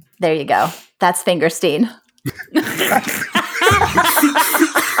 Mm-hmm. There you go. That's Fingerstein.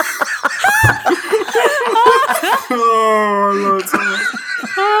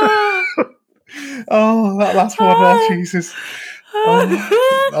 Oh, that last one. Oh, Jesus.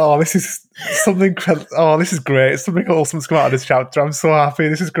 Oh, this is something incredible. Oh, this is great. Something awesome to come out of this chapter. I'm so happy.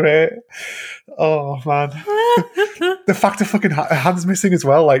 This is great. Oh, man. The fact of fucking hands missing as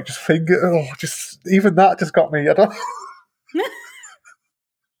well, like, just finger. Oh, just, even that just got me. I don't.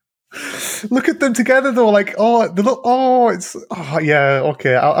 Look at them together though, like, oh, they look, oh, it's, oh, yeah,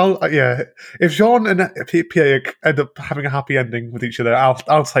 okay, I'll yeah. If Jean and Pierre end up having a happy ending with each other,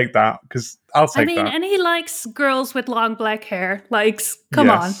 I'll take that, because I'll take that. And he likes girls with long black hair. Like, come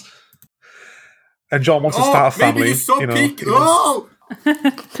on. And Jean wants to start a family. Maybe he's so you know, peak. he wants-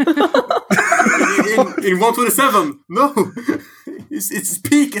 in 127. No, it's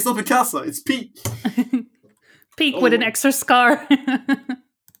peak. It's not Picasso. It's peak. Peak with an extra scar.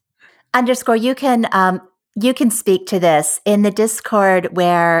 Underscore, you can speak to this in the Discord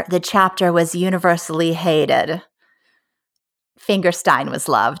where the chapter was universally hated. Fingerstein was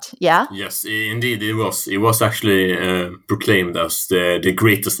loved, yeah? Yes, indeed, it was. It was actually proclaimed as the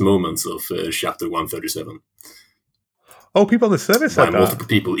greatest moments of chapter 137 Oh, people on the server by said that. multiple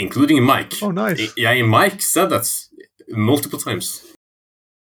people, including Mike. Oh, nice. Mike said that multiple times.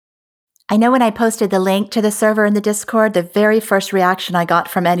 I know when I posted the link to the server in the Discord, the very first reaction I got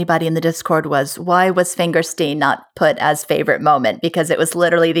from anybody in the Discord was, why was Fingerstein not put as favorite moment? Because it was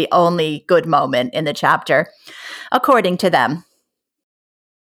literally the only good moment in the chapter, according to them.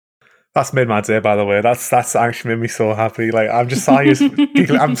 That's made my day, by the way. That's actually made me so happy. Like, I'm just sat here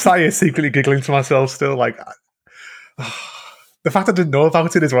giggling. I'm sat here secretly giggling to myself still. Like, the fact I didn't know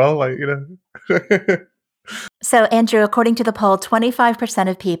about it as well. Like, you know. So, Andrew, according to the poll, 25%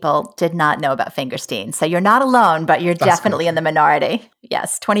 of people did not know about Fingerstein. So you're not alone, but you're definitely in the minority.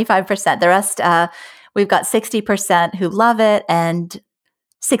 Yes, 25%. The rest, we've got 60% who love it and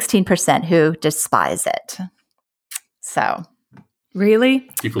 16% who despise it. So. Really?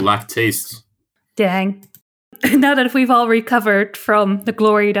 People lack taste. Dang. Now that we've all recovered from the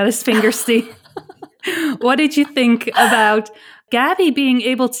glory that is Fingerstein, what did you think about Gabby being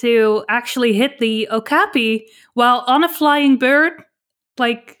able to actually hit the Okapi while on a flying bird?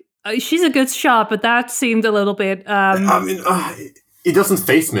 Like, she's a good shot, but that seemed a little bit... I mean, it doesn't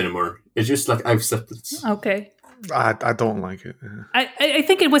faze me anymore. It's just like, I've accepted it. Okay. I don't like it. I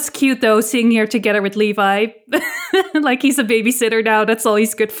think it was cute, though, seeing her together with Levi. Like, he's a babysitter now. That's all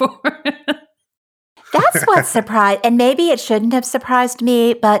he's good for. That's what surprised, and maybe it shouldn't have surprised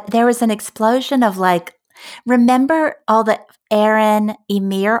me, but there was an explosion of, like, remember all the Aaron,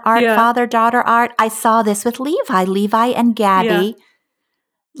 Emir art, father-daughter art? I saw this with Levi and Gabby. Yeah.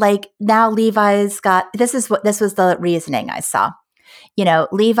 Like, now Levi's got, this was the reasoning I saw. You know,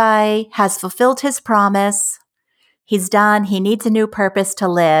 Levi has fulfilled his promise. He's done. He needs a new purpose to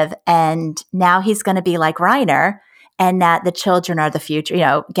live. And now he's going to be like Reiner, and that the children are the future. You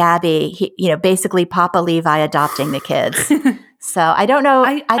know, Gabby, basically Papa Levi adopting the kids. So I don't know.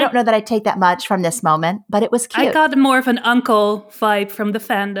 I don't know that I take that much from this moment, but it was cute. I got more of an uncle vibe from the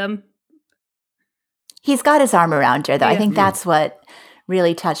fandom. He's got his arm around her, though. Yeah. I think that's what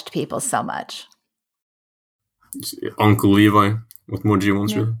really touched people so much. Uncle Levi. What more do you want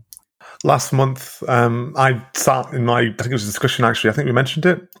to? Last month, I sat in I think it was a discussion, actually. I think we mentioned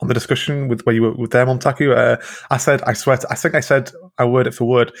it on the discussion with where you were with them on Taku. I said, I said, I word it for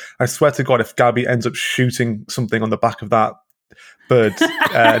word, I swear to God, if Gabby ends up shooting something on the back of that bird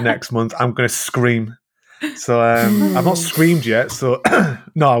next month, I'm going to scream. So I've not screamed yet, so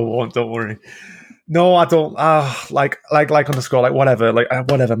No, I won't. Don't worry. No, I don't. Like underscore, like whatever,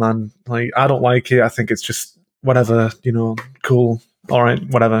 whatever, man. Like I don't like it. I think it's just whatever. Cool. All right,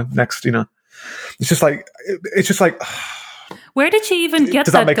 whatever. Next, it's just like Where did she even get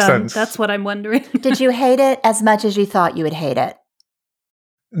Does that make gun? sense? That's what I'm wondering. Did you hate it as much as you thought you would hate it?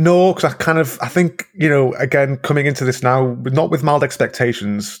 No, because I think, again, coming into this now, not with mild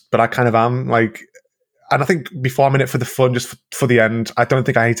expectations, but I kind of am like, and I think before I'm in it for the fun, just for the end, I don't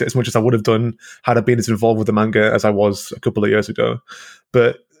think I hate it as much as I would have done had I been as involved with the manga as I was a couple of years ago.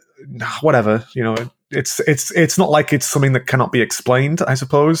 But whatever, it's not like it's something that cannot be explained, I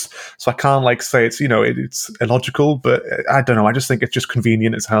suppose. So I can't like say it's, it's illogical, but I don't know. I just think it's just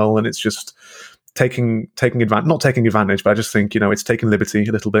convenient as hell, and it's just taking advantage, not taking advantage, but I just think, it's taking liberty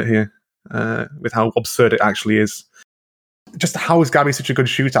a little bit here with how absurd it actually is. Just how is Gabby such a good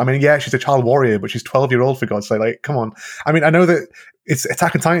shooter? I mean, yeah, she's a child warrior, but she's 12-year-old, for God's sake. Like, come on. I mean, I know that it's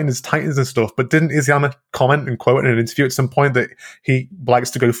Attack on Titan, is Titans and stuff, but didn't Izuyama comment and quote in an interview at some point that he likes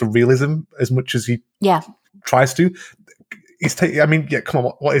to go for realism as much as he tries to? Come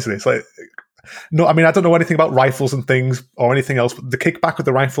on, what is this? Like, no, I mean, I don't know anything about rifles and things or anything else, but the kickback with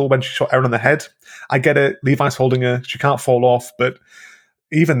the rifle when she shot Eren on the head, I get it. Levi's holding her. She can't fall off, but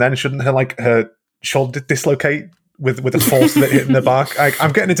even then, shouldn't her shoulder dislocate with the force that hit in the back?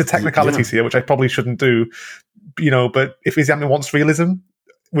 I'm getting into technicalities here, which I probably shouldn't do, but if Izuyama wants realism,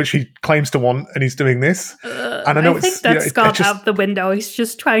 which he claims to want, and he's doing this, and I think that's gone out the window. He's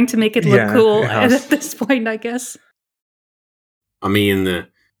just trying to make it look cool at this point, I guess. I mean,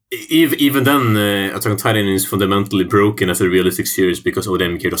 even then, Attack on Titan is fundamentally broken as a realistic series because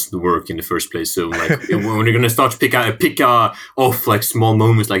ODM doesn't work in the first place. So, like, when you're gonna start to pick off like small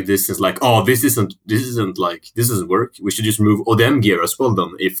moments like this, it's like, oh, this doesn't work. We should just move ODM gear as well.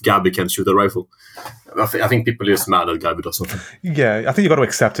 Then, if Gabby can shoot a rifle, I think people are just mad that Gabby does something. Yeah, I think you got to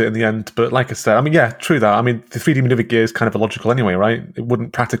accept it in the end. But like I said, I mean, yeah, true that. I mean, the 3D maneuver gear is kind of illogical anyway, right? It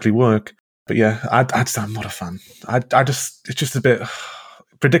wouldn't practically work. But yeah, I'm not a fan. It's just a bit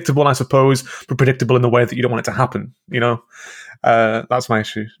predictable, I suppose, but predictable in the way that you don't want it to happen, That's my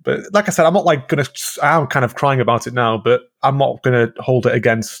issue. But like I said, I'm not I'm kind of crying about it now, but I'm not going to hold it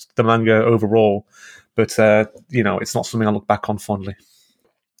against the manga overall. But, it's not something I look back on fondly.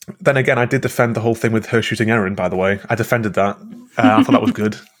 Then again, I did defend the whole thing with her shooting Eren, by the way. I defended that. I thought that was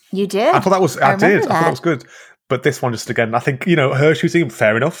good. You did? I thought that was good. But this one, just again, I think, her shooting,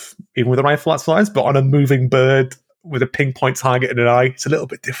 fair enough, even with a rifle that size, but on a moving bird with a pinpoint target in an eye, it's a little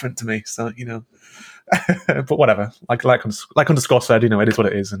bit different to me. So, but whatever. Like underscore said, it is what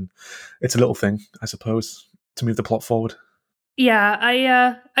it is, and it's a little thing, I suppose, to move the plot forward. Yeah,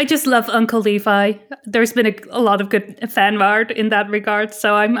 I just love Uncle Levi. There's been a lot of good fan art in that regard,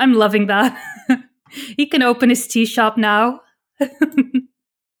 so I'm loving that. He can open his tea shop now.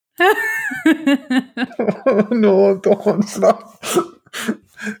 No, don't stop.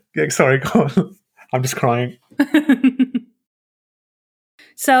 Yeah, sorry, go on. I'm just crying.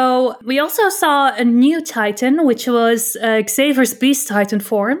 So we also saw a new Titan, which was Xavier's Beast Titan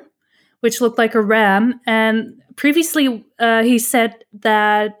form, which looked like a ram. And previously he said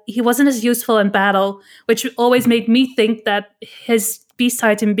that he wasn't as useful in battle, which always made me think that his Beast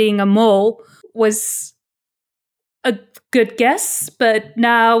Titan being a mole was a good guess. But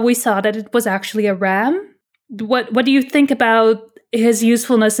now we saw that it was actually a ram. What do you think about his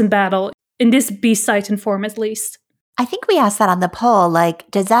usefulness in battle, in this Beast Titan form at least? I think we asked that on the poll. Like,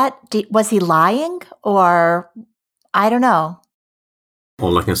 was he lying, or I don't know.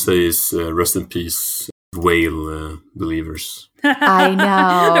 All I can say is rest in peace, whale believers. I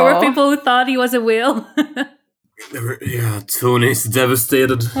know. There were people who thought he was a whale. Tony's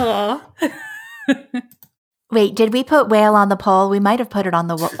devastated. Aww. Wait, did we put whale on the poll? We might have put it on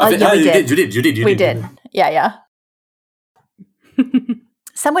the wall. You did. We did. Yeah.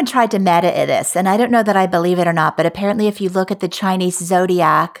 Someone tried to meta this, and I don't know that I believe it or not, but apparently if you look at the Chinese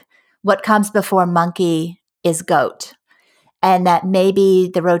zodiac, what comes before monkey is goat. And that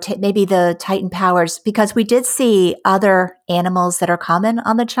maybe the Titan powers, because we did see other animals that are common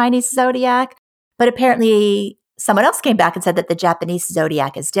on the Chinese zodiac, but apparently someone else came back and said that the Japanese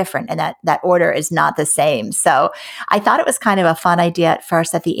zodiac is different and that order is not the same. So I thought it was kind of a fun idea at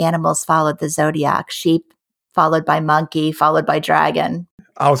first that the animals followed the zodiac: sheep followed by monkey, followed by dragon.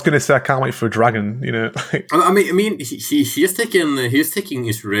 I was going to say I can't wait for a dragon. I mean, he is taking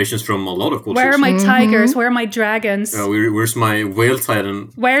inspirations from a lot of cultures. Where are my tigers? Where are my dragons? Where's my whale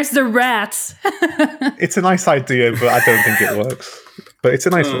titan? Where's the rats? It's a nice idea, but I don't think it works. But it's a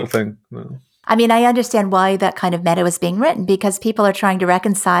nice little thing. No. I mean, I understand why that kind of meta was being written, because people are trying to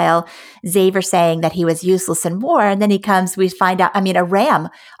reconcile Xaver saying that he was useless in war. And then he comes, we find out, I mean, a ram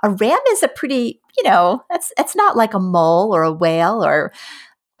is a pretty, it's not like a mole or a whale or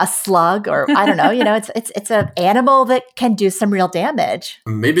a slug or I don't know, it's an animal that can do some real damage.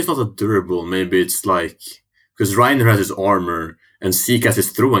 Maybe it's not a durable. Maybe it's like, because Reiner has his armor and Zeke has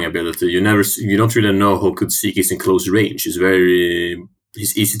his throwing ability. You don't really know how good Zeke is in close range.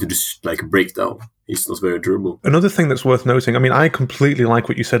 He's easy to just like break down. He's not very durable. Another thing that's worth noting, I mean, I completely like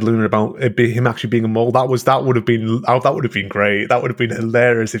what you said, Luna, about him actually being a mole. That would have been great. That would have been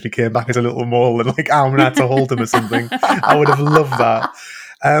hilarious if he came back as a little mole and like Armin had to hold him or something. I would have loved that.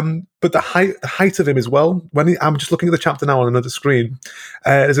 But the height of him as well. I'm just looking at the chapter now on another screen.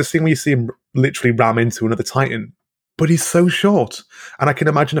 There's a scene where you see him literally ram into another Titan, but he's so short. And I can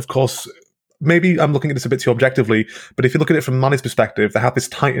imagine, of course, maybe I'm looking at this a bit too objectively, but if you look at it from Manny's perspective, they have this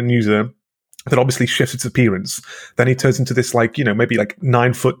Titan user that obviously shifts its appearance. Then he turns into this maybe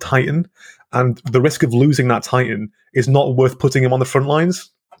 9-foot Titan, and the risk of losing that Titan is not worth putting him on the front lines.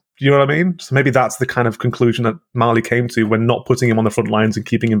 You know what I mean? So maybe that's the kind of conclusion that Marley came to when not putting him on the front lines and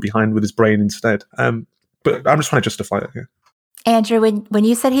keeping him behind with his brain instead. But I'm just trying to justify it here. Andrew, when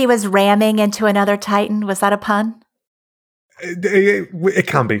you said he was ramming into another Titan, was that a pun? It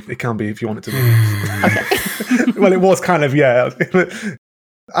can be. It can be if you want it to be. Okay. Well, it was kind of, yeah.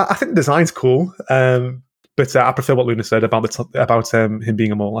 I think the design's cool, but I prefer what Luna said about him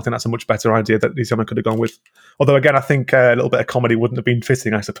being a mole. I think that's a much better idea that Izayama could have gone with. Although, again, I think a little bit of comedy wouldn't have been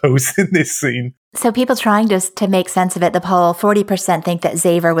fitting, I suppose, in this scene. So people trying to make sense of it, the poll, 40% think that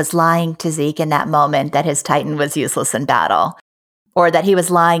Xaver was lying to Zeke in that moment, that his Titan was useless in battle. Or that he was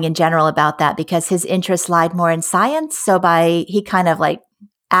lying in general about that because his interests lied more in science. So he kind of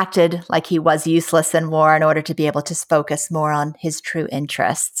acted like he was useless in war in order to be able to focus more on his true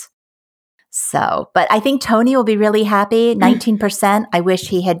interests. So, but I think Tony will be really happy. 19%. I wish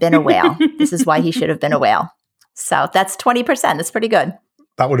he had been a whale. This is why he should have been a whale. So that's 20%. That's pretty good.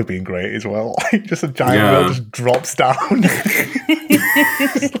 That would have been great as well. Just a giant whale just drops down.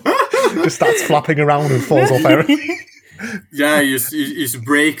 Just starts flapping around and falls off everything. Yeah, he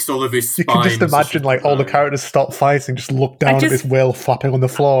breaks all of his spine. You can just imagine all the characters stop fighting, just look down at this whale flapping on the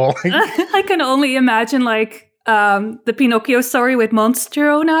floor. I can only imagine the Pinocchio story with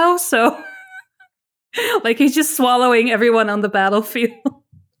Monstro now, so he's just swallowing everyone on the battlefield.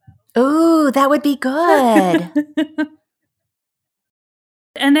 Ooh, that would be good.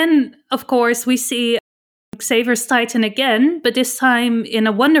 And then, of course, we see Xaver's Titan again, but this time in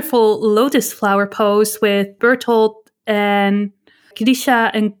a wonderful lotus flower pose with Bertolt and Grisha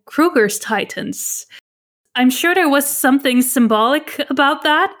and Kruger's Titans. I'm sure there was something symbolic about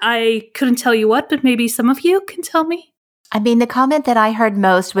that. I couldn't tell you what, but maybe some of you can tell me. I mean, the comment that I heard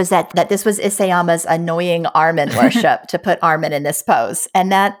most was that this was Isayama's annoying Armin worship to put Armin in this pose.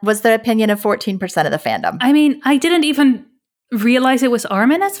 And that was the opinion of 14% of the fandom. I mean, I didn't even realize it was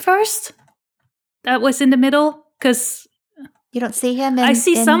Armin at first. That was in the middle, because you don't see him I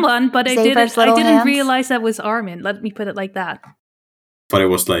see someone, but I didn't hands? realize that was Armin. Let me put it like that. But it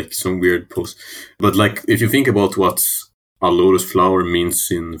was some weird pose. But if you think about what a lotus flower means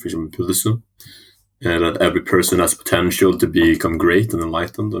in, for example, Buddhism, that every person has potential to become great and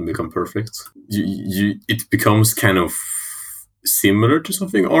enlightened and become perfect, it becomes kind of similar to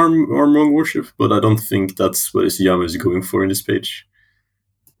something Armong worship, but I don't think that's what Isayama is going for in this page.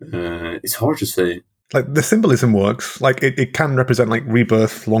 It's hard to say. The symbolism works. It can represent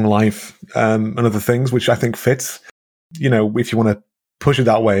rebirth, long life, and other things, which I think fits. If you want to push it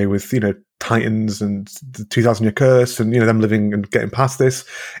that way with, Titans and the 2000-year curse and, them living and getting past this,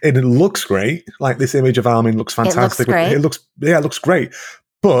 it looks great. This image of Armin looks fantastic. It looks great.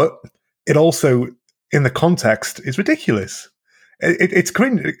 But it also, in the context, is ridiculous. It's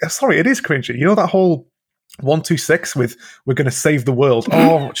cringe. Sorry, it is cringy. That whole 126 with "we're going to save the world."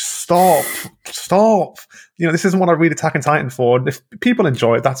 Oh, stop! This isn't what I read Attack on Titan for. And if people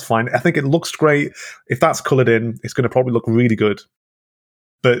enjoy it, that's fine. I think it looks great. If that's coloured in, it's going to probably look really good.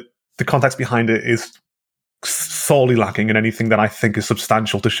 But the context behind it is sorely lacking in anything that I think is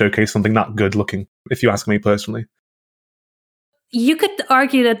substantial to showcase something that good looking, if you ask me personally. You could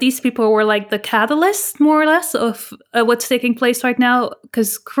argue that these people were the catalyst, more or less, of what's taking place right now.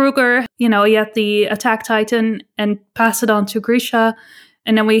 Because Kruger, he had the Attack Titan and passed it on to Grisha.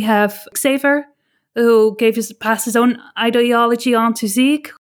 And then we have Xaver, who passed his own ideology on to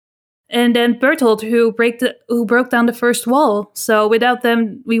Zeke. And then Bertolt, who broke down the first wall. So without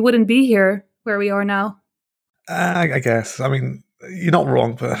them, we wouldn't be here where we are now. I guess. I mean, you're not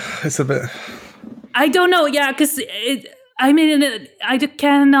wrong, but it's a bit... I don't know, yeah, because... I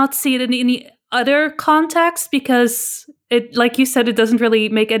cannot see it in any other context, because it, like you said, it doesn't really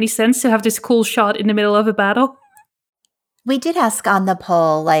make any sense to have this cool shot in the middle of a battle. We did ask on the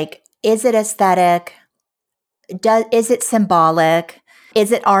poll, like, is it aesthetic? Is it symbolic?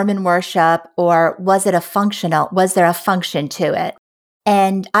 Is it Armin worship? Or was there a function to it?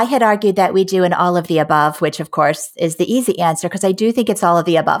 And I had argued that we do an all of the above, which of course is the easy answer, because I do think it's all of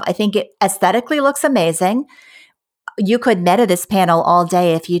the above. I think it aesthetically looks amazing. You could meta this panel all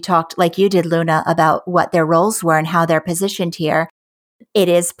day if you talked like you did, Luna, about what their roles were and how they're positioned here. It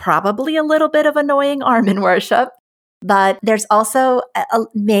is probably a little bit of annoying Armin worship, but there's also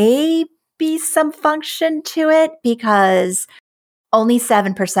maybe some function to it, because only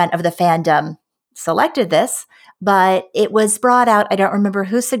 7% of the fandom selected this, but it was brought out, I don't remember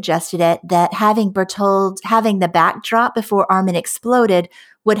who suggested it, that having the backdrop before Armin exploded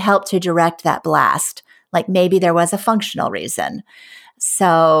would help to direct that blast. Like maybe there was a functional reason.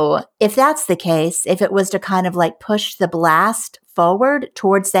 So if that's the case, if it was to kind of like push the blast forward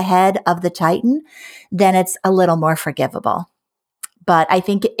towards the head of the Titan, then it's a little more forgivable. But I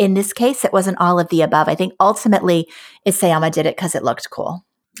think in this case, it wasn't all of the above. I think ultimately Isayama did it because it looked cool.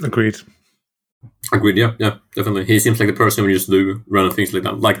 Agreed, yeah, definitely. He seems like the person who just do random things like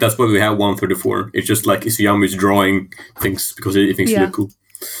that. Like, that's why we have 134. It's just like Isayama is drawing things because he thinks they look cool.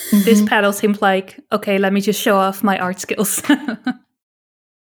 Mm-hmm. This panel seemed like, okay, let me just show off my art skills.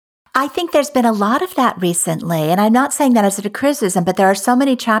 I think there's been a lot of that recently, and I'm not saying that as a criticism, but there are so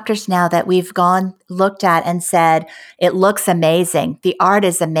many chapters now that we've looked at and said, it looks amazing, the art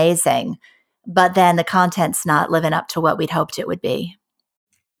is amazing, but then the content's not living up to what we'd hoped it would be.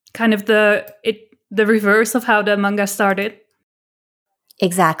 Kind of the reverse of how the manga started.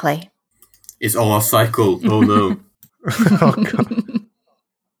 Exactly. It's all a cycle. Oh no. Oh god.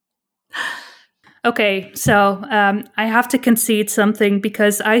 Okay, so I have to concede something,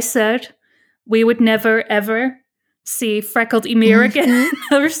 because I said we would never, ever see Freckled Ymir again.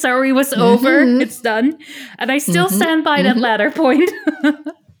 Our story was over. It's done. And I still stand by that latter point.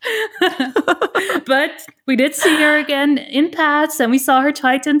 But we did see her again in Pats, and we saw her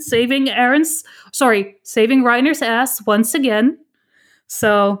Titan saving Reiner's ass once again.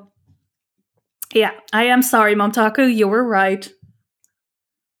 So, yeah, I am sorry, Momtaku, you were right.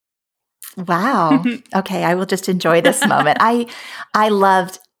 Wow. Okay, I will just enjoy this moment. I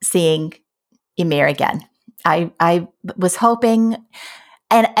loved seeing Ymir again. I was hoping,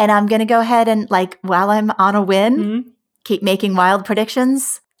 and I'm going to go ahead and, like, while I'm on a win, keep making wild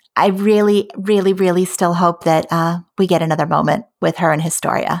predictions. I really, really, really still hope that we get another moment with her and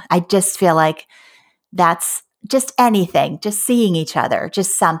Historia. I just feel like that's just anything, just seeing each other,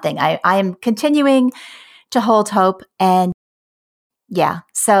 just something. I am continuing to hold hope, and yeah,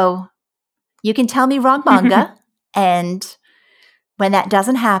 so you can tell me wrong manga, and when that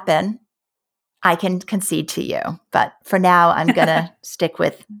doesn't happen, I can concede to you. But for now, I'm going to stick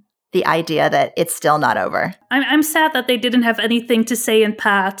with the idea that it's still not over. I'm sad that they didn't have anything to say in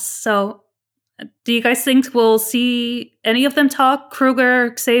Pats. So do you guys think we'll see any of them talk?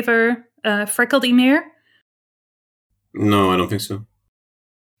 Kruger, Xaver, Freckled Ymir? No, I don't think so.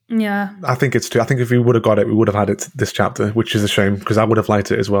 Yeah. I think it's true. I think if we would have got it, we would have had it this chapter, which is a shame, because I would have liked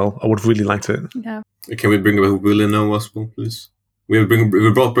it as well. I would have really liked it. Yeah. Can we bring back Willie now as well, please? We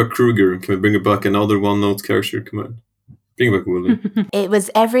brought back Kruger. Can we bring back another one-note character? Come on. Bring back Willie. It was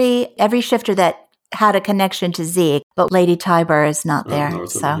every shifter that had a connection to Zeke, but Lady Tiber is not there.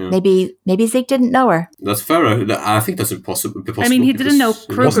 Maybe Zeke didn't know her. That's fair. I think that's impossible. I mean, he didn't know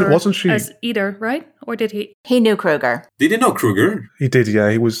Kruger wasn't she? as either, right? Or did he? He knew Kruger. Did he know Kruger? He did,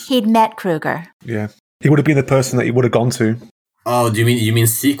 yeah. He'd met Kruger. Yeah. He would have been the person that he would have gone to. Oh, do you mean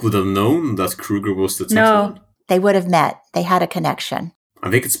Zeke would have known that Kruger was the No. They would have met. They had a connection.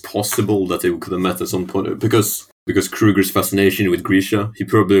 I think it's possible that they could have met at some point, because Kruger's fascination with Grisha, he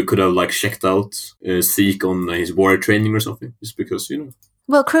probably could have checked out Zeke on his warrior training or something, just because,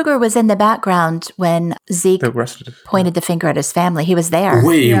 Well, Kruger was in the background when Zeke pointed the finger at his family. He was there.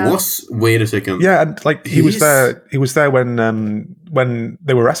 Wait, he was? Wait a second. Yeah, and he was there. He was there when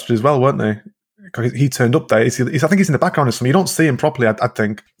they were arrested as well, weren't they? He turned up there. I think he's in the background or something. You don't see him properly, I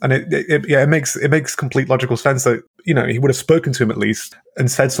think, and it makes complete logical sense that he would have spoken to him at least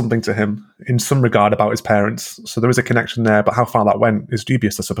and said something to him in some regard about his parents. So there is a connection there, but how far that went is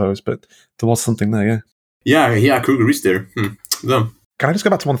dubious, I suppose. But there was something there, yeah. Yeah. Kruger is there. Dumb. Can I just go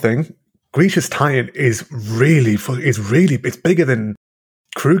back to one thing? Grisha's Titan is it's bigger than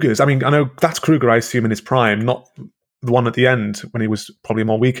Kruger's. I mean, I know that's Kruger, I assume, in his prime, not the one at the end when he was probably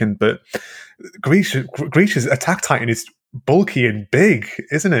more weakened, but Grisha's attack Titan is bulky and big,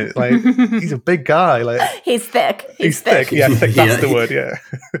 isn't it? He's a big guy. He's thick. He's thick. Yeah, thick. That's the word. Yeah.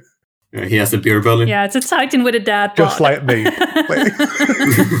 He has a beer belly. Yeah, it's a Titan with a dad bod. Just like me. Like,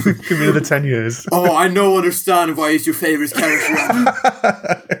 give me another 10 years. Oh, I now understand why he's your favorite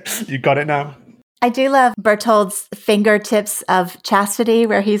character. You got it now. I do love Bertold's fingertips of chastity,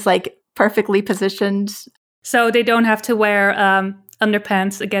 where he's like perfectly positioned. So they don't have to wear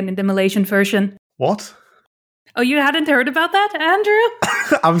underpants again in the Malaysian version. What? Oh, you hadn't heard about that,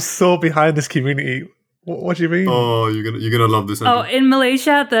 Andrew? I'm so behind this community. What do you mean? Oh, you're gonna love this. Oh, in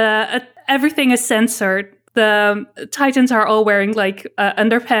Malaysia, everything is censored. The Titans are all wearing like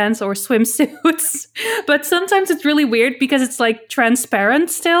underpants or swimsuits, but sometimes it's really weird because it's like transparent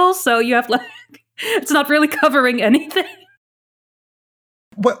still. So you have like it's not really covering anything.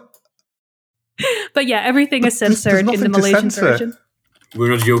 What? But yeah, everything is There's censored in the nothing to Malaysian censor. version. We're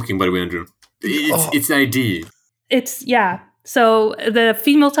not joking, by the way, Andrew. It's an idea. It's So the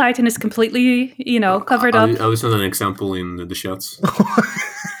female Titan is completely, covered up. I'll send an example in the chats.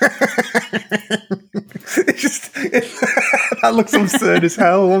 That looks absurd as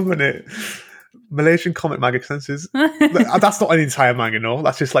hell, doesn't it? Malaysian comic manga censors. That's not an entire manga, no.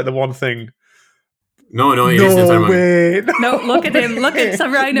 That's just like the one thing. No, it is an entire manga. Way. No, look at him. Look at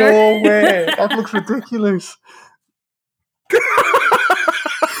Sam Reiner. No way. That looks ridiculous.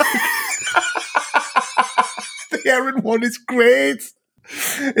 The Eren one is great.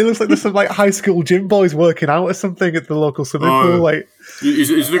 It looks like there's some like high school gym boys working out or something at the local swimming pool. Like, you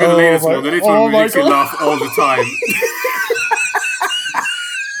look at the latest one. The latest one makes you laugh all the time.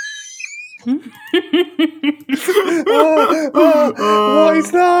 What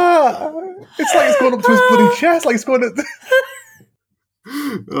is that? It's like it's going up to his bloody chest. Like it's going at.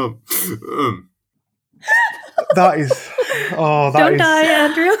 That is. Oh, that Don't is. die,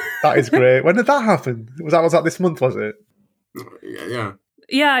 Andrew. That is great. When did that happen? Was that this month? Was it? Yeah.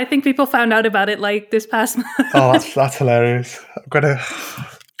 Yeah, I think people found out about it like this past month. Oh, that's hilarious. I'm gonna.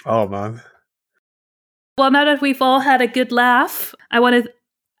 Oh man. Well, now that we've all had a good laugh, I wanted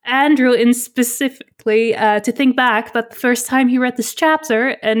Andrew in specifically to think back about the first time he read this chapter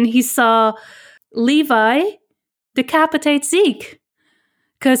and he saw Levi decapitate Zeke.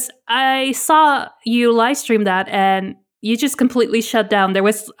 Because I saw you live stream that and you just completely shut down.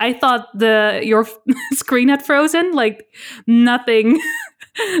 I thought your screen had frozen, like nothing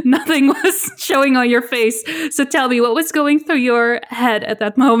was showing on your face. So tell me, what was going through your head at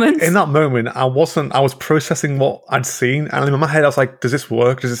that moment? In that moment, I was processing what I'd seen, and in my head, I was like, does this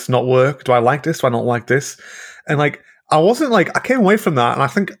work? Does this not work? Do I like this? Do I not like this? And like, I came away from that, and I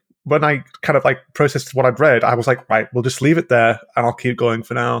think when I kind of like processed what I'd read, I was like, right, we'll just leave it there, and I'll keep going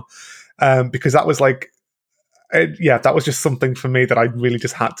for now. Because that was like, that was just something for me that I really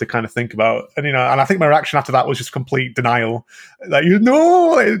just had to kind of think about. And, and I think my reaction after that was just complete denial. Like,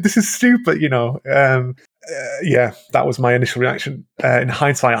 this is stupid, that was my initial reaction. In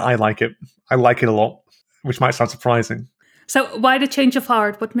hindsight, I like it. I like it a lot, which might sound surprising. So why the change of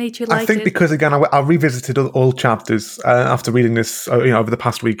heart? What made you like it? I think because, again, I revisited all chapters after reading this, over the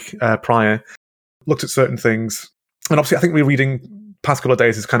past week prior, looked at certain things. And obviously, I think rereading past couple of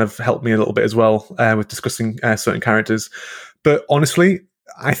days has kind of helped me a little bit as well with discussing certain characters. But honestly,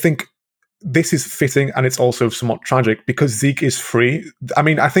 I think this is fitting, and it's also somewhat tragic because Zeke is free. I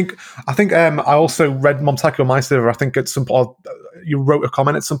mean, I think I also read Momtaka Meister. I think at some point you wrote a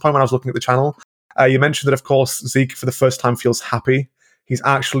comment at some point when I was looking at the channel. You mentioned that, of course, Zeke for the first time feels happy. He's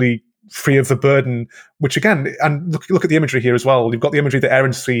actually free of the burden, which again, and look at the imagery here as well. You've got the imagery that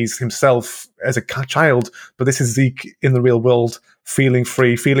Eren sees himself as a child, but this is Zeke in the real world, feeling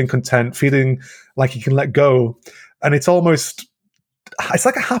free, feeling content, feeling like he can let go. And it's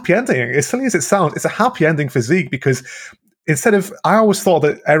like a happy ending. As silly as it sounds, it's a happy ending for Zeke because I always thought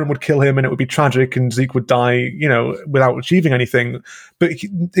that Eren would kill him and it would be tragic and Zeke would die, without achieving anything. But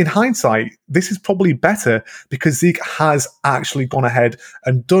in hindsight, this is probably better because Zeke has actually gone ahead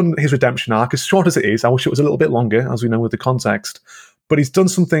and done his redemption arc, as short as it is. I wish it was a little bit longer, as we know with the context. But he's done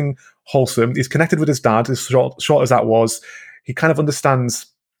something wholesome. He's connected with his dad, as short as that was. He kind of understands,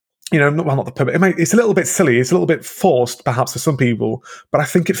 not the purpose. It's a little bit silly. It's a little bit forced, perhaps, for some people. But I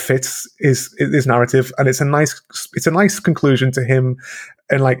think it fits his narrative, and it's a nice conclusion to him,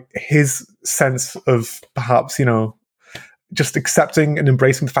 and like his sense of perhaps just accepting and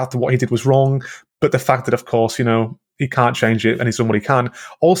embracing the fact that what he did was wrong, but the fact that, of course, he can't change it, and he's done what he can.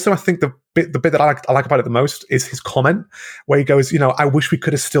 Also, I think the bit that I like about it the most is his comment where he goes, I wish we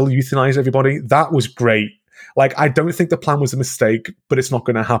could have still euthanized everybody. That was great. Like, I don't think the plan was a mistake, but it's not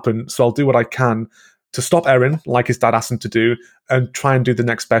going to happen. So I'll do what I can to stop Eren, like his dad asked him to do, and try and do the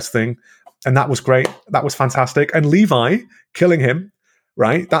next best thing. And that was great. That was fantastic. And Levi killing him,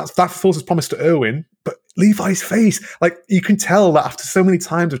 right? That fulfills his promise to Erwin. But Levi's face. Like, you can tell that after so many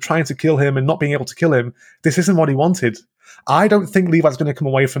times of trying to kill him and not being able to kill him, this isn't what he wanted. I don't think Levi's going to come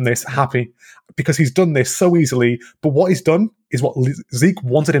away from this happy because he's done this so easily. But what he's done is what Zeke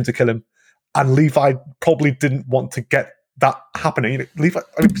wanted him to kill him. And Levi probably didn't want to get that happening.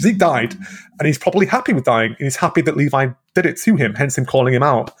 Zeke died, and he's probably happy with dying. And he's happy that Levi did it to him, hence him calling him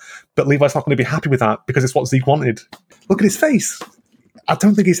out. But Levi's not going to be happy with that because it's what Zeke wanted. Look at his face. I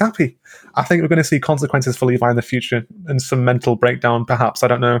don't think he's happy. I think we're going to see consequences for Levi in the future and some mental breakdown, perhaps. I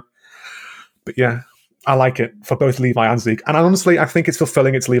don't know. But yeah, I like it for both Levi and Zeke. And honestly, I think it's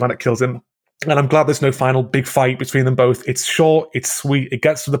fulfilling. It's Levi that kills him. And I'm glad there's no final big fight between them both. It's short, it's sweet, it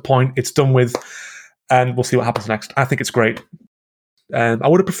gets to the point, it's done with, and we'll see what happens next. I think it's great. I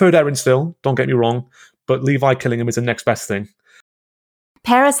would have preferred Eren still, don't get me wrong, but Levi killing him is the next best thing.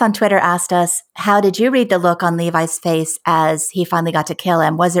 Paris on Twitter asked us, how did you read the look on Levi's face as he finally got to kill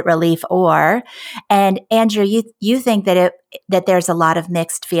him? Was it relief or? And Andrew, you think that there's a lot of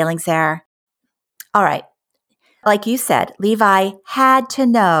mixed feelings there. All right. Like you said, Levi had to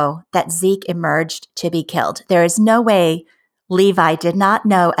know that Zeke emerged to be killed. There is no way Levi did not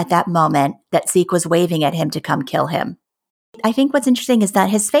know at that moment that Zeke was waving at him to come kill him. I think what's interesting is that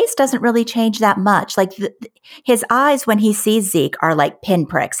his face doesn't really change that much. Like his eyes when he sees Zeke are like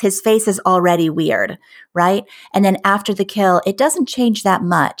pinpricks. His face is already weird, right? And then after the kill, it doesn't change that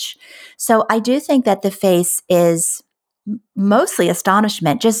much. So I do think that the face is mostly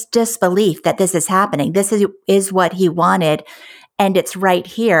astonishment, just disbelief that this is happening. This is what he wanted, and it's right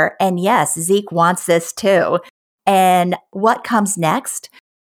here. And yes, Zeke wants this too. And what comes next?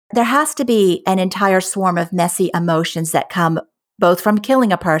 There has to be an entire swarm of messy emotions that come both from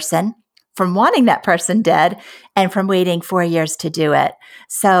killing a person, from wanting that person dead, and from waiting 4 years to do it.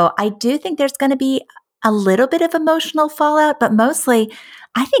 So I do think there's going to be a little bit of emotional fallout, but mostly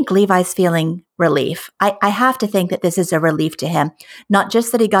I think Levi's feeling relief. I have to think that this is a relief to him, not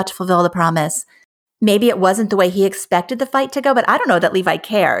just that he got to fulfill the promise. Maybe it wasn't the way he expected the fight to go, but I don't know that Levi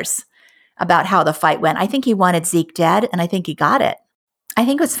cares about how the fight went. I think he wanted Zeke dead, and I think he got it. I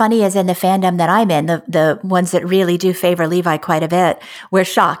think what's funny is in the fandom that I'm in, the ones that really do favor Levi quite a bit, we're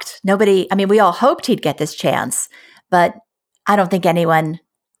shocked. We all hoped he'd get this chance, but I don't think anyone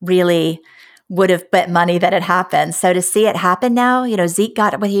really would have bet money that it happened. So to see it happen now, Zeke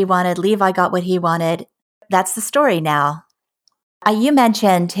got what he wanted, Levi got what he wanted. That's the story now. You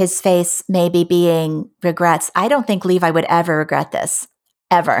mentioned his face maybe being regrets. I don't think Levi would ever regret this.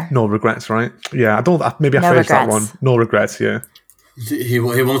 Ever. No regrets, right? Yeah, I phrased that one. No regrets, yeah. He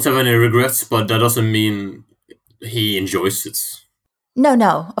won't have any regrets, but that doesn't mean he enjoys it.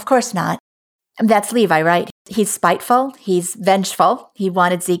 No, of course not. That's Levi, right? He's spiteful. He's vengeful. He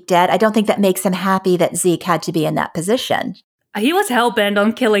wanted Zeke dead. I don't think that makes him happy that Zeke had to be in that position. He was hell-bent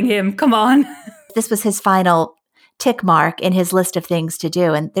on killing him. Come on. This was his final tick mark in his list of things to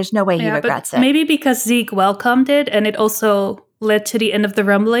do, and there's no way he regrets it. Maybe because Zeke welcomed it, and it also led to the end of the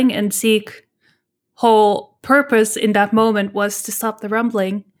rumbling, and Zeke's whole purpose in that moment was to stop the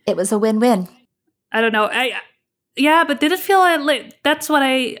rumbling. It was a win-win. I don't know. Yeah, but did it feel like that's what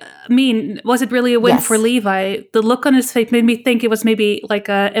I mean? Was it really a win for Levi? The look on his face made me think it was maybe like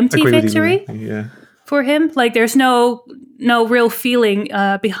a empty victory for him. Like there's no real feeling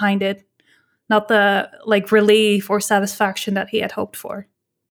behind it, not the like relief or satisfaction that he had hoped for.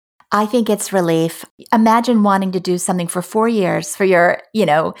 I think it's relief. Imagine wanting to do something for 4 years for your,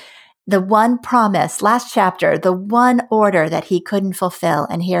 the one promise, last chapter, the one order that he couldn't fulfill,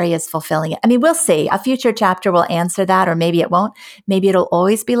 and here he is fulfilling it. I mean, we'll see. A future chapter will answer that, or maybe it won't. Maybe it'll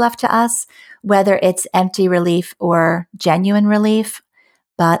always be left to us, whether it's empty relief or genuine relief.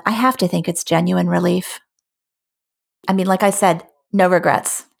 But I have to think it's genuine relief. I mean, like I said, no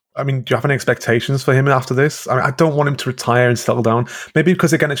regrets. I mean, do you have any expectations for him after this? I mean, I don't want him to retire and settle down. Maybe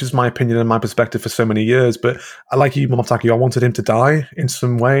because, again, it's just my opinion and my perspective for so many years. But like you, Momotaki, I wanted him to die in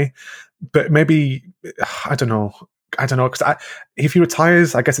some way. But maybe, I don't know. Because if he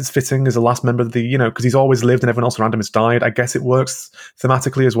retires, I guess it's fitting as the last member of the, because he's always lived and everyone else around him has died. I guess it works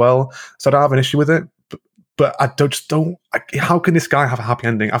thematically as well. So I don't have an issue with it. But I don't. How can this guy have a happy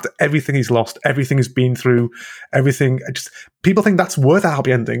ending after everything he's lost, everything he's been through, everything? People think that's worth a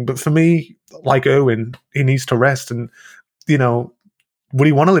happy ending, but for me, like Erwin, he needs to rest. And would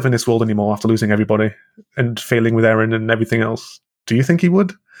he want to live in this world anymore after losing everybody and failing with Eren and everything else? Do you think he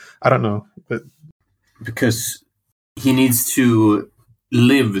would? I don't know, but because he needs to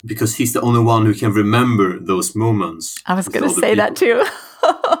live, because he's the only one who can remember those moments. I was going to say that too.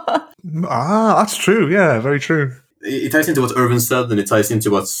 That's true. Yeah, very true. It ties into what Erwin said, and it ties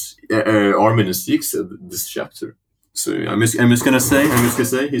into what Armin and Zeke said this chapter. So I'm just gonna say,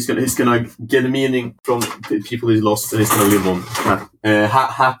 he's gonna get a meaning from people he's lost, and he's gonna live on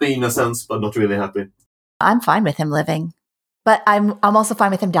happy in a sense, but not really happy. I'm fine with him living, but I'm also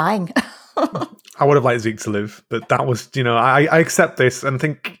fine with him dying. I would have liked Zeke to live, but that was, I accept this and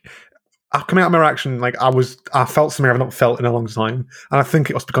think coming out of my reaction, like I felt something I've not felt in a long time, and I think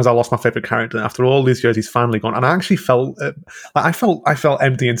it was because I lost my favorite character. After all these years, he's finally gone, and I actually felt, I felt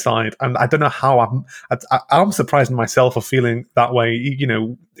empty inside, and I don't know how I'm surprised in myself for feeling that way,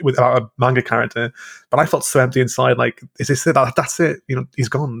 without a manga character. But I felt so empty inside. Like, is this it? That's it? He's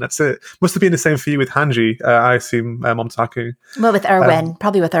gone. That's it. Must have been the same for you with Hanji, I assume, Momtaku. Well, with Erwin,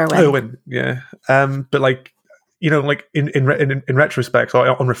 probably with Erwin. Erwin, yeah. But like, like in retrospect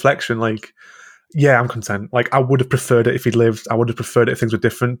or on reflection, like, yeah, I'm content. Like, I would have preferred it if he'd lived. I would have preferred it if things were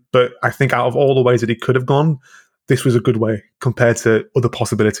different. But I think out of all the ways that he could have gone, this was a good way compared to other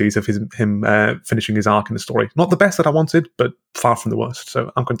possibilities of him finishing his arc in the story. Not the best that I wanted, but far from the worst.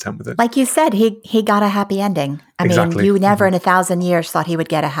 So I'm content with it. Like you said, he got a happy ending. I mean, you never in 1,000 years thought he would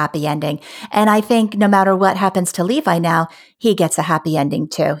get a happy ending. And I think no matter what happens to Levi now, he gets a happy ending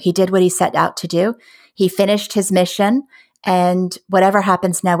too. He did what he set out to do. He finished his mission, and whatever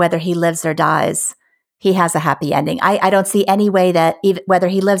happens now, whether he lives or dies, he has a happy ending. I don't see any way that whether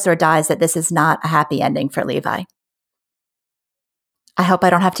he lives or dies, that this is not a happy ending for Levi. I hope I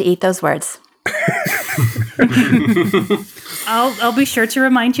don't have to eat those words. I'll be sure to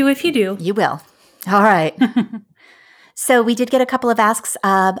remind you if you do. You will. All right. So we did get a couple of asks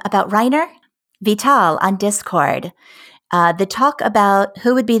about Reiner. Vital on Discord. The talk about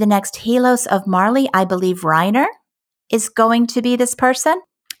who would be the next Helos of Marley, I believe Reiner is going to be this person.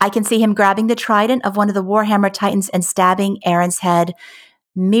 I can see him grabbing the trident of one of the Warhammer Titans and stabbing Eren's head,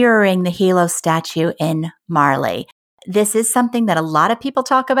 mirroring the Helos statue in Marley. This is something that a lot of people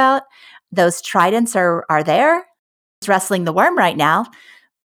talk about. Those tridents are there. He's wrestling the worm right now.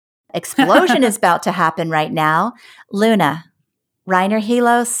 Explosion is about to happen right now. Luna, Reiner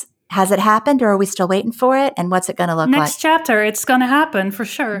Helos, has it happened, or are we still waiting for it? And what's it going to look like? Next chapter, it's going to happen for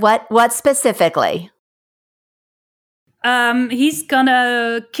sure. What specifically? He's going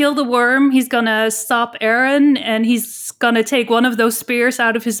to kill the worm. He's going to stop Eren, and he's going to take one of those spears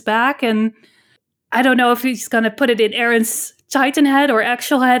out of his back. And I don't know if he's going to put it in Eren's Titan head or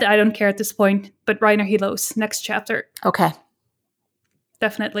actual head. I don't care at this point. But Reiner Helos, next chapter. Okay.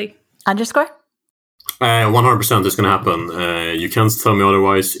 Definitely. Underscore? 100% is going to happen. You can't tell me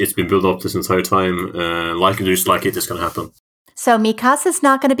otherwise. It's been built up this entire time. Like it or dislike it, it's going to happen. So Mikasa's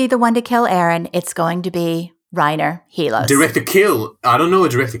not going to be the one to kill Eren. It's going to be Reiner Helos. Direct to kill. I don't know a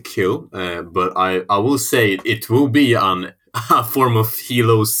direct to kill, but I will say it will be a form of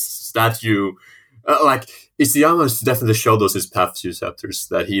Helos statue. Like, Isayama's definitely showed us his past few chapters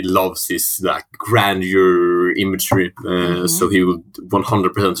that he loves his grandeur imagery. So he will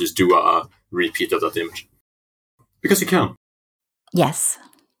 100% just do a repeat of that image. Because he can. Yes.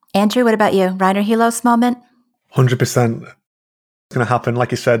 Andrew, what about you? Reiner Helos moment? 100%. It's going to happen.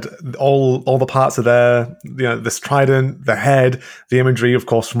 Like you said, all the parts are there. This trident, the head, the imagery, of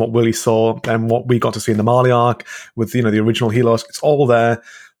course, from what Willie saw and what we got to see in the Marley arc with, the original Helos. It's all there.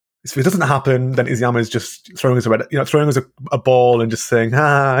 If it doesn't happen, then Isayama is just throwing us a ball and just saying,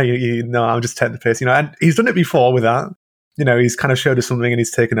 I'm just taking the piss, and he's done it before with that. He's kind of showed us something and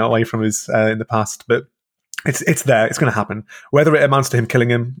he's taken it away from us in the past, but it's there. It's going to happen. Whether it amounts to him killing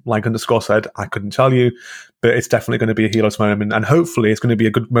him, like Underscore said, I couldn't tell you, but it's definitely going to be a Helos moment, and hopefully it's going to be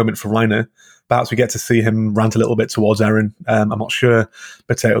a good moment for Reiner. Perhaps we get to see him rant a little bit towards Eren. I'm not sure,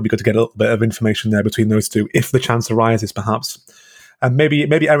 but it'll be good to get a little bit of information there between those two, if the chance arises, perhaps. And maybe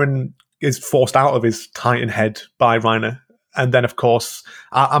Eren is forced out of his Titan head by Reiner. And then, of course,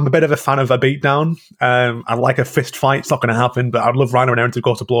 I'm a bit of a fan of a beatdown. I like a fist fight. It's not going to happen, but I'd love Reiner and Eren to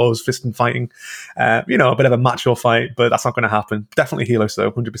go to blows, fist and fighting. A bit of a macho fight, but that's not going to happen. Definitely Helos,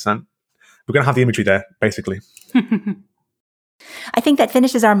 though, 100%. We're going to have the imagery there, basically. I think that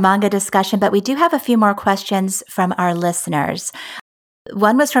finishes our manga discussion, but we do have a few more questions from our listeners.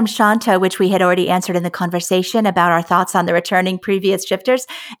 One was from Shanta, which we had already answered in the conversation about our thoughts on the returning previous shifters.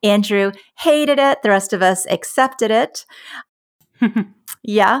 Andrew hated it. The rest of us accepted it.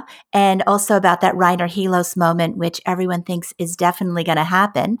 Yeah. And also about that Reiner Helos moment, which everyone thinks is definitely going to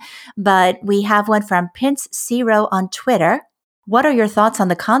happen. But we have one from Prince Zero on Twitter. What are your thoughts on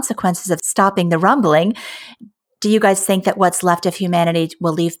the consequences of stopping the rumbling? Do you guys think that what's left of humanity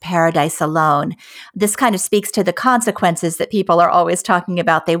will leave paradise alone? This kind of speaks to the consequences that people are always talking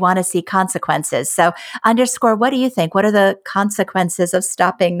about. They want to see consequences. So, Underscore, what do you think? What are the consequences of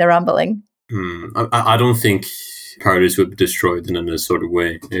stopping the rumbling? I don't think Paradise would be destroyed in a sort of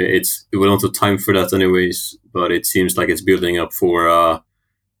way. We don't have time for that anyways, but it seems like it's building up for,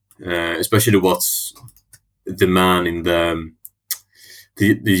 especially what's the man in the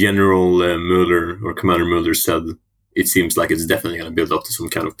General Mueller or Commander Mueller said. It seems like it's definitely going to build up to some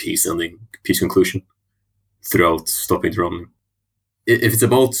kind of peace conclusion throughout stopping the rumbling. If it's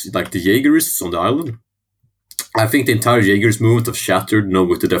about like the Jaegerists on the island, I think the entire Jaegers movement have shattered now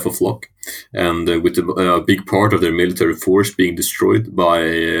with the death of Flock, and with a big part of their military force being destroyed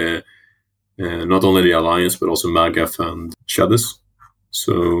by not only the Alliance but also Magath and Shadis.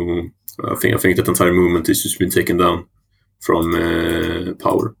 So I think that entire movement has just been taken down from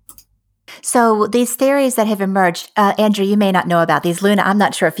power. So these theories that have emerged, Andrew, you may not know about these. Luna, I'm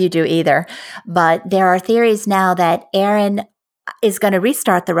not sure if you do either, but there are theories now that Eren is going to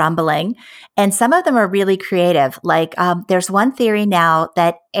restart the rumbling, and some of them are really creative. Like there's one theory now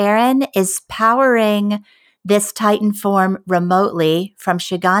that Eren is powering this Titan form remotely from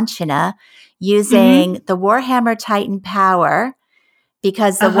Shiganshina using the Warhammer Titan power,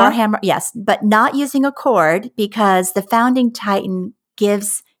 because the Warhammer, yes, but not using a cord, because the founding Titan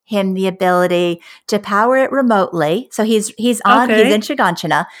gives him the ability to power it remotely. So he's in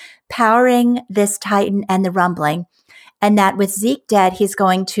Shiganshina, powering this Titan and the rumbling. And that with Zeke dead, he's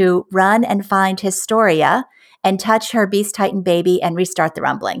going to run and find Historia and touch her Beast Titan baby and restart the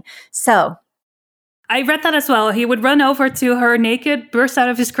rumbling. So I read that as well. He would run over to her naked, burst out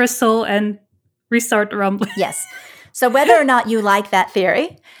of his crystal, and restart the rumbling. Yes. So whether or not you like that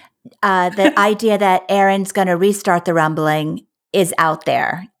theory, the idea that Eren's going to restart the rumbling is out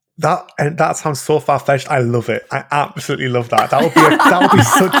there. That sounds so far-fetched. I love it. I absolutely love that. That would be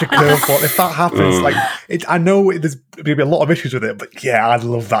such a curveball if that happens. I know there's going to be a lot of issues with it, but yeah, I'd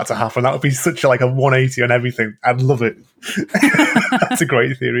love that to happen. That would be such a 180 on everything. I'd love it. That's a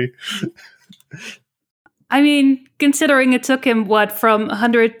great theory. I mean, considering it took him from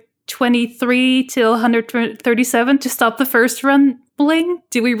 123 till 137 to stop the first rumbling,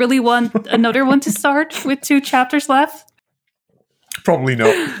 do we really want another one to start with 2 chapters left? Probably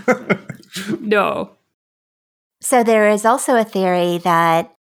not. No. So there is also a theory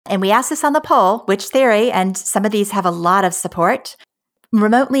that, and we asked this on the poll, which theory, and some of these have a lot of support.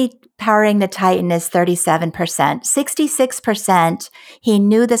 Remotely powering the Titan is 37%. 66%, he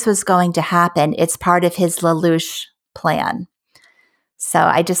knew this was going to happen. It's part of his Lelouch plan. So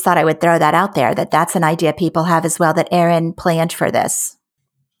I just thought I would throw that out there, that's an idea people have as well, that Eren planned for this.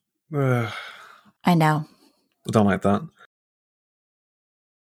 I know. I don't like that.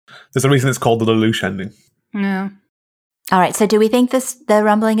 There's a reason it's called the Lelouch ending. Yeah. All right. So do we think the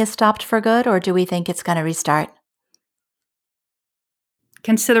rumbling is stopped for good, or do we think it's going to restart?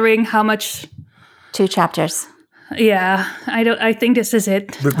 Considering how much... 2 chapters. Yeah. I think this is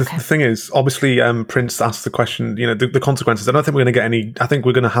it. The thing is, obviously, Prince asked the question, the consequences. I don't think we're going to get any... I think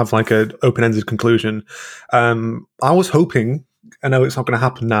we're going to have an open-ended conclusion. I was hoping... I know it's not going to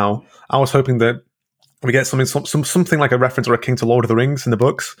happen now. I was hoping that we get something like a reference or a king to Lord of the Rings in the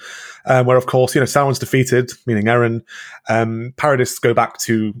books, where, of course, Sauron's defeated, meaning Eren. Paradis go back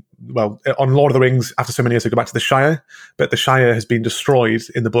to, on Lord of the Rings, after so many years, they go back to the Shire, but the Shire has been destroyed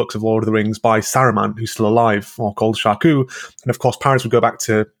in the books of Lord of the Rings by Saruman, who's still alive, or called Shaku. And, of course, Paradis would go back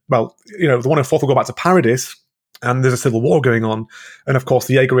to, the 1/4 will go back to Paradis, and there's a civil war going on. And, of course,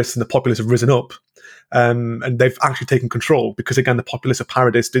 the Jaegerists and the populace have risen up, and they've actually taken control, because, again, the populace of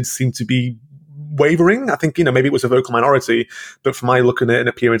Paradis did seem to be wavering. I think, maybe it was a vocal minority, but from my looking at it in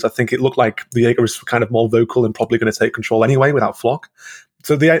appearance, I think it looked like the Jaegerists were kind of more vocal and probably going to take control anyway without Flock.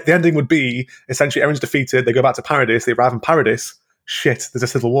 So the ending would be, essentially, Eren's defeated, they go back to Paradis, they arrive in Paradis, shit, there's a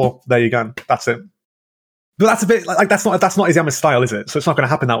civil war, there you go, that's it. But that's a bit, that's not Izayama's style, is it? So it's not going to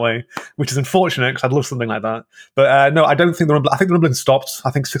happen that way, which is unfortunate, because I'd love something like that. But no, I don't think I think the rumbling stopped.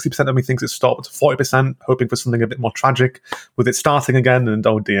 I think 60% of me thinks it's stopped. 40% hoping for something a bit more tragic, with it starting again, and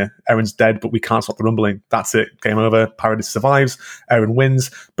oh dear, Eren's dead, but we can't stop the rumbling. That's it. Game over. Paradis survives. Eren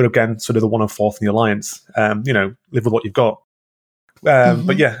wins. But again, sort of the 1/4 in the Alliance. Live with what you've got.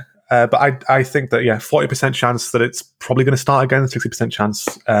 But yeah. But I think that, 40% chance that it's probably going to start again, 60%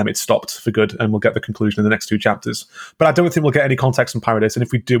 chance it's stopped for good, and we'll get the conclusion in the next 2 chapters. But I don't think we'll get any context from Paradis, and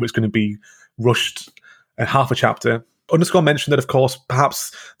if we do, it's going to be rushed in half a chapter. Underscore mentioned that, of course,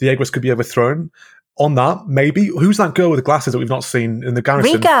 perhaps the Jaegerists could be overthrown. on that, maybe who's that girl with the glasses that we've not seen in the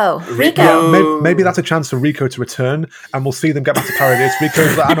garrison? Rico. Yeah, maybe that's a chance for Rico to return, and we'll see them get back to Paradise.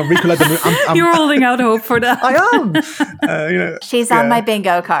 Rico's like, I know Rico led them. You're holding out hope for that. I am. She's on my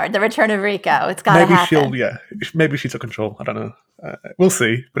bingo card. The return of Rico. It's got to happen. Maybe she took control. I don't know. We'll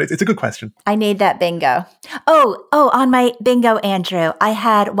see, but it's a good question. I need that bingo. Oh, on my bingo, Andrew, I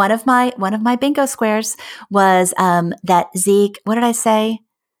had one of my bingo squares was that Zeke. What did I say?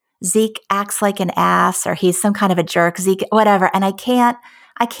 Zeke acts like an ass, or he's some kind of a jerk. Zeke, whatever, and I can't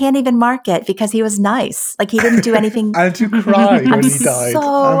even mark it because he was nice. Like he didn't do anything. I do cry when he died.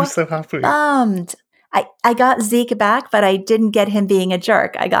 I was so happy. Bummed. I got Zeke back, but I didn't get him being a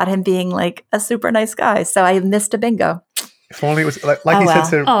jerk. I got him being like a super nice guy. So I missed a bingo. If only it was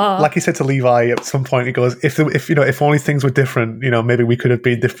like he said to Levi at some point. He goes, if only things were different, maybe we could have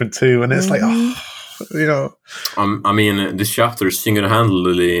been different too. And it's like, I mean, this chapter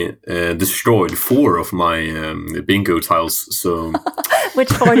single-handedly destroyed 4 of my bingo tiles. So, which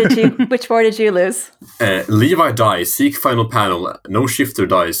four did you lose? Levi dies. Zeke final panel. No shifter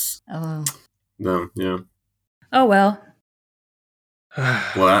dies. Oh. No, yeah. Oh well.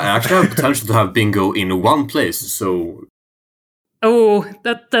 Well, I actually have potential to have bingo in one place. So. Oh,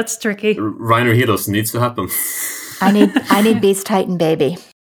 that's tricky. Reiner Helos needs to happen. I need Beast Titan baby.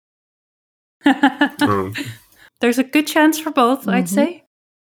 There's a good chance for both, I'd say.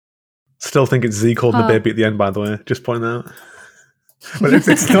 Still think it's Zeke holding the baby at the end, by the way. Just pointing out. Well, if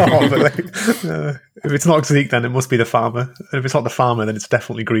it's not, if it's not Zeke, then it must be the farmer. And if it's not the farmer, then it's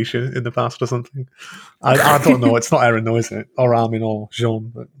definitely Grisha in the past or something. I don't know. It's not Eren, though, is it? Or Armin or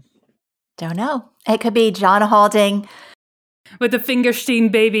Jean. But. Don't know. It could be John holding. With the Fingerstein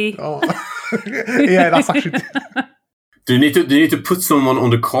baby. Oh. Yeah, that's actually... Do you need to put someone on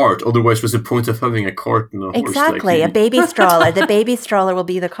the cart? Otherwise, what's the point of having a cart and a horse? Exactly, a baby stroller. The baby stroller will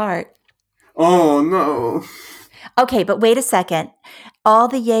be the cart. Oh, no. Okay, but wait a second. All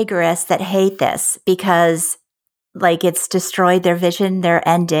the Jaegerists that hate this because, it's destroyed their vision, their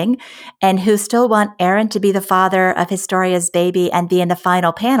ending, and who still want Eren to be the father of Historia's baby and be in the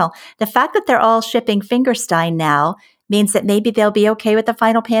final panel, the fact that they're all shipping Fingerstein now means that maybe they'll be okay with the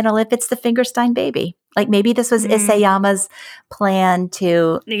final panel if it's the Fingerstein baby. Like maybe this was Isayama's plan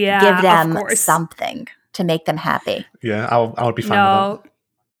to give them something to make them happy. Yeah, I would be fine with that.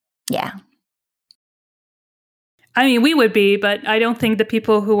 Yeah. I mean, we would be, but I don't think the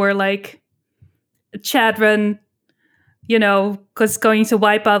people who were like Chadron, because going to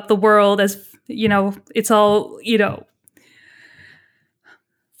wipe out the world as, it's all,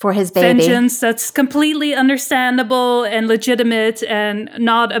 for his baby. Vengeance, that's completely understandable and legitimate and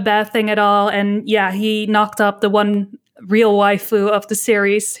not a bad thing at all. And yeah, he knocked up the one real waifu of the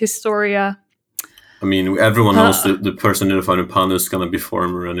series, Historia. I mean, everyone knows the person in the final panel is going to be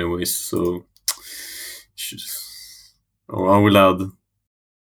Farmer anyways, so... are we allowed?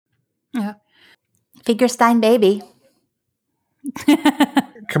 Yeah. Fingerstein baby.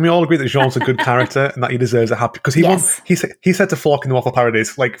 Can we all agree that Jean's a good character and that he deserves a happy? Because he said to Flock in the Waffle Paradise,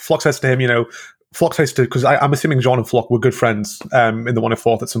 Flock says to him, Flock says to, because I'm assuming Jean and Flock were good friends in the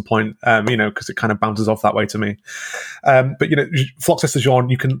 104th at some point, because it kind of bounces off that way to me. But Flock says to Jean,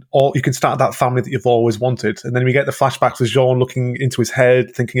 you can start that family that you've always wanted, and then we get the flashbacks of Jean looking into his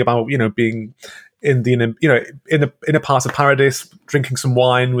head, thinking about being in a part of paradise, drinking some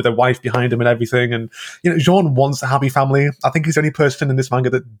wine with a wife behind him and everything. And Jean wants a happy family. I think he's the only person in this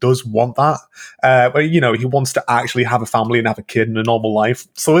manga that does want that. Where he wants to actually have a family and have a kid and a normal life.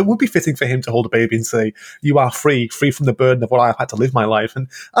 So it would be fitting for him to hold a baby and say, "You are free from the burden of what I've had to live my life." And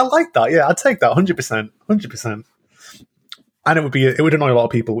I like that. Yeah, I'd take that 100%. And it would annoy a lot of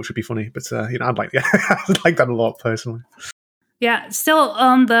people, which would be funny. But I'd like that a lot personally. Yeah, still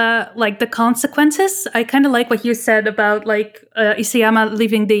on the consequences, I kind of like what you said about Isayama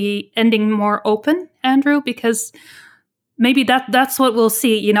leaving the ending more open, Andrew, because maybe that's what we'll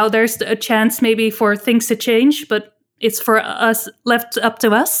see. There's a chance maybe for things to change, but it's for us left up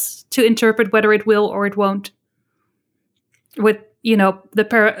to us to interpret whether it will or it won't. With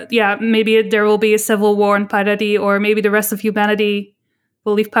maybe there will be a civil war in Paradis, or maybe the rest of humanity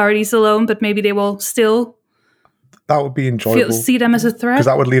will leave Paradis alone, but maybe they will still. That would be enjoyable. See them as a threat, because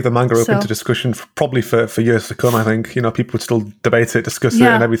that would leave the manga open to discussion probably for years to come. I think people would still debate it, discuss it,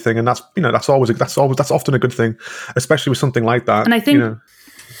 and everything, and that's that's often a good thing, especially with something like that. And I think,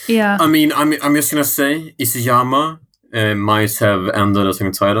 I mean, I'm just gonna say Isayama might have ended Attack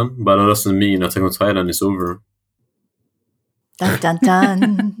on Titan, but that doesn't mean Attack on Titan is over. Dun dun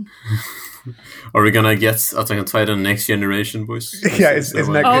dun. Are we gonna get Attack on Titan next generation, boys? Yeah, it's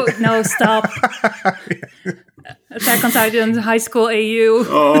Oh no, stop. Attack on Titan, High School AU.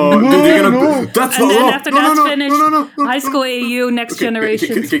 Oh, that's And not. then after that's finished, no. High School AU, Next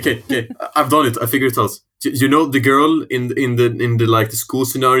Generation. Okay. I've done it. I figured it out. You know the girl in the like the school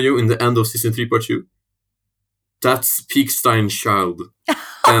scenario in the end of season 3 part 2? That's Peakstein's child.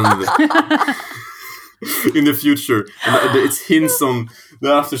 And in the future. And it's hints on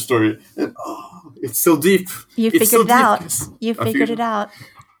the after story. And, it's so deep. You It's figured so it out. deep. You figured it out.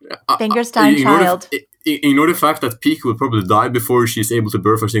 I- Fingerstein ignore child. Ignore the fact that Peak will probably die before she's able to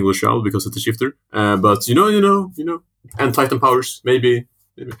birth a single child because of the shifter. But you know, and Titan powers, maybe.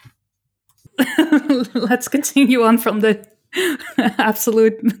 Let's continue on from the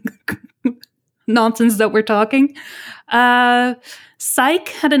absolute nonsense that we're talking.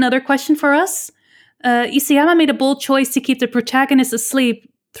 Psyche had another question for us. Isayama made a bold choice to keep the protagonist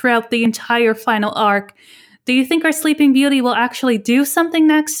asleep throughout the entire final arc. Do you think our Sleeping Beauty will actually do something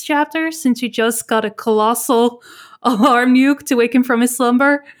next chapter, since you just got a colossal alarm nuke to wake him from his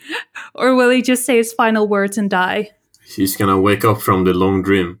slumber? Or will he just say his final words and die? He's gonna wake up from the long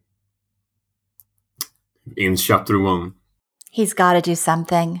dream in chapter 1. He's got to do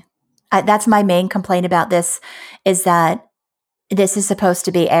something. That's my main complaint about this, is that this is supposed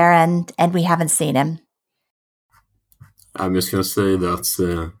to be Eren, and we haven't seen him. I'm just gonna say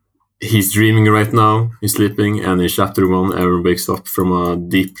that he's dreaming right now. He's sleeping, and in chapter 1, Eren wakes up from a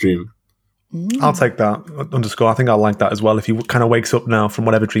deep dream. I'll take that underscore. I think I'll like that as well. If he kind of wakes up now from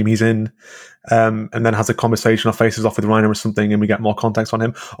whatever dream he's in, and then has a conversation or faces off with Reiner or something, and we get more context on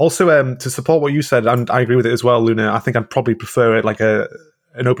him. Also, to support what you said, and I agree with it as well, Luna, I think I'd probably prefer it like an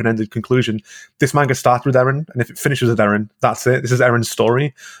open-ended conclusion. This manga starts with Eren, and if it finishes with Eren, that's it. This is Eren's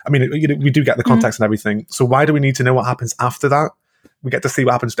story. I mean, we do get the context and everything. So why do we need to know what happens after that? We get to see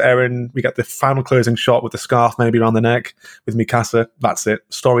what happens to Eren. We get the final closing shot with the scarf maybe around the neck with Mikasa. That's it.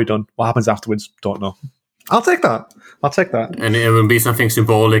 Story done. What happens afterwards? Don't know. I'll take that. And it will be something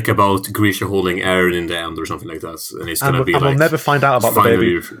symbolic about Grisha holding Eren in the end or something like that. And it's going to be like... we'll never find out about the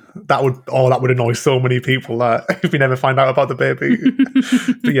baby. That would annoy so many people that if we never find out about the baby.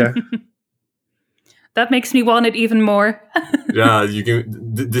 But yeah. That makes me want it even more. Yeah, you can.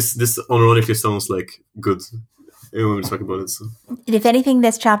 This unironically sounds like good. When we talk about it. So. If anything,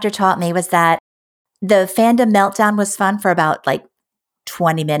 this chapter taught me was that the fandom meltdown was fun for about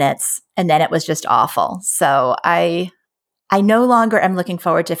 20 minutes, and then it was just awful. So I no longer am looking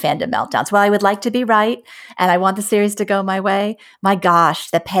forward to fandom meltdowns. Well, I would like to be right, and I want the series to go my way. My gosh,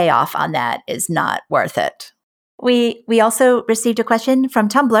 the payoff on that is not worth it. We also received a question from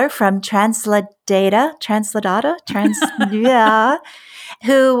Tumblr from Transladata, yeah,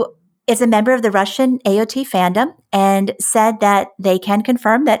 who is a member of the Russian AOT fandom, and said that they can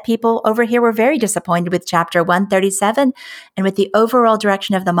confirm that people over here were very disappointed with chapter 137 and with the overall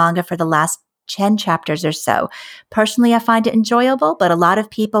direction of the manga for the last 10 chapters or so. Personally, I find it enjoyable, but a lot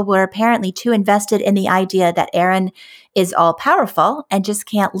of people were apparently too invested in the idea that Eren is all-powerful and just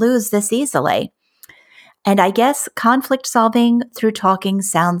can't lose this easily. And I guess conflict solving through talking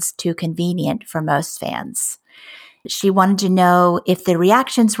sounds too convenient for most fans. She wanted to know if the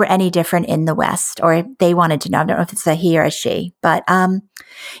reactions were any different in the West, or they wanted to know. I don't know if it's a he or a she, but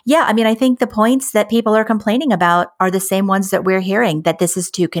yeah, I mean, I think the points that people are complaining about are the same ones that we're hearing, that this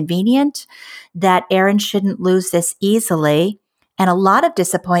is too convenient, that Eren shouldn't lose this easily, and a lot of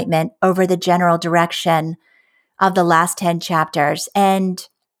disappointment over the general direction of the last 10 chapters. And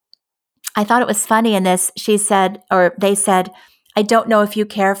I thought it was funny in this, she said, or they said, I don't know if you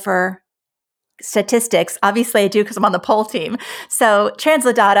care for statistics. Obviously I do, because I'm on the poll team. So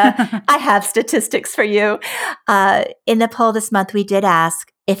Transladata, I have statistics for you. In the poll this month, we did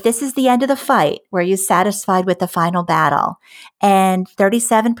ask, if this is the end of the fight, were you satisfied with the final battle? And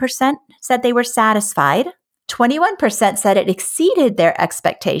 37% said they were satisfied. 21% said it exceeded their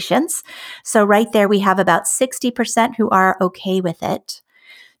expectations. So right there, we have about 60% who are okay with it.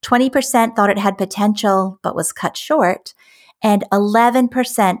 20% thought it had potential, but was cut short. And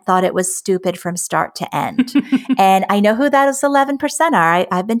 11% thought it was stupid from start to end. And I know who those 11% are.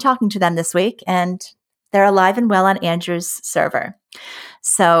 I've been talking to them this week, and they're alive and well on Andrew's server.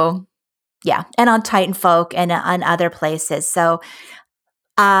 So, yeah, and on Titanfolk and on other places. So,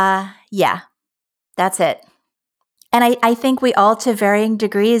 yeah, that's it. And I think we all, to varying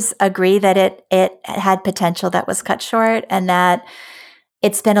degrees, agree that it had potential that was cut short, and that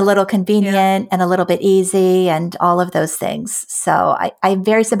it's been a little convenient and a little bit easy and all of those things. So I'm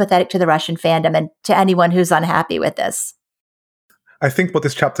very sympathetic to the Russian fandom and to anyone who's unhappy with this. I think what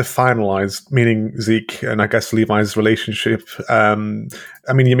this chapter finalized, meaning Zeke and I guess Levi's relationship, I mean,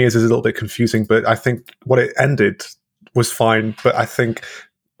 Ymia's is a little bit confusing, but I think what it ended was fine. But I think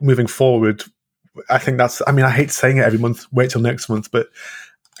moving forward, I think that's, I mean, I hate saying it every month, wait till next month, but,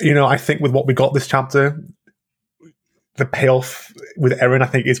 you know, I think with what we got this chapter, the payoff with Eren, I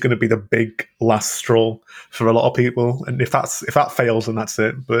think, is going to be the big last straw for a lot of people. And if that fails, then that's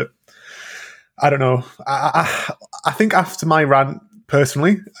it. But I don't know. I think after my rant,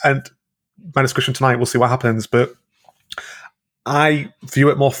 personally, and my discussion tonight, we'll see what happens, but I view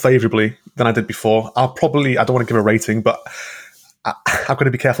it more favourably than I did before. I don't want to give a rating, but I've got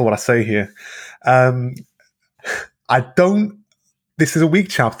to be careful what I say here. This is a weak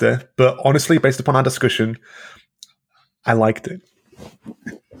chapter, but honestly, based upon our discussion, I liked it.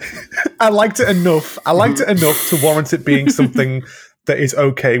 I liked it enough to warrant it being something that is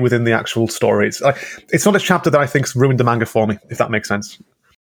okay within the actual story. It's not a chapter that I think's ruined the manga for me, if that makes sense.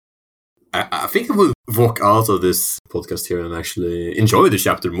 I think I will walk out of this podcast here and actually enjoy the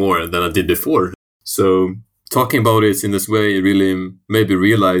chapter more than I did before. So talking about it in this way really made me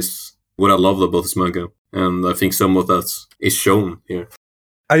realize what I loved about this manga. And I think some of that is shown here.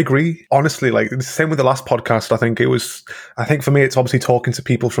 I agree. Honestly, like the same with the last podcast. I think for me, it's obviously talking to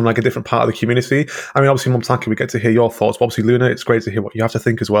people from like a different part of the community. I mean, obviously, Momtaki, we get to hear your thoughts. But obviously, Luna, it's great to hear what you have to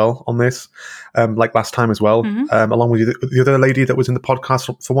think as well on this. Like last time as well, along with the other lady that was in the podcast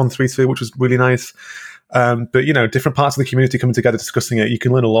for 132, which was really nice. But you know, different parts of the community coming together discussing it, you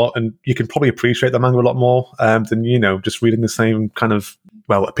can learn a lot, and you can probably appreciate the manga a lot more than, you know, just reading the same kind of,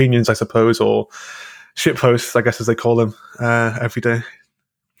 well, opinions, I suppose, or shit posts, I guess, as they call them, every day.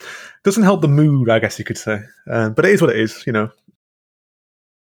 Doesn't help the mood, I guess you could say. But it is what it is, you know.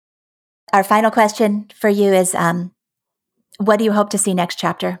 Our final question for you is, what do you hope to see next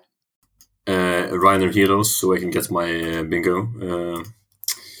chapter? Reiner Heroes, so I can get my bingo.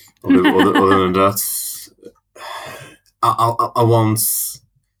 Other than that, I want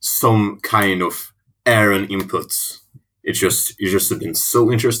some kind of Eren inputs. It's just been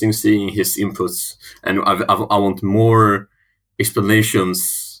so interesting seeing his inputs, and I want more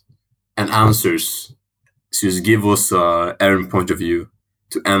explanations and answers. So just give us a Eren point of view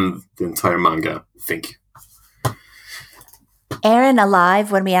to end the entire manga, I think. Eren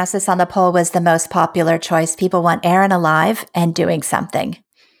alive, when we asked this on the poll, was the most popular choice. People want Eren alive and doing something.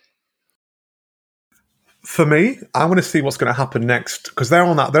 For me, I want to see what's going to happen next, because they're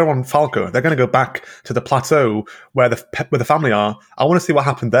on Falco. They're going to go back to the plateau where the family are. I want to see what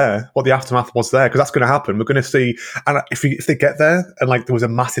happened there, what the aftermath was there, because that's going to happen. We're going to see, and if they get there and like there was a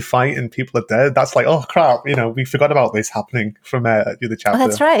massive fight and people are dead, that's like, oh crap, you know, we forgot about this happening from the other chapter. Oh,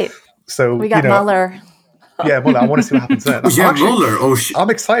 that's right. So we got Muller. Yeah, well, I want to see what happens there. Muller. Oh,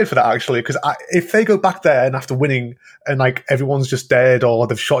 I'm excited for that, actually, because if they go back there and after winning and like everyone's just dead or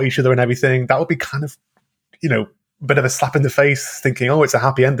they've shot each other and everything, that would be kind of, you know, a bit of a slap in the face, thinking, oh, it's a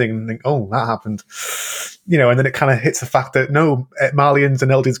happy ending, and think, oh, that happened. You know, and then it kind of hits the fact that, no, Malians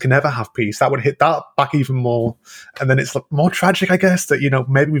and Eldians can never have peace. That would hit that back even more. And then it's more tragic, I guess, that, you know,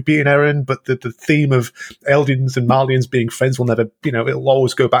 maybe we've beaten Eren, but the theme of Eldians and Malians being friends will never, you know, it'll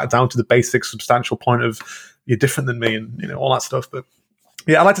always go back down to the basic, substantial point of you're different than me and, you know, all that stuff. But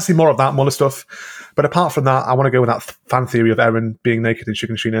yeah, I'd like to see more of that, Muller stuff. But apart from that, I want to go with that fan theory of Eren being naked in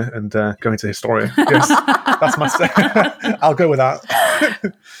Shiganshina and going to Historia. Yes, that's my say. I'll go with that.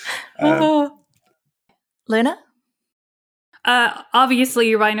 Luna?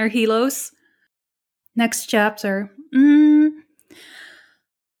 Obviously, Reiner Helos. Next chapter.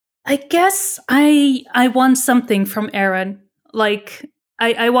 I guess I want something from Eren. Like,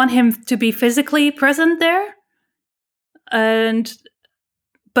 I want him to be physically present there.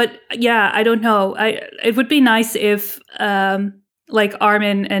 But yeah, I don't know. It would be nice if like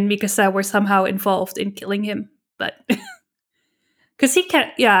Armin and Mikasa were somehow involved in killing him, but because he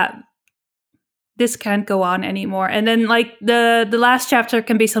can't. Yeah, this can't go on anymore. And then like the last chapter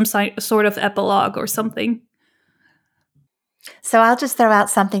can be some sort of epilogue or something. So I'll just throw out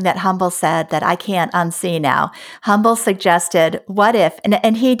something that Humble said that I can't unsee now. Humble suggested, what if,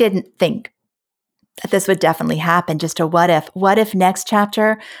 and he didn't think that this would definitely happen, just a what if next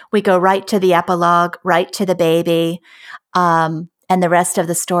chapter we go right to the epilogue, right to the baby, and the rest of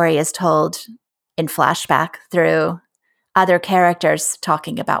the story is told in flashback through other characters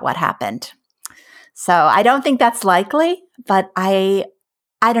talking about what happened. So I don't think that's likely, but I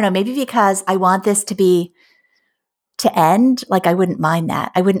don't know, maybe because I want this to end, like I wouldn't mind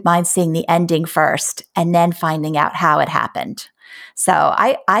that. I wouldn't mind seeing the ending first and then finding out how it happened. So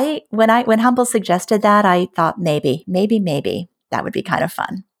when Humble suggested that, I thought maybe that would be kind of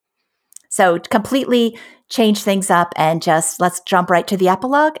fun. So completely change things up and just let's jump right to the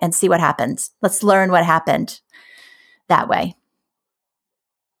epilogue and see what happens. Let's learn what happened that way.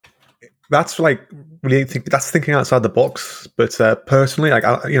 that's like really that's thinking outside the box. But personally, like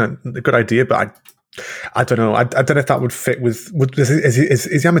a good idea, but I don't know. I don't know if that would fit with.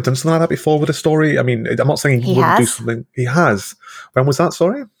 Is Yaman done something like that before with a story? I mean, I'm not saying he wouldn't do something. He has. When was that?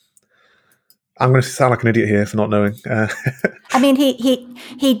 Sorry, I'm going to sound like an idiot here for not knowing. I mean,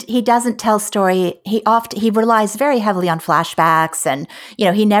 he doesn't tell story. He relies very heavily on flashbacks, and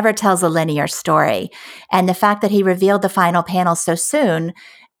he never tells a linear story. And the fact that he revealed the final panel so soon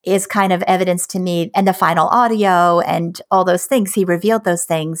is kind of evidence to me. And the final audio and all those things, he revealed those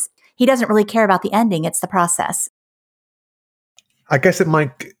things. He doesn't really care about the ending. It's the process. I guess it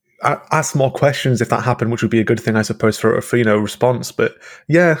might ask more questions if that happened, which would be a good thing, I suppose, for response. But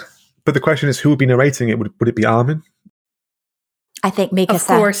yeah, but the question is, who would be narrating it? Would it be Armin? I think Mikasa. Of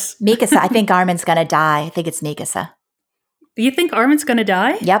course. Mikasa. I think Armin's going to die. I think it's Mikasa. Do you think Armin's going to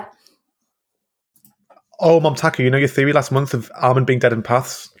die? Yep. Oh, Momtaku, your theory last month of Armin being dead in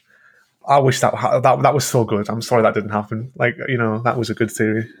Paths? I wish that was so good. I'm sorry that didn't happen. Like, that was a good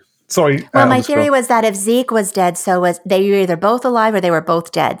theory. Sorry. Well, my theory was that if Zeke was dead, they were either both alive or they were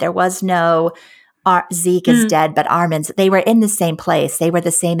both dead. There was no Zeke is dead, but they were in the same place. They were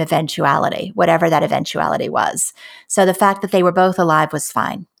the same eventuality, whatever that eventuality was. So the fact that they were both alive was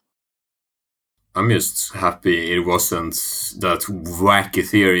fine. I'm just happy it wasn't that wacky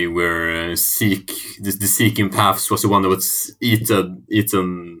theory where the Zeke in Paths was the one that was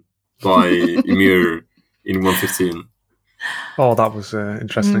eaten by Ymir in 115. Oh, that was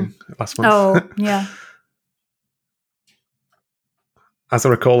interesting last month. Oh, yeah. As I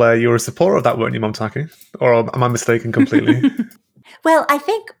recall, you were a supporter of that, weren't you, Momtaku? Or am I mistaken completely? Well, I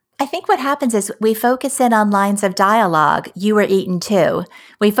think what happens is we focus in on lines of dialogue. You were eaten too.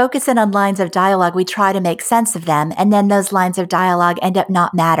 We focus in on lines of dialogue. We try to make sense of them. And then those lines of dialogue end up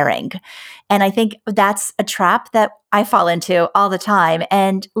not mattering. And I think that's a trap that I fall into all the time.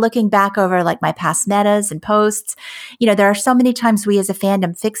 And looking back over like my past metas and posts, there are so many times we as a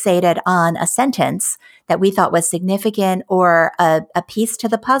fandom fixated on a sentence that we thought was significant or a piece to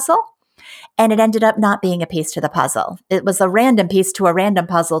the puzzle. And it ended up not being a piece to the puzzle. It was a random piece to a random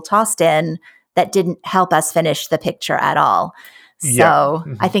puzzle tossed in that didn't help us finish the picture at all. So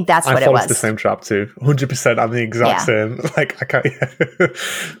I think that's what it was. I fall into the same trap too. 100%. I'm the exact same. Like, I can't.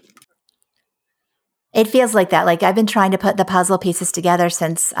 It feels like that. Like I've been trying to put the puzzle pieces together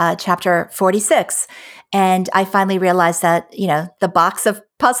since chapter 46. And I finally realized that, the box of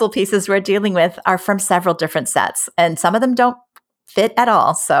puzzle pieces we're dealing with are from several different sets. And some of them don't fit at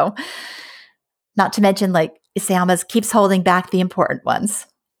all. So not to mention like Isayama keeps holding back the important ones.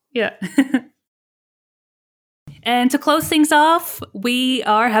 Yeah. And to close things off, we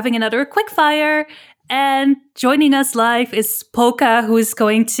are having another quickfire. And joining us live is Polka, who is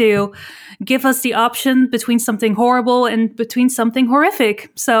going to give us the option between something horrible and between something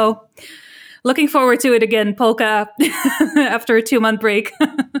horrific. So looking forward to it again, Polka, after a 2-month break.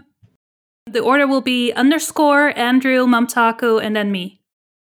 The order will be _, Andrew, Momtaku, and then me.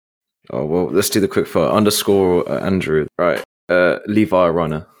 Oh, well, let's do the quickfire. _ Andrew. Right. Levi,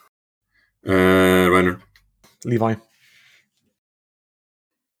 Reiner. Reiner. Levi.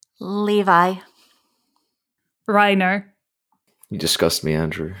 Levi. Reiner. You disgust me,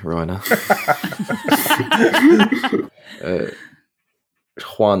 Andrew. Reiner.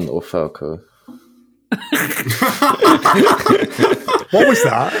 Juan or Falco? What was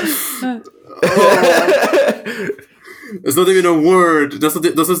that? It's not even a word. Doesn't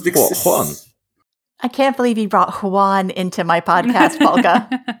exist. What, Juan? I can't believe you brought Juan into my podcast, Polka.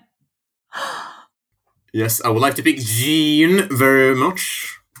 Yes, I would like to pick Jean very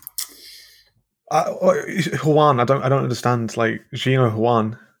much. Juan, I don't understand. Like Jean or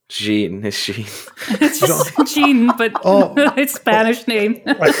Juan? Jean is Jean. It's just Jean, but it's Spanish name.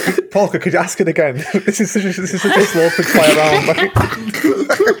 Like, Polka, could you ask it again? This is such a slow quick fire round. Like.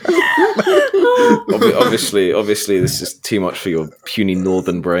 Obviously, this is too much for your puny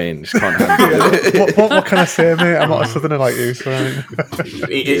northern brain. Just can't handle it. What can I say, mate? I'm not a southerner like you. So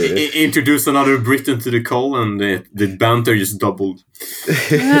Introduce another Briton to the call, and the banter just doubled.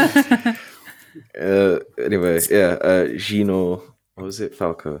 Anyway, yeah, Gino. What was it?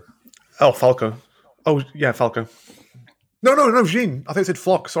 Falco. Oh, Falco. Oh, yeah, Falco. No, Jean. I think it said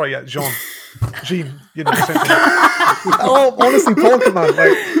Flock. Sorry, yeah, Jean. Jean. You know, the same thing. Oh, honestly, Polka, man.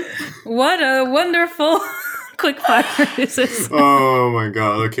 Like, what a wonderful quickfire this is. Oh my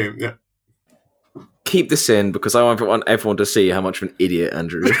god, okay, yeah. Keep this in because I want everyone to see how much of an idiot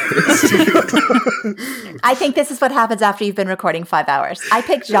Andrew is. I think this is what happens after you've been recording 5 hours. I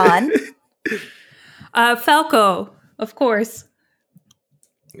picked John. Falco, of course.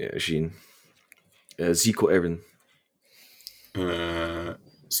 Yeah, Jean. Zico Erin.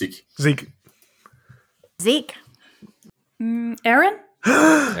 Zeke. Zeke. Aaron?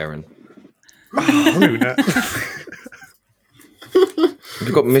 Aaron. Luna.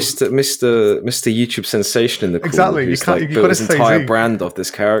 We've got Mr. YouTube sensation in the corner. Exactly, you who's, can't- like, you built gotta his say entire Zeke. brand off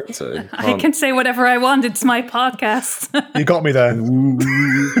this character. I can say whatever I want. It's my podcast. You got me there.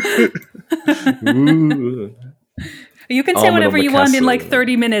 You can say Armin whatever or you want in Mikasa. like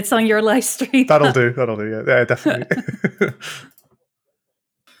 30 minutes on your live stream. That'll do. Yeah, definitely.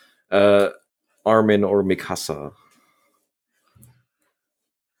 Armin or Mikasa.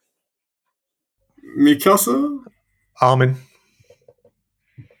 Mikasa? Armin.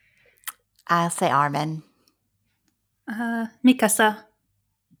 I'll say Armin. Mikasa.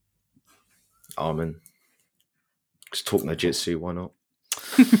 Armin. Just talk no jutsu, why not?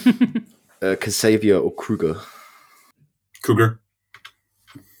 Kasabian or Kruger? Cougar.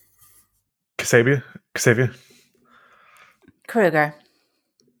 Kasabian. Kruger.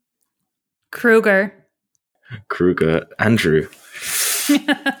 Kruger. Andrew.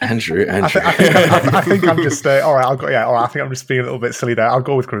 Andrew. I think I'm just all right. All right. I think I'm just being a little bit silly there. I'll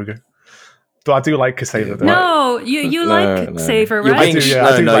go with Kruger. But I do like Kasabian. though. No, you like Saver, You're right? being,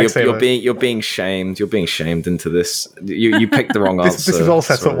 I do like you're Saber. being shamed. You're being shamed into this. You picked the wrong answer. This is all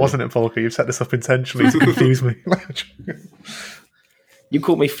set Sorry. up, wasn't it, Polka? You've set this up intentionally to confuse me. You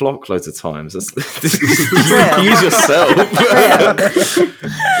called me Flock loads of times. You confuse yourself.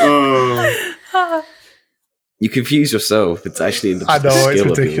 You confuse yourself. It's actually I know, it's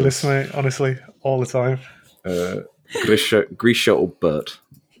skill of ridiculous, yours. mate. Honestly, all the time. Grisha or Bert?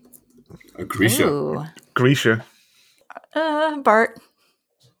 Grisha. Ooh. Grisha. Bert.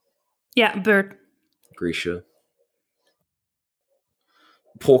 Yeah, Bert. Grisha.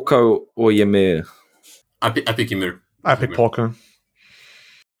 Porco or Ymir? I pick Ymir. I pick Porco.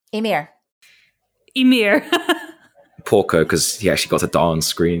 Emir. Porco, because he actually got to die on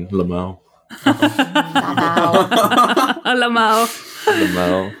screen. Lamau. Lamau.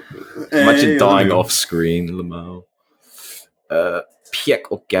 Imagine dying Lamau. off screen. Lamau. Piek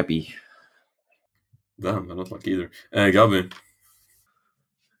or Gabby? Damn, I don't like either. Gabi.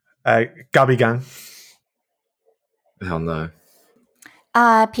 Gabby Gang. Hell no.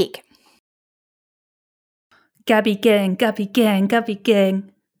 Peak. Gabby gang.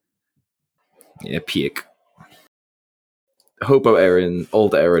 Yeah, Piek. Hobo Aaron,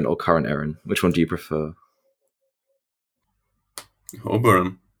 old Aaron, or current Aaron? Which one do you prefer?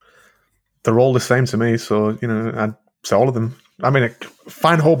 Oberon. They're all the same to me, so, I'd say all of them. I mean,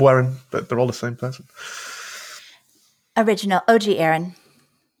 fine Hobo Aaron, but they're all the same person. Original. OG Aaron.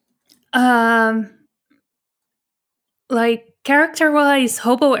 Like character-wise,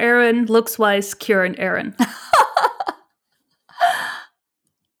 Hobo Aaron, looks-wise, current Aaron.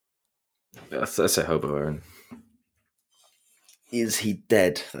 I say Hobo Aaron. Is he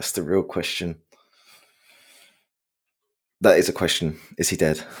dead? That's the real question. That is a question. Is he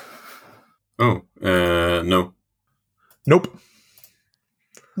dead? Oh, no. Nope.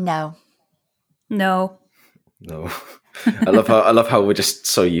 No. No. No. I love how we're just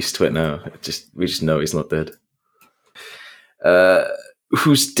so used to it now. We just know he's not dead.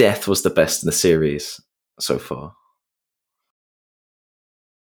 Whose death was the best in the series so far?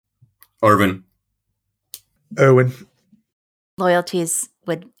 Irwin. Erwin. Loyalties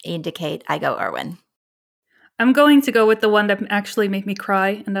would indicate I go Erwin. I'm going to go with the one that actually made me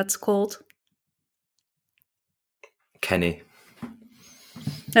cry, and that's Cold. Kenny.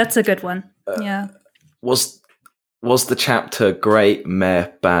 That's a good one. Yeah. Was the chapter great, meh,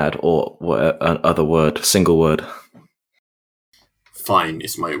 bad, or other word, single word? Fine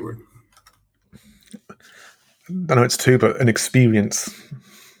is my word. I know it's two, but an experience.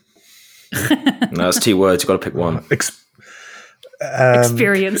 No, it's 2 words. You've got to pick one.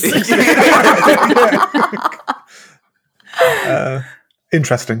 Experience.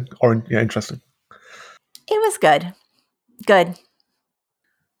 Interesting. Interesting. It was good. Good.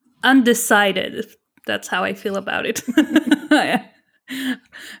 Undecided. That's how I feel about it.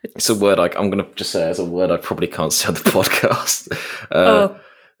 It's a word I'm going to just say as a word I probably can't say on the podcast.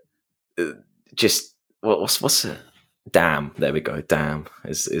 Just what's it? Damn. There we go. Damn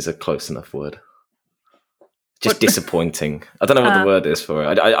is a close enough word. Just disappointing. I don't know what the word is for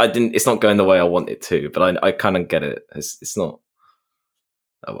it. I didn't. It's not going the way I want it to, but I kind of get it. It's not.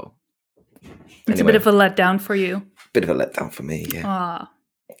 Oh well. It's a bit of a letdown for you. Bit of a letdown for me. Yeah. Ah.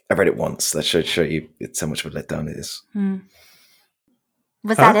 I read it once. That should show you it's how much of a letdown it is.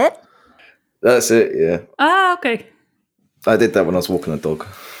 Was that it? That's it. Yeah. Ah, okay. I did that when I was walking the dog.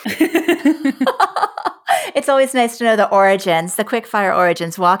 It's always nice to know the origins, the quickfire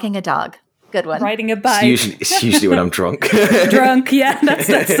origins, walking a dog. Good one. Riding a bike. It's usually when I'm drunk. Drunk, yeah, that's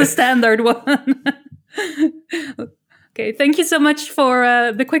the standard one. Okay, thank you so much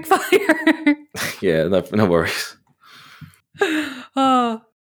for the quick fire. Yeah, no worries. Oh.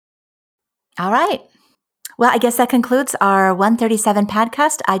 All right. Well, I guess that concludes our 137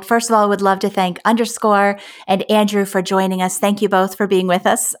 podcast. I first of all would love to thank Underscore and Andrew for joining us. Thank you both for being with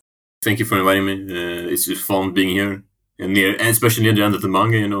us. Thank you for inviting me. It's just fun being here, and especially near the end of the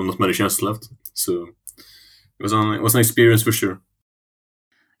manga. Not many chances left, so it was an experience for sure.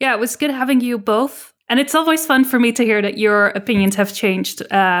 Yeah, it was good having you both, and it's always fun for me to hear that your opinions have changed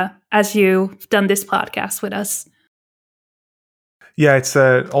as you've done this podcast with us. Yeah, it's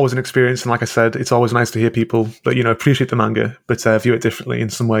always an experience, and like I said, it's always nice to hear people that appreciate the manga, but view it differently in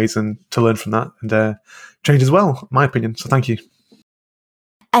some ways, and to learn from that and change as well. My opinion. So thank you.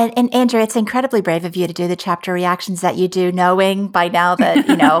 And Andrew, it's incredibly brave of you to do the chapter reactions that you do, knowing by now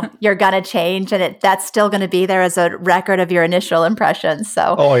that you're gonna change, and that's still going to be there as a record of your initial impressions.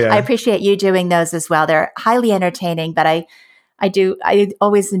 So I appreciate you doing those as well. They're highly entertaining, but I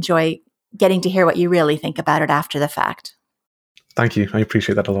always enjoy getting to hear what you really think about it after the fact. Thank you. I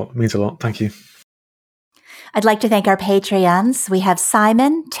appreciate that a lot. It means a lot. Thank you. I'd like to thank our Patreons. We have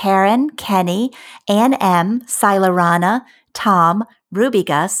Simon, Taryn, Kenny, Ann M, Sila Rana, Tom, Ruby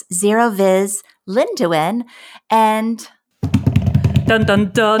Gus, Zero Viz, Linduin, and dun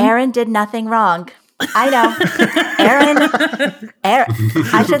dun dun. Aaron did nothing wrong. I know. Aaron,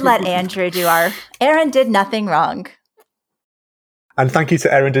 I should let Andrew do our Aaron did nothing wrong. And thank you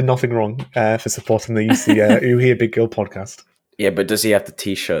to Aaron did nothing wrong for supporting the Uhiya Big Girl podcast. Yeah, but does he have the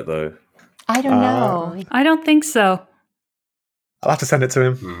t-shirt though? I don't know. I don't think so. I'll have to send it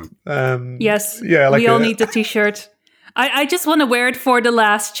to him. Yes. Yeah, we all need the t-shirt. I just want to wear it for the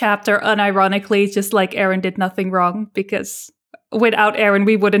last chapter, unironically, just like Aaron did nothing wrong, because without Aaron,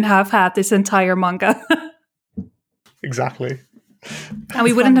 we wouldn't have had this entire manga. Exactly. And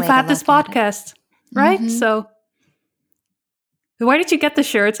we wouldn't have had this podcast, right? Mm-hmm. So, where did you get the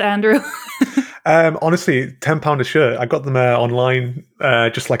shirts, Andrew? Honestly, £10 a shirt. I got them online,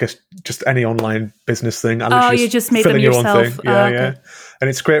 just any online business thing. You just made them yourself. Yeah. And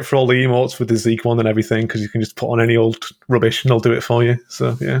it's great for all the emotes with the Zeke one and everything, because you can just put on any old rubbish and they'll do it for you.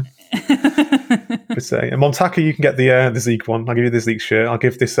 So yeah. But and Montaka, you can get the Zeke one. I'll give you the Zeke shirt. I'll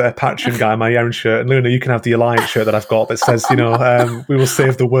give this Patron guy my Aaron shirt, and Luna, you can have the Alliance shirt that I've got that says, we will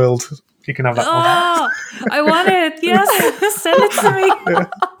save the world. You can have that one. I want it. Yes, send it to me. Yeah.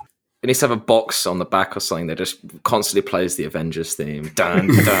 It needs to have a box on the back or something that just constantly plays the Avengers theme. Dun,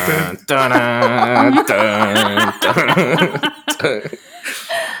 dun, dun, dun, dun, dun.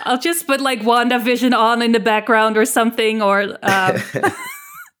 I'll just put like WandaVision on in the background or something, or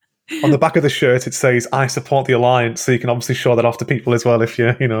on the back of the shirt it says "I support the Alliance," so you can obviously show that off to people as well if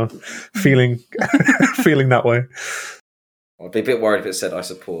you're, feeling feeling that way. I'd be a bit worried if it said "I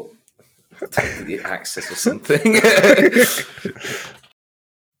support the Axis" or something.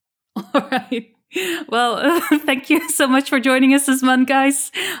 All right. Well, thank you so much for joining us this month,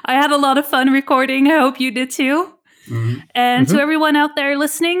 guys. I had a lot of fun recording. I hope you did too. Mm-hmm. And to everyone out there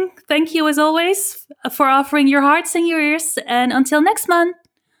listening, thank you as always for offering your hearts and your ears. And until next month,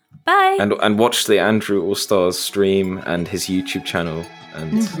 bye. And watch the Andrew All-Stars stream and his YouTube channel.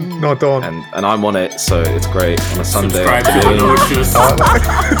 And No, don't. And I'm on it, so it's great on a Sunday. Subscribe to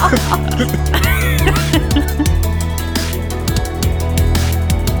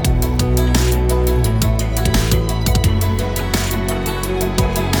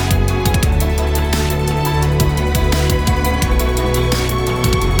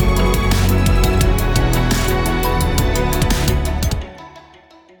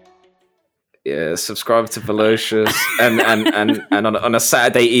Yeah, subscribe to Velocious, and on a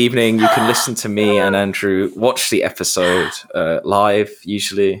Saturday evening you can listen to me and Andrew watch the episode live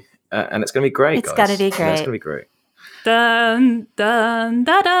usually, and it's going to be great. It's going to be great. Yeah, it's going to be great. Dun dun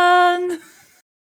dun dun.